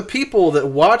lot of the people that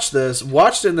watched this,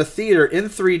 watched it in the theater in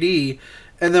 3D,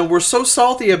 and then were so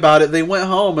salty about it, they went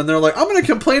home and they're like, I'm going to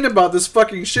complain about this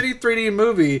fucking shitty 3D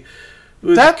movie.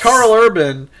 That's Carl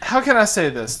Urban. How can I say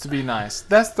this to be nice?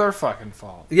 That's their fucking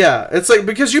fault. Yeah, it's like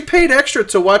because you paid extra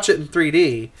to watch it in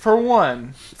 3D. For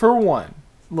one,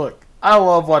 look, I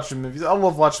love watching movies. I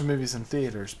love watching movies in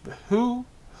theaters. But who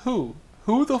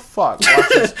the fuck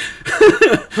watches?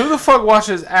 Who the fuck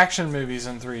watches action movies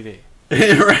in 3D?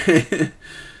 Right.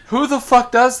 Who the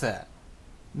fuck does that?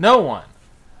 No one.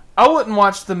 I wouldn't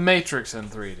watch The Matrix in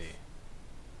 3D.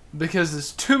 Because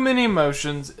it's too many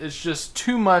emotions. It's just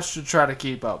too much to try to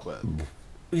keep up with.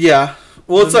 Yeah.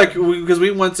 Well, it's like, because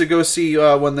we went to go see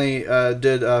when they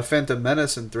did Phantom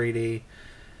Menace in 3D.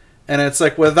 And it's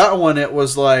like, with that one, it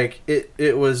was like,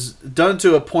 it was done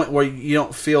to a point where you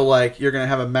don't feel like you're going to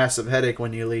have a massive headache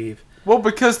when you leave. Well,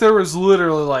 because there was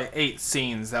literally like 8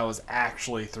 scenes that was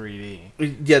actually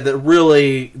 3D. Yeah, that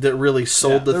really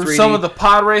sold the 3D. Some of the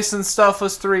pod racing stuff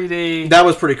was 3D. That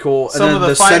was pretty cool. Some and then of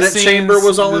the Senate scenes, chamber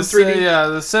was all in 3D. Yeah,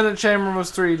 the Senate chamber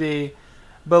was 3D.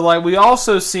 But like we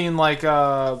also seen like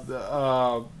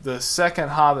the second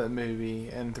Hobbit movie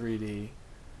in 3D.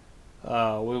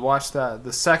 We watched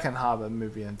the second Hobbit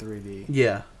movie in 3D.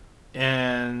 Yeah.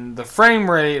 And the frame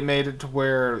rate made it to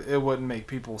where it wouldn't make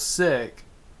people sick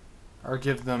or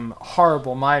give them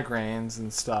horrible migraines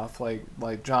and stuff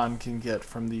like John can get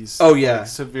from these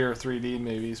severe 3D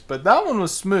movies. But that one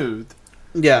was smooth.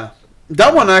 Yeah.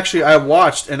 That one actually I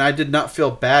watched and I did not feel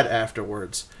bad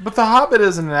afterwards. But The Hobbit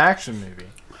isn't an action movie.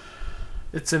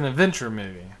 It's an adventure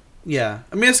movie. Yeah.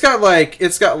 I mean it's got like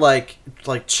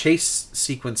chase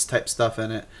sequence type stuff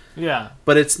in it. Yeah.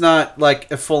 But it's not like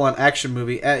a full on action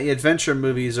movie. Adventure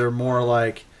movies are more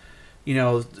like,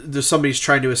 there's somebody's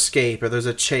trying to escape, or there's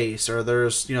a chase, or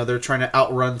there's, they're trying to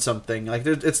outrun something. Like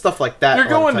it's stuff like that. You're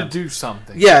going to do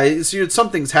something. Yeah,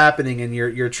 something's happening, and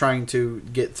you're trying to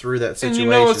get through that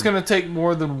situation. And it's going to take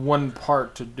more than one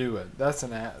part to do it. That's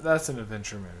an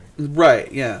adventure movie.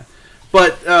 Right. Yeah.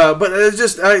 But it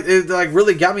just it like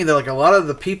really got me that like a lot of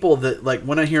the people that like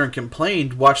went out here and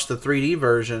complained watched the 3D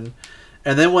version,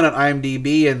 and then went on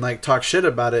IMDb and like talk shit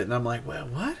about it, and I'm like, well,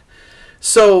 what?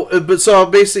 So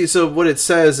what it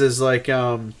says is like,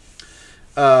 but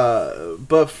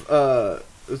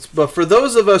for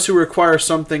those of us who require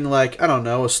something like, I don't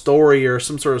know, a story or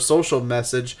some sort of social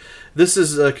message, this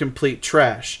is a complete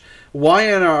trash.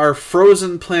 Why on our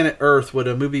frozen planet Earth would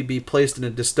a movie be placed in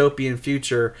a dystopian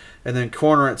future and then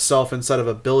corner itself inside of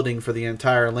a building for the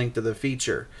entire length of the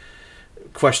feature?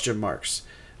 Question marks.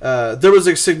 There was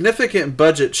a significant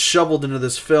budget shoveled into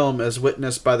this film as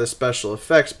witnessed by the special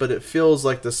effects, but it feels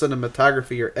like the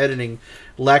cinematography or editing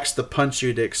lacks the punch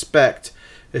you'd expect.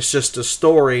 It's just a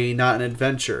story, not an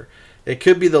adventure. It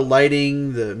could be the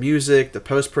lighting, the music, the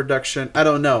post-production, I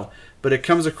don't know, but it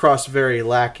comes across very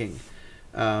lacking.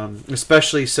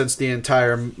 Especially since the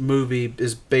entire movie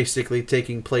is basically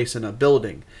taking place in a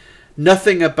building.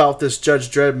 Nothing about this Judge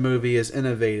Dredd movie is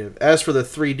innovative. As for the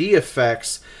 3D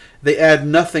effects, they add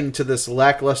nothing to this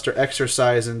lackluster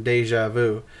exercise in deja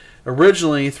vu.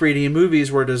 Originally, 3D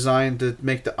movies were designed to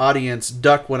make the audience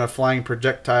duck when a flying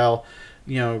projectile,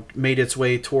 made its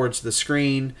way towards the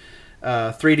screen.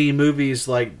 3D movies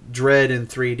like Dredd in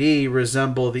 3D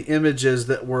resemble the images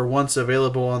that were once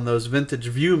available on those vintage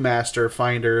Viewmaster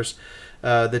finders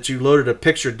that you loaded a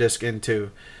picture disc into.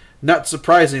 Not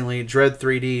surprisingly, Dredd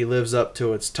 3D lives up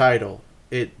to its title.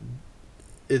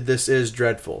 This is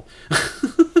dreadful.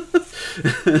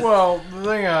 Well, the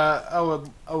thing I would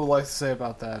like to say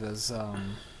about that is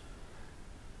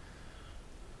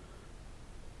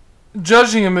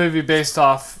judging a movie based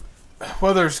off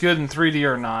whether it's good in 3D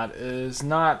or not is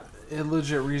not a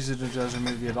legit reason to judge a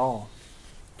movie at all.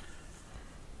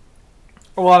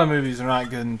 A lot of movies are not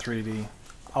good in 3D.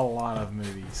 A lot of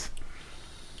movies.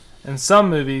 And some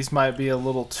movies might be a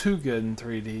little too good in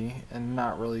 3D and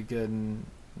not really good in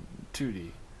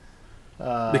 2D.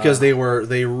 Because they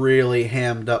really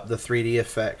hammed up the 3D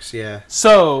effects, yeah.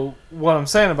 So, what I'm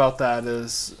saying about that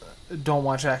is don't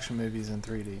watch action movies in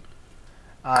 3D.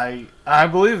 I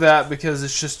believe that because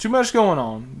it's just too much going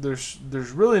on. There's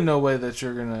really no way that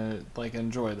you're gonna like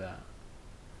enjoy that.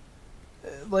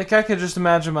 Like I could just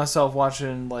imagine myself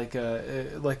watching like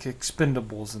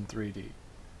Expendables in 3D.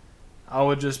 I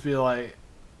would just be like,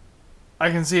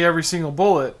 I can see every single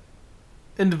bullet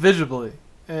individually,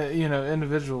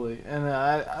 individually, and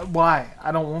why?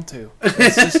 I don't want to.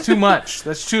 It's just too much.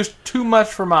 That's just too much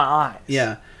for my eyes.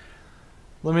 Yeah.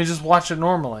 Let me just watch it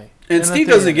normally. And Steve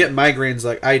doesn't get migraines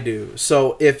like I do.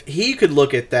 So if he could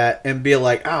look at that and be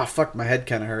like, fuck, my head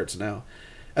kind of hurts now.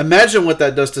 Imagine what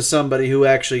that does to somebody who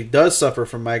actually does suffer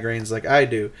from migraines like I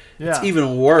do. Yeah. It's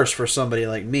even worse for somebody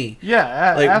like me. Yeah,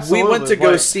 absolutely. We went to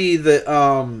go see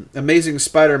the Amazing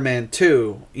Spider-Man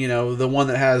 2, the one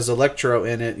that has Electro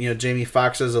in it, Jamie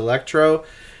Foxx's Electro.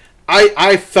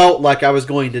 I felt like I was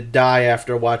going to die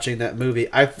after watching that movie.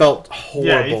 I felt horrible.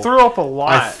 Yeah, you threw up a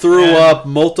lot. I threw up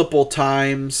multiple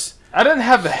times. I didn't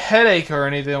have a headache or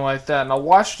anything like that, and I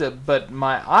watched it, but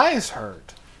my eyes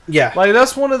hurt. Yeah. Like,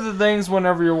 that's one of the things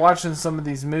whenever you're watching some of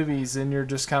these movies and you're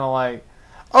just kind of like,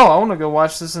 oh, I want to go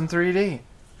watch this in 3D.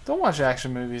 Don't watch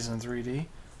action movies in 3D.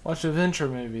 Watch adventure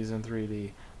movies in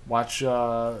 3D. Watch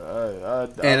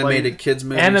animated kids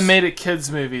movies. Animated kids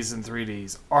movies in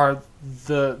 3Ds are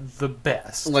the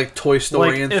best. Like Toy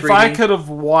Story in 3D. If I could have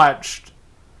watched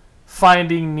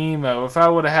Finding Nemo, if I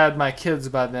would have had my kids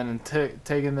by then and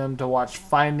taken them to watch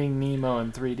Finding Nemo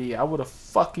in 3D, I would have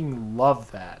fucking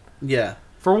loved that. Yeah.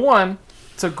 For one,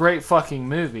 it's a great fucking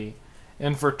movie.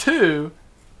 And for two,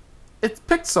 it's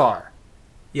Pixar.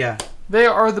 Yeah. They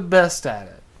are the best at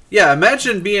it. Yeah,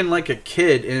 imagine being like a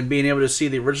kid and being able to see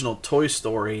the original Toy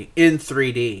Story in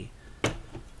 3D.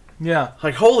 Yeah.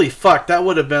 Like, holy fuck, that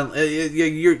would have been...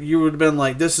 You would have been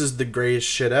like, this is the greatest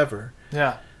shit ever.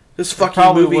 Yeah. This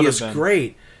fucking movie is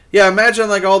great. Yeah, imagine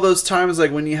like all those times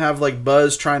like when you have like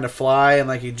Buzz trying to fly and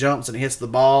like he jumps and he hits the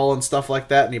ball and stuff like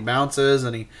that and he bounces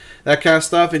and that kind of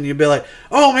stuff and you'd be like,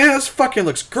 oh man, this fucking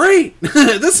looks great.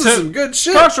 This is some good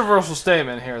shit. Controversial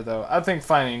statement here though. I think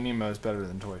Finding Nemo is better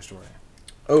than Toy Story.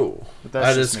 Oh,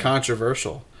 that is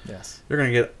controversial. Yes. You're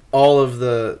going to get all of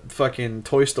the fucking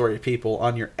Toy Story people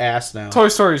on your ass now. Toy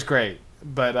Story's great.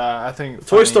 But I think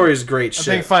Toy Story is great shit.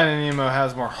 I think Finding Nemo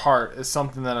has more heart. It's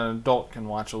something that an adult can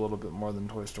watch a little bit more than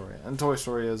Toy Story. And Toy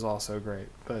Story is also great.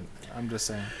 But I'm just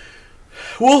saying.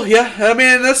 Well, yeah. I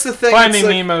mean, that's the thing. Finding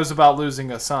Nemo is about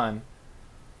losing a son.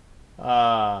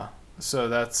 So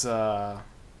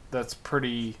that's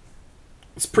pretty...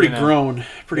 It's pretty grown.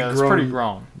 Pretty grown. It's pretty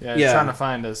grown. Yeah, he's trying to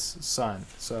find his son.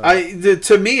 So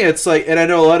to me, it's like, and I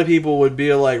know a lot of people would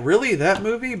be like, really, that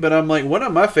movie? But I'm like, one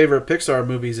of my favorite Pixar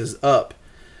movies is Up.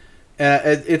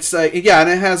 And it's like, yeah, and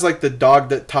it has like the dog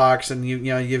that talks, and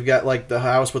you've got like the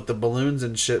house with the balloons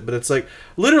and shit. But it's like,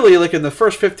 literally, like in the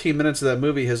first 15 minutes of that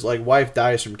movie, his like wife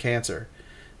dies from cancer.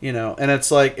 And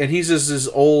it's like, and he's just this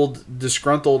old,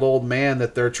 disgruntled old man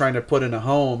that they're trying to put in a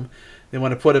home. They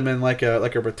want to put him in like a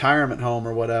retirement home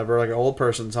or whatever, like an old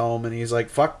person's home, and he's like,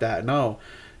 fuck that, no.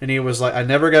 And he was like, I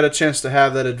never got a chance to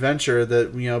have that adventure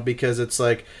that, because it's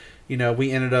like,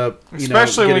 we ended up,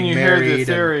 especially getting when you married hear the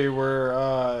theory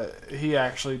where he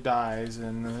actually dies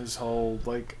and his whole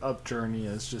like up journey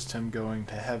is just him going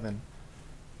to heaven.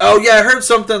 Oh yeah, I heard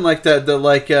something like that.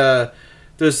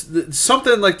 There's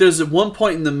something like there's at one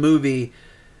point in the movie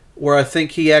where I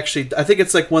think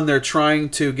it's like when they're trying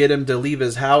to get him to leave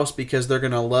his house because they're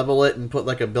going to level it and put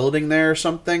like a building there or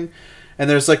something. And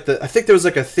there's like I think there was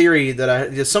like a theory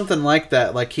that something like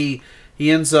that. Like he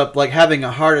ends up like having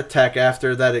a heart attack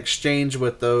after that exchange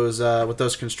with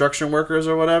those construction workers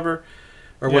or whatever,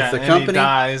 or with the company. He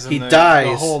dies.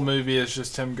 The whole movie is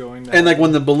just him going down. And like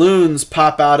when the balloons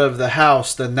pop out of the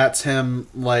house, then that's him.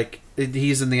 Like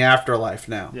he's in the afterlife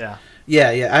now. Yeah.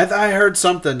 Yeah. I heard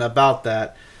something about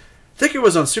that. I think it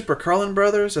was on Super Carlin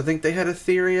Brothers. I think they had a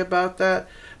theory about that.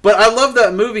 But I love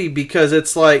that movie because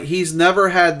it's like he's never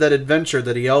had that adventure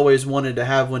that he always wanted to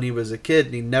have when he was a kid,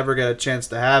 and he never got a chance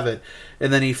to have it.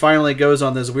 And then he finally goes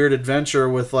on this weird adventure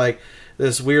with like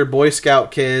this weird Boy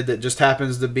Scout kid that just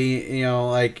happens to be, you know,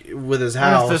 like with his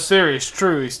And if the house. theory's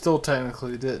true, he still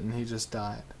technically didn't. He just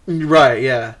died. Right,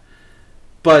 yeah.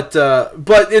 But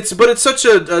it's such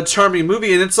a charming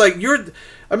movie, and it's like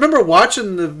I remember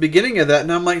watching the beginning of that,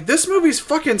 and I'm like, this movie's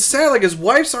fucking sad. Like, his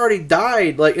wife's already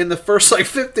died, like, in the first, like,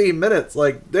 15 minutes.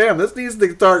 Like, damn, this needs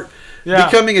to start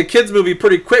becoming a kid's movie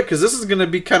pretty quick, because this is going to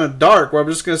be kind of dark, where I'm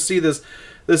just going to see this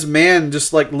man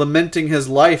just, like, lamenting his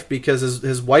life because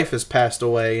his wife has passed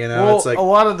away, you know? Well, it's like, a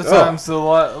lot of the times, a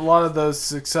lot of those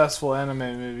successful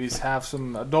anime movies have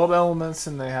some adult elements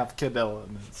and they have kid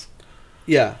elements.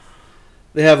 Yeah.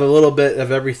 They have a little bit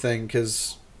of everything,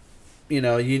 because... You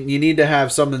know, you need to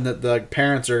have something that the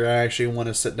parents are actually want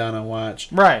to sit down and watch.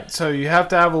 Right. So you have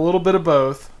to have a little bit of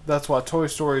both. That's why Toy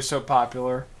Story is so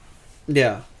popular.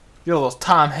 Yeah. You got a little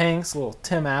Tom Hanks, a little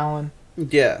Tim Allen.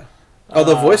 Yeah. Oh,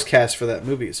 the voice cast for that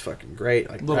movie is fucking great.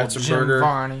 Like little Jim Ratzenberger.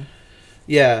 Varney.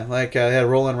 Yeah, like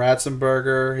Roland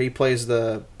Ratzenberger. He plays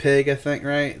the pig, I think,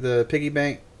 right? The piggy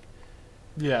bank.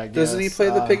 Yeah, I guess. Doesn't he play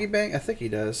the piggy bank? I think he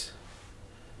does.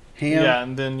 Ham. Yeah,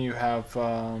 and then you have...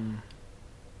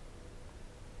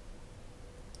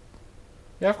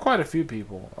 You have quite a few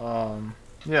people.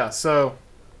 So...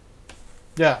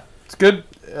 Yeah, it's good.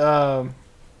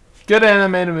 Good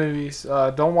animated movies.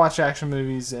 Don't watch action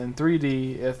movies in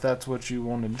 3D if that's what you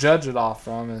want to judge it off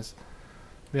from. Is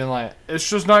being like, it's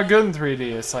just not good in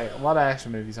 3D. It's like, a lot of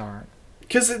action movies aren't.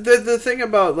 Because the thing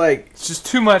about, like... It's just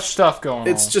too much stuff going on.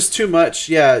 It's just too much,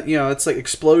 yeah. You know, it's like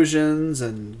explosions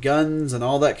and guns and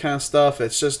all that kind of stuff.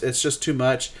 It's just too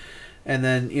much. And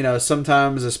then, you know,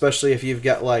 sometimes, especially if you've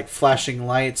got, like, flashing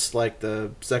lights, like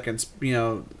the second, you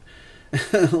know,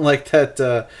 like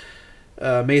that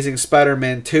Amazing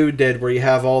Spider-Man 2 did, where you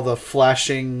have all the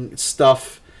flashing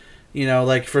stuff, you know,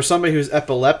 like, for somebody who's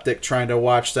epileptic trying to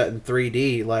watch that in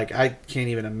 3D, like, I can't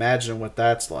even imagine what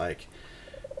that's like.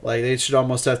 Like, they should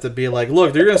almost have to be like,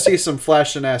 look, you're going to see some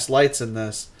flashing-ass lights in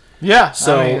this. Yeah.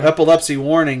 So, epilepsy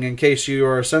warning in case you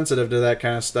are sensitive to that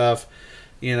kind of stuff.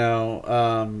 You know,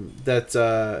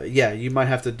 you might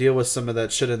have to deal with some of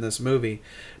that shit in this movie.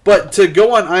 But to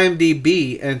go on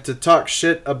IMDb and to talk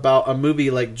shit about a movie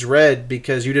like Dread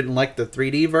because you didn't like the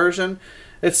 3D version,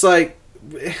 it's like...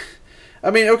 I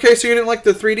mean, okay, so you didn't like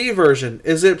the 3D version.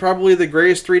 Is it probably the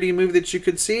greatest 3D movie that you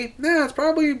could see? Nah, it's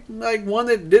probably like one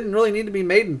that didn't really need to be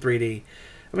made in 3D.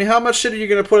 I mean, how much shit are you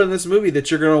going to put in this movie that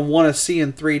you're going to want to see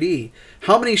in 3D?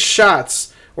 How many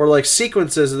shots or like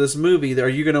sequences of this movie that are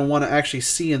you going to want to actually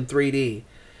see in 3D?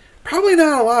 Probably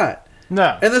not a lot.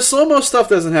 No. And the slow-mo stuff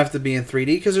doesn't have to be in 3D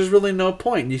because there's really no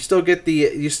point. You still get the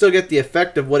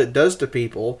effect of what it does to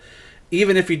people,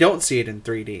 even if you don't see it in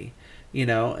 3D. You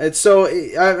know, and so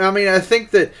I mean, I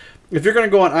think that if you're going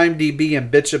to go on IMDb and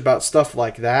bitch about stuff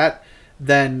like that,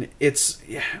 then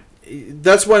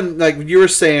that's when, like you were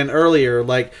saying earlier,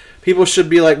 like people should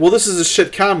be like, well, this is a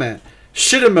shit comment,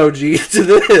 shit emoji to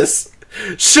this,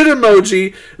 shit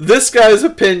emoji. This guy's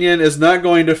opinion is not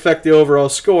going to affect the overall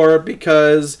score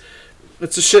because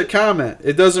it's a shit comment.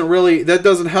 That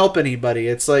doesn't help anybody.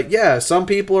 It's like, yeah, some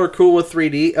people are cool with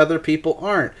 3D, other people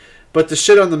aren't. But the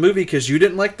shit on the movie because you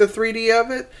didn't like the 3D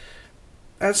of it,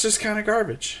 that's just kind of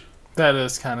garbage. That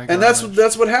is kind of garbage. And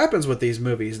that's what happens with these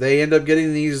movies. They end up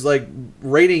getting these like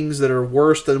ratings that are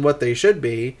worse than what they should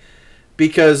be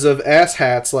because of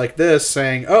asshats like this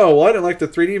saying, oh, well, I didn't like the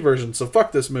 3D version, so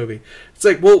fuck this movie. It's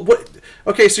like, well, what?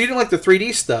 Okay, so you didn't like the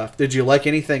 3D stuff. Did you like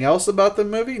anything else about the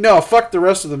movie? No, fuck the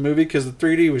rest of the movie because the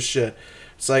 3D was shit.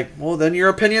 It's like, well, then your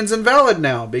opinion's invalid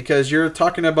now because you're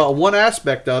talking about one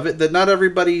aspect of it that not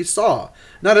everybody saw.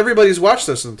 Not everybody's watched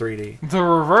this in 3D. The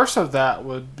reverse of that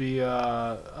would be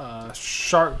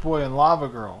Shark Boy and Lava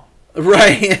Girl.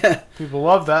 Right, yeah. People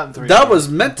love that in 3D. That was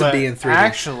meant to be in 3D.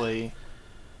 Actually,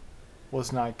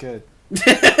 was not good.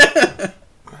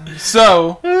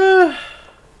 So,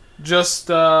 just,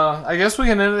 I guess we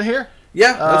can end it here.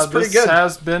 Yeah, that's pretty good. This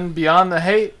has been Beyond the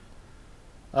Hate.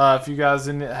 If you guys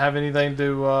have anything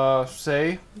to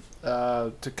say,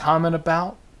 to comment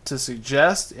about, to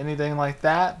suggest, anything like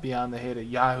that,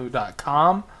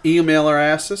 beyondthehate@yahoo.com. Email our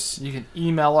asses. You can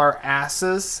email our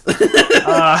asses. But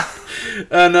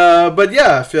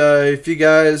yeah, if you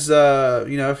guys,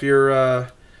 if you're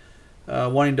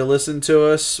wanting to listen to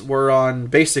us, we're on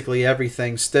basically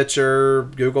everything: Stitcher,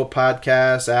 Google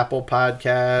Podcasts, Apple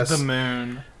Podcasts, The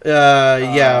Moon.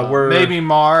 We're maybe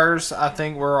Mars. I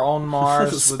think we're on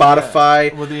Mars.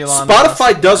 Spotify. With Elon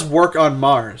Spotify Musk. does work on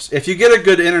Mars. If you get a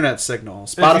good internet signal,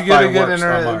 Spotify works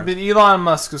on Mars. But Elon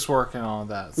Musk is working on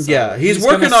that. So yeah, he's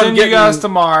working gonna on send getting you guys to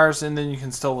Mars, and then you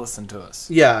can still listen to us.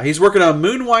 Yeah, he's working on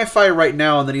Moon Wi-Fi right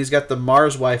now, and then he's got the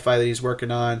Mars Wi-Fi that he's working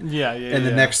on. In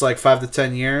the next like 5 to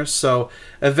 10 years. So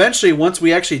eventually, once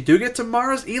we actually do get to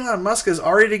Mars, Elon Musk is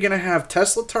already going to have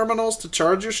Tesla terminals to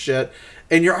charge your shit,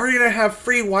 and you're already going to have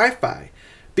free Wi-Fi.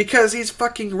 Because he's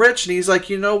fucking rich, and he's like,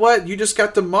 you know what? You just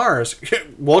got to Mars.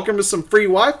 Welcome to some free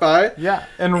Wi-Fi. Yeah,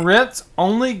 and rent's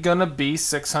only gonna be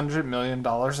 $600 million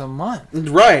a month.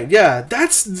 Right? Yeah,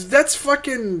 that's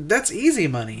easy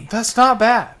money. That's not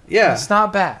bad. Yeah, that's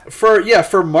not bad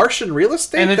for Martian real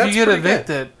estate. And if that's you get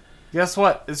evicted, good. Guess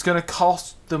what? It's gonna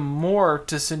cost them more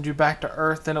to send you back to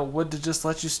Earth than it would to just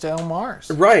let you stay on Mars.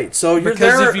 Right. So you're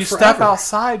because there if you forever. step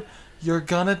outside, you're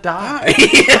gonna die.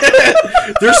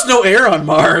 There's no air on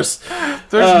Mars.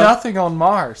 There's nothing on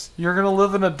Mars. You're gonna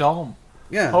live in a dome.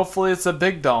 Yeah. Hopefully it's a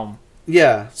big dome.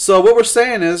 Yeah. So what we're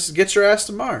saying is, get your ass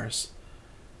to Mars.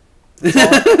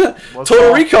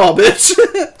 Total Recall, bitch.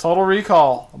 Total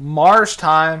Recall. Mars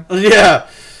time. Yeah.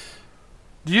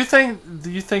 Do you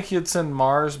think you'd send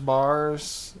Mars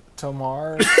bars to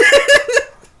Mars?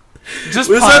 Is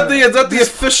that the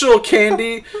official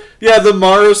candy? Yeah, the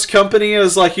Mars company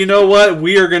is like, you know what?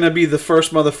 We are going to be the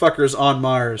first motherfuckers on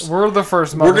Mars. We're the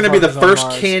first motherfuckers. We're going to be the first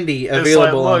candy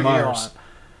available on Mars. Elon,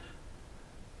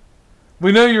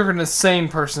 we know you're an insane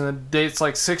person that dates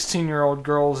like 16-year-old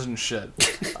girls and shit.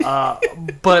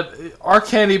 But our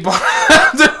candy bar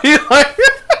have to be like...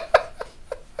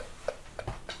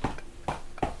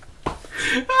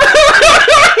 I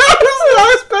was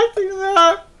not expecting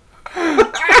that.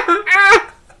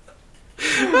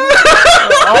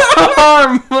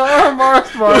 Our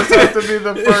Mars bars have to be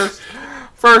the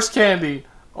first candy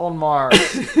on Mars.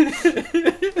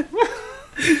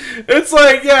 It's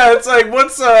like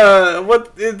what's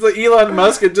Elon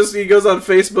Musk? He goes on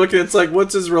Facebook and it's like,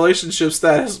 what's his relationship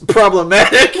status?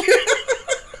 Problematic.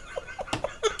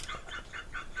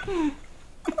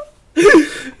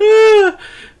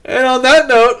 And on that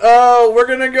note, we're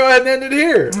gonna go ahead and end it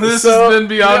here. This has been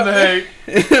Beyond the Hate.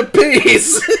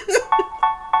 Peace.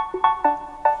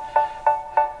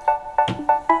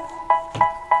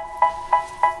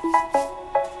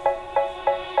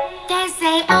 They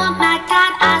say, oh my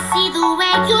God, I see the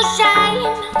way you shine.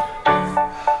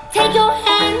 Take your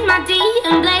hand, my dear,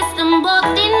 and place them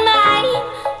both in mine.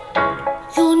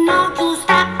 You know you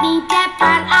stopped me dead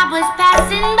while I was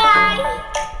passing by.